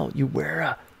freaking me out. You wear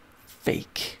a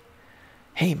fake.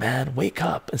 Hey man, wake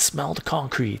up and smell the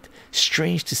concrete.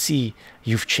 Strange to see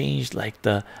you've changed like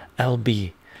the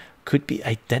LB. Could be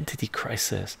identity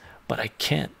crisis, but I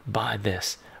can't buy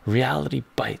this. Reality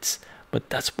bites, but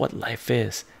that's what life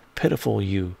is. Pitiful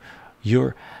you,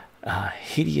 your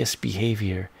hideous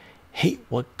behavior. Hate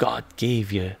what God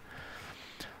gave you.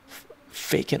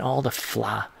 Faking all the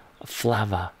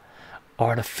flava,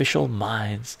 artificial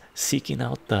minds seeking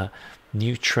out the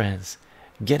new trends.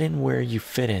 Get in where you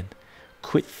fit in.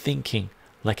 Quit thinking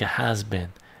like a has-been.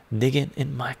 Digging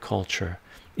in my culture.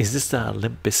 Is this the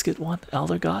Limp Bizkit one,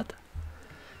 Elder God?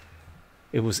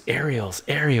 It was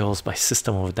Aerials by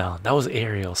System of a Down. That was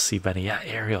Aerials, see Benny. Yeah,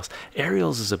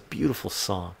 Aerials is a beautiful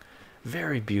song.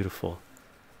 Very beautiful.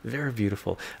 Very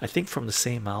beautiful. I think from the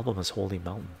same album as Holy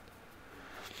Mountain.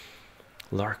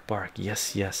 Lark Bark,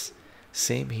 yes.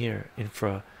 Same here.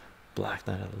 Infra Black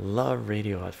Knight. I love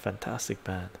Radiohead. Fantastic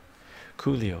band.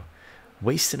 Coolio,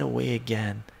 wasting away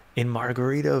again in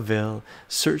Margaritaville,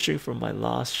 searching for my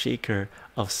lost shaker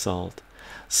of salt.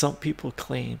 Some people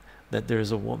claim that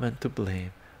there's a woman to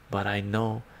blame, but I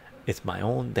know it's my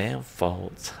own damn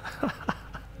fault.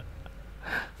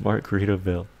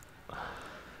 Margaritaville.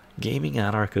 Gaming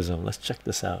anarchism. Let's check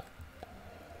this out.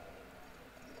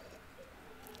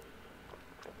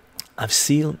 I've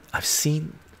seen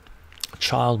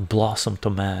child blossom to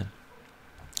man,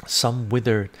 some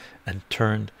withered and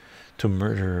turned to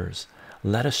murderers,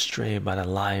 led astray by the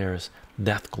liars.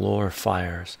 Death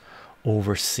glorifiers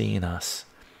overseeing us,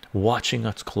 watching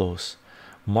us close.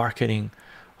 Marketing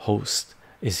host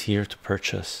is here to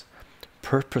purchase,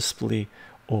 purposefully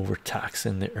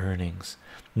overtaxing the earnings,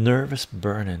 nervous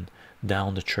burning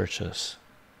down the churches.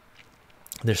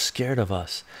 They're scared of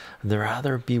us. They'd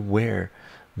rather beware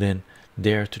than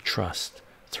dare to trust.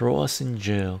 Throw us in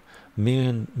jail,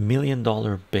 million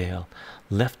dollar bail,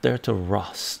 left there to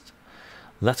rust.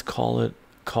 Let's call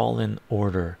in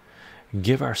order.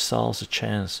 Give ourselves a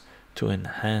chance to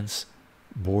enhance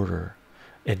border,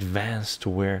 advance to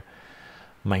where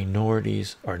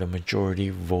minorities are the majority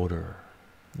voter.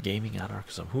 Gaming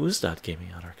anarchism. Who is that?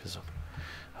 Gaming anarchism?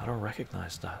 I don't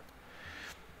recognize that.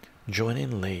 Join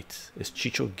in late. Is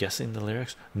Chycho guessing the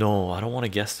lyrics? No, I don't want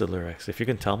to guess the lyrics. If you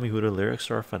can tell me who the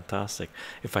lyrics are, fantastic.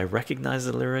 If I recognize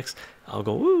the lyrics, I'll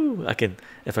go woo.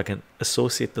 If I can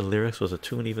associate the lyrics with a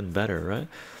tune, even better, right?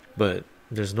 But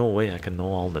there's no way I can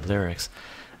know all the lyrics.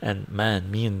 And man,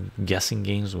 me and guessing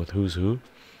games with who's who.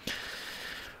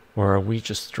 Or are we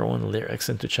just throwing lyrics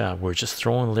into chat? We're just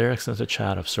throwing lyrics into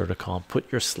chat. Absurdicon.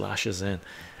 Put your slashes in,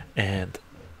 and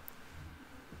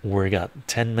we got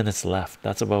 10 minutes left.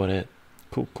 That's about it.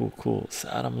 Cool.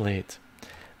 Sad I'm late.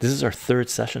 This is our third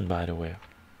session, by the way.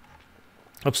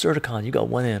 Absurdicon, you got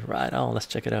one in. Right on. Let's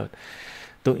check it out.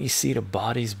 Don't you see the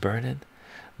bodies burning,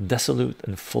 desolate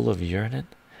and full of yearning,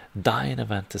 dying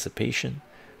of anticipation,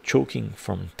 choking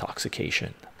from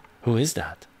intoxication? Who is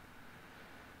that?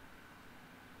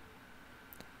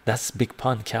 That's Big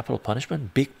Pun, Capital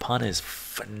Punishment. Big Pun is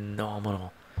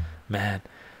phenomenal, man.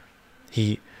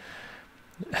 He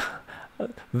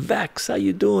Vex, how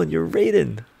you doing? You're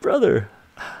raiding, brother.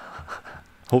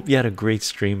 Hope you had a great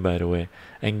stream, by the way.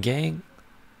 And gang,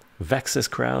 Vex's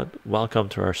crowd, welcome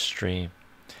to our stream.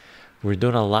 We're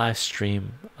doing a live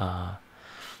stream,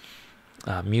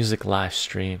 music live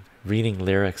stream, reading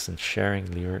lyrics and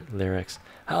sharing lyrics.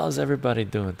 How's everybody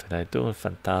doing today? Doing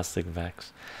fantastic,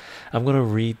 Vex. I'm gonna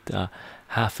read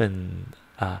Haffenen's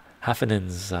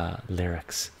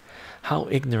lyrics. How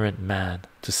ignorant man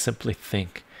to simply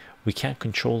think we can't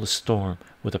control the storm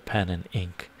with a pen and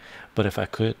ink. But if I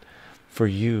could, for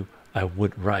you I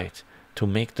would write to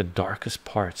make the darkest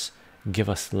parts give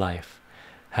us life.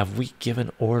 Have we given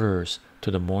orders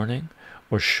to the morning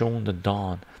or shown the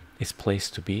dawn its place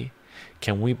to be?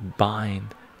 Can we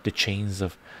bind the chains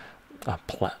of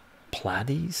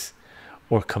Pleiades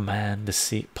or command the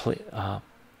sea? Pleiades,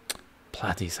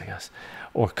 I guess,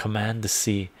 or command the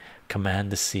sea? Command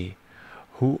the sea.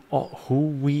 Who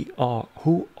are we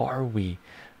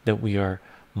that we are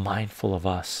mindful of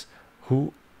us?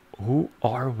 Who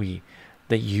are we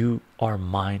that you are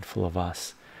mindful of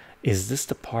us? Is this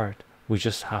the part we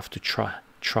just have to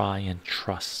try and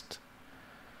trust?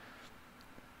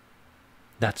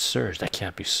 That surge, that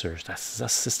can't be surge. That's a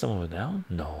System of a Down.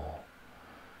 No,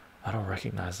 I don't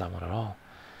recognize that one at all.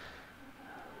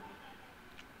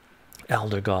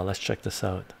 Elder God, let's check this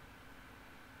out.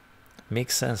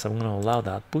 Makes sense. I'm gonna allow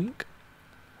that. Boink.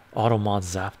 Automod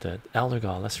zapped it. Elder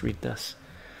God, let's read this.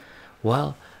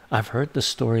 Well, I've heard the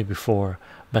story before,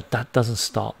 but that doesn't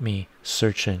stop me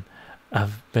searching.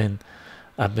 I've been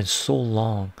so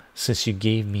long since you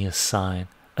gave me a sign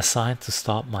to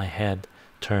stop my head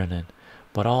turning,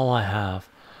 but all I have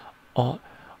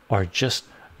are just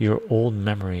your old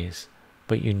memories.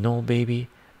 But you know, baby,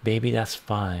 that's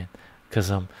fine, 'cause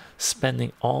I'm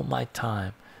spending all my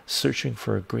time searching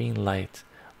for a green light,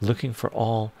 looking for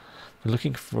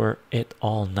it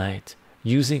all night,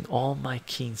 using all my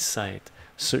keen sight,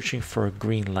 searching for a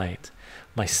green light.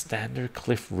 My standard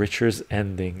Cliff Richards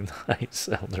ending. Nice,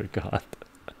 Elder God.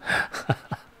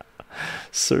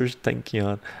 Serge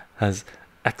Tankian has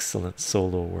excellent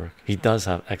solo work. He does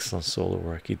have excellent solo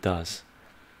work. He does.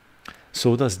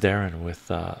 So does Darren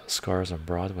with Scars on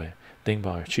Broadway.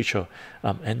 Dingbobber, Chycho,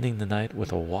 I'm ending the night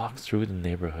with a walk through the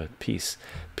neighborhood. Peace,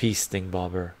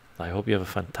 Dingbobber. I hope you have a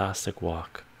fantastic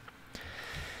walk.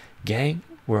 Gang,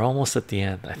 we're almost at the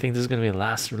end. I think this is going to be the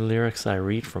last lyrics I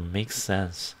read from Makes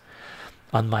Sense.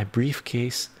 On my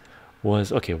briefcase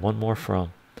was, okay, one more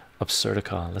from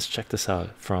Absurdicon. Let's check this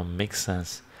out from Makes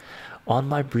Sense. On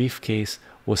my briefcase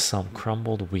was some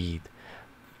crumbled weed,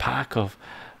 pack of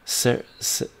Sarah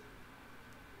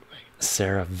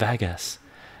Vegas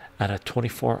at a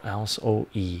 24-ounce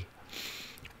OE.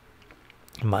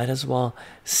 Might as well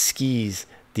skis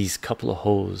these couple of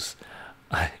hoes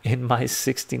in my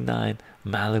 69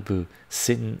 Malibu,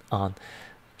 sitting on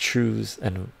Trues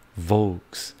and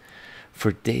Vogues.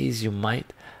 For days you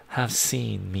might have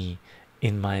seen me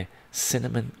in my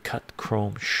cinnamon cut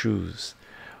chrome shoes,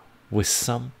 with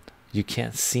some you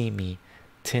can't see me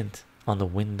tint on the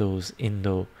windows.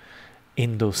 Indo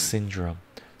syndrome,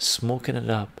 smoking it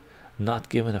up, not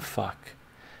giving a fuck.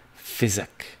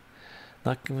 Physic,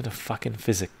 not giving a fucking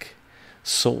physic.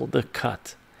 Sold the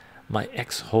cut. My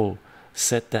ex-ho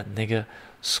said that nigga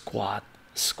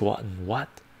squatting what?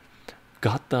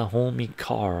 Got the homie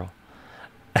Carl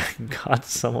and got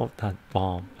some of that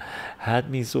bomb. Had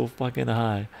me so fucking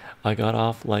high I got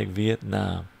off like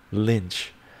Vietnam.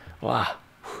 Lynch. Wow,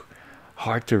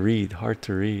 hard to read.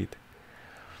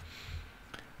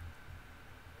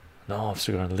 No,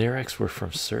 lyrics were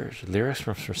from Surge. Lyrics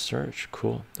from Surge.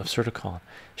 Cool. Absurdicon.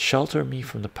 Shelter me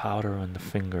from the powder on the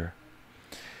finger.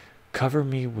 Cover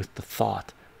me with the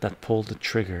thought that pulled the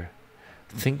trigger.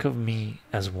 Think of me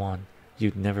as one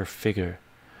you'd never figure.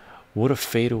 Would a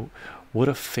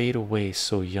fade away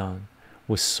so young,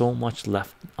 with so much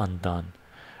left undone.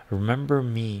 Remember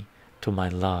me to my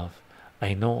love.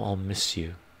 I know I'll miss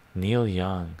you. Neil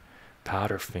Young.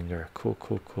 Powderfinger.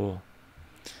 Cool.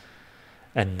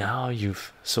 And now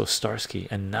Starsky,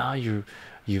 and now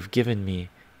you've given me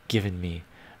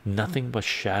nothing but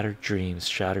shattered dreams.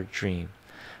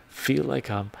 Feel like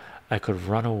I could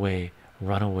run away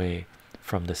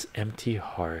from this empty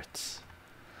heart.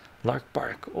 Lark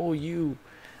Bark, oh, you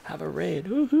have a raid.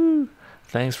 Woohoo!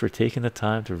 Thanks for taking the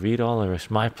time to read all of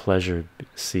this. My pleasure,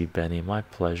 C. Benny, my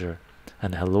pleasure.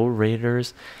 And hello,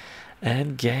 raiders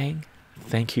and gang.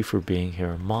 Thank you for being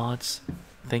here. Mods,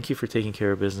 thank you for taking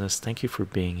care of business. Thank you for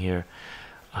being here.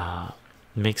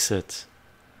 Makes it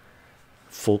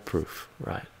foolproof,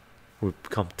 right? We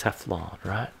become Teflon,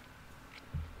 right?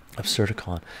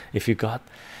 Absurdicon. If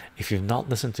you've not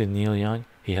listened to Neil Young,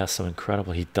 he does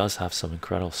have some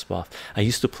incredible stuff. I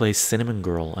used to play Cinnamon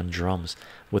Girl on drums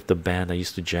with the band I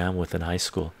used to jam with in high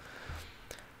school.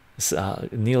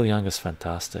 Neil Young is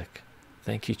fantastic.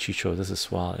 Thank you, Chycho. This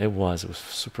is wild. It was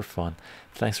super fun.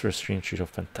 Thanks for the stream, Chycho.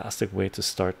 Fantastic way to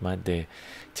start my day.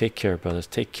 Take care, brothers.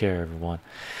 Take care, everyone.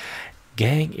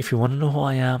 Gang, if you want to know who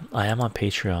I am on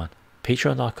Patreon.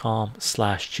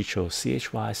 Patreon.com/chycho,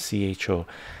 chycho.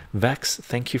 Vex,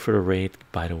 thank you for the raid,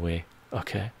 by the way.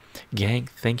 Okay, gang,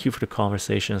 thank you for the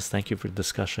conversations, thank you for the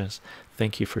discussions,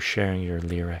 thank you for sharing your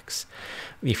lyrics.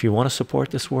 If you want to support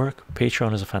this work,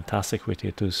 Patreon is a fantastic way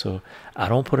to do so. I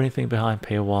don't put anything behind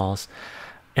paywalls.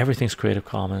 Everything's Creative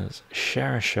Commons.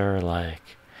 Share and share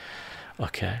alike.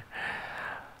 Okay,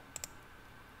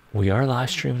 we are live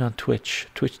streaming on Twitch,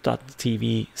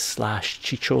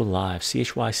 twitch.tv/chycho live,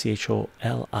 chycho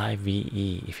live.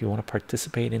 If you want to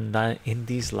participate in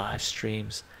these live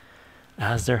streams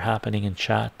as they're happening in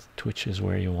chat, Twitch is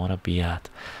where you want to be at.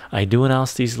 I do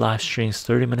announce these live streams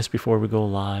 30 minutes before we go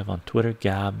live on Twitter,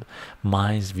 Gab,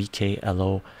 Minds,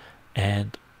 VKLO,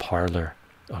 and Parlor.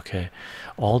 Okay,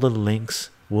 all the links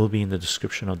will be in the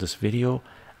description of this video,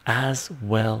 as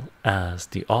well as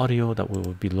the audio that we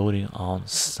will be loading on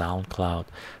SoundCloud,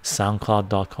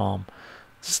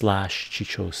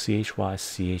 soundcloud.com/chycho,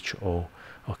 chycho.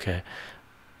 Okay,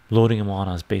 loading them on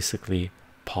as basically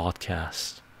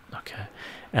podcast. Okay,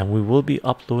 and we will be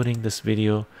uploading this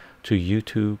video to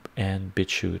YouTube and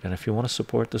BitChute. And if you want to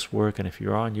support this work, and if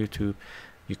you're on YouTube,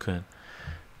 you can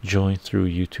join through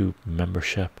YouTube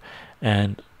membership.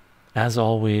 And as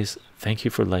always, thank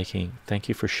you for liking, thank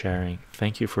you for sharing,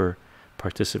 thank you for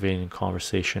participating in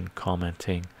conversation,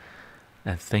 commenting,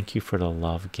 and thank you for the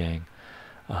love, gang.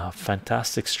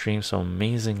 Fantastic stream, some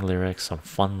amazing lyrics, some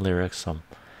fun lyrics, some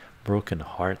broken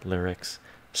heart lyrics,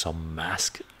 some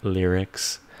mask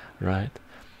lyrics, right?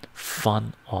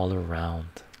 Fun all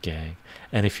around, gang.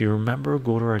 And if you remember,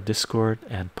 go to our Discord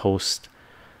and post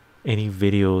any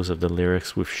videos of the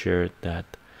lyrics we've shared that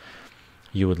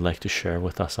you would like to share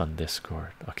with us on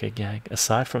Discord. Okay, gang.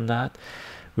 Aside from that,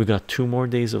 we got 2 more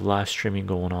days of live streaming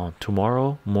going on.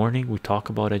 Tomorrow morning we talk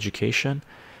about education,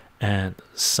 and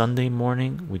Sunday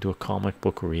morning we do a comic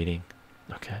book reading.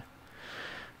 Okay,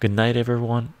 good night,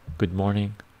 everyone. Good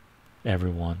morning,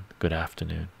 everyone. Good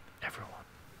afternoon, everyone.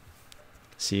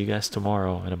 See you guys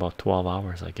tomorrow in about 12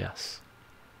 hours, I guess.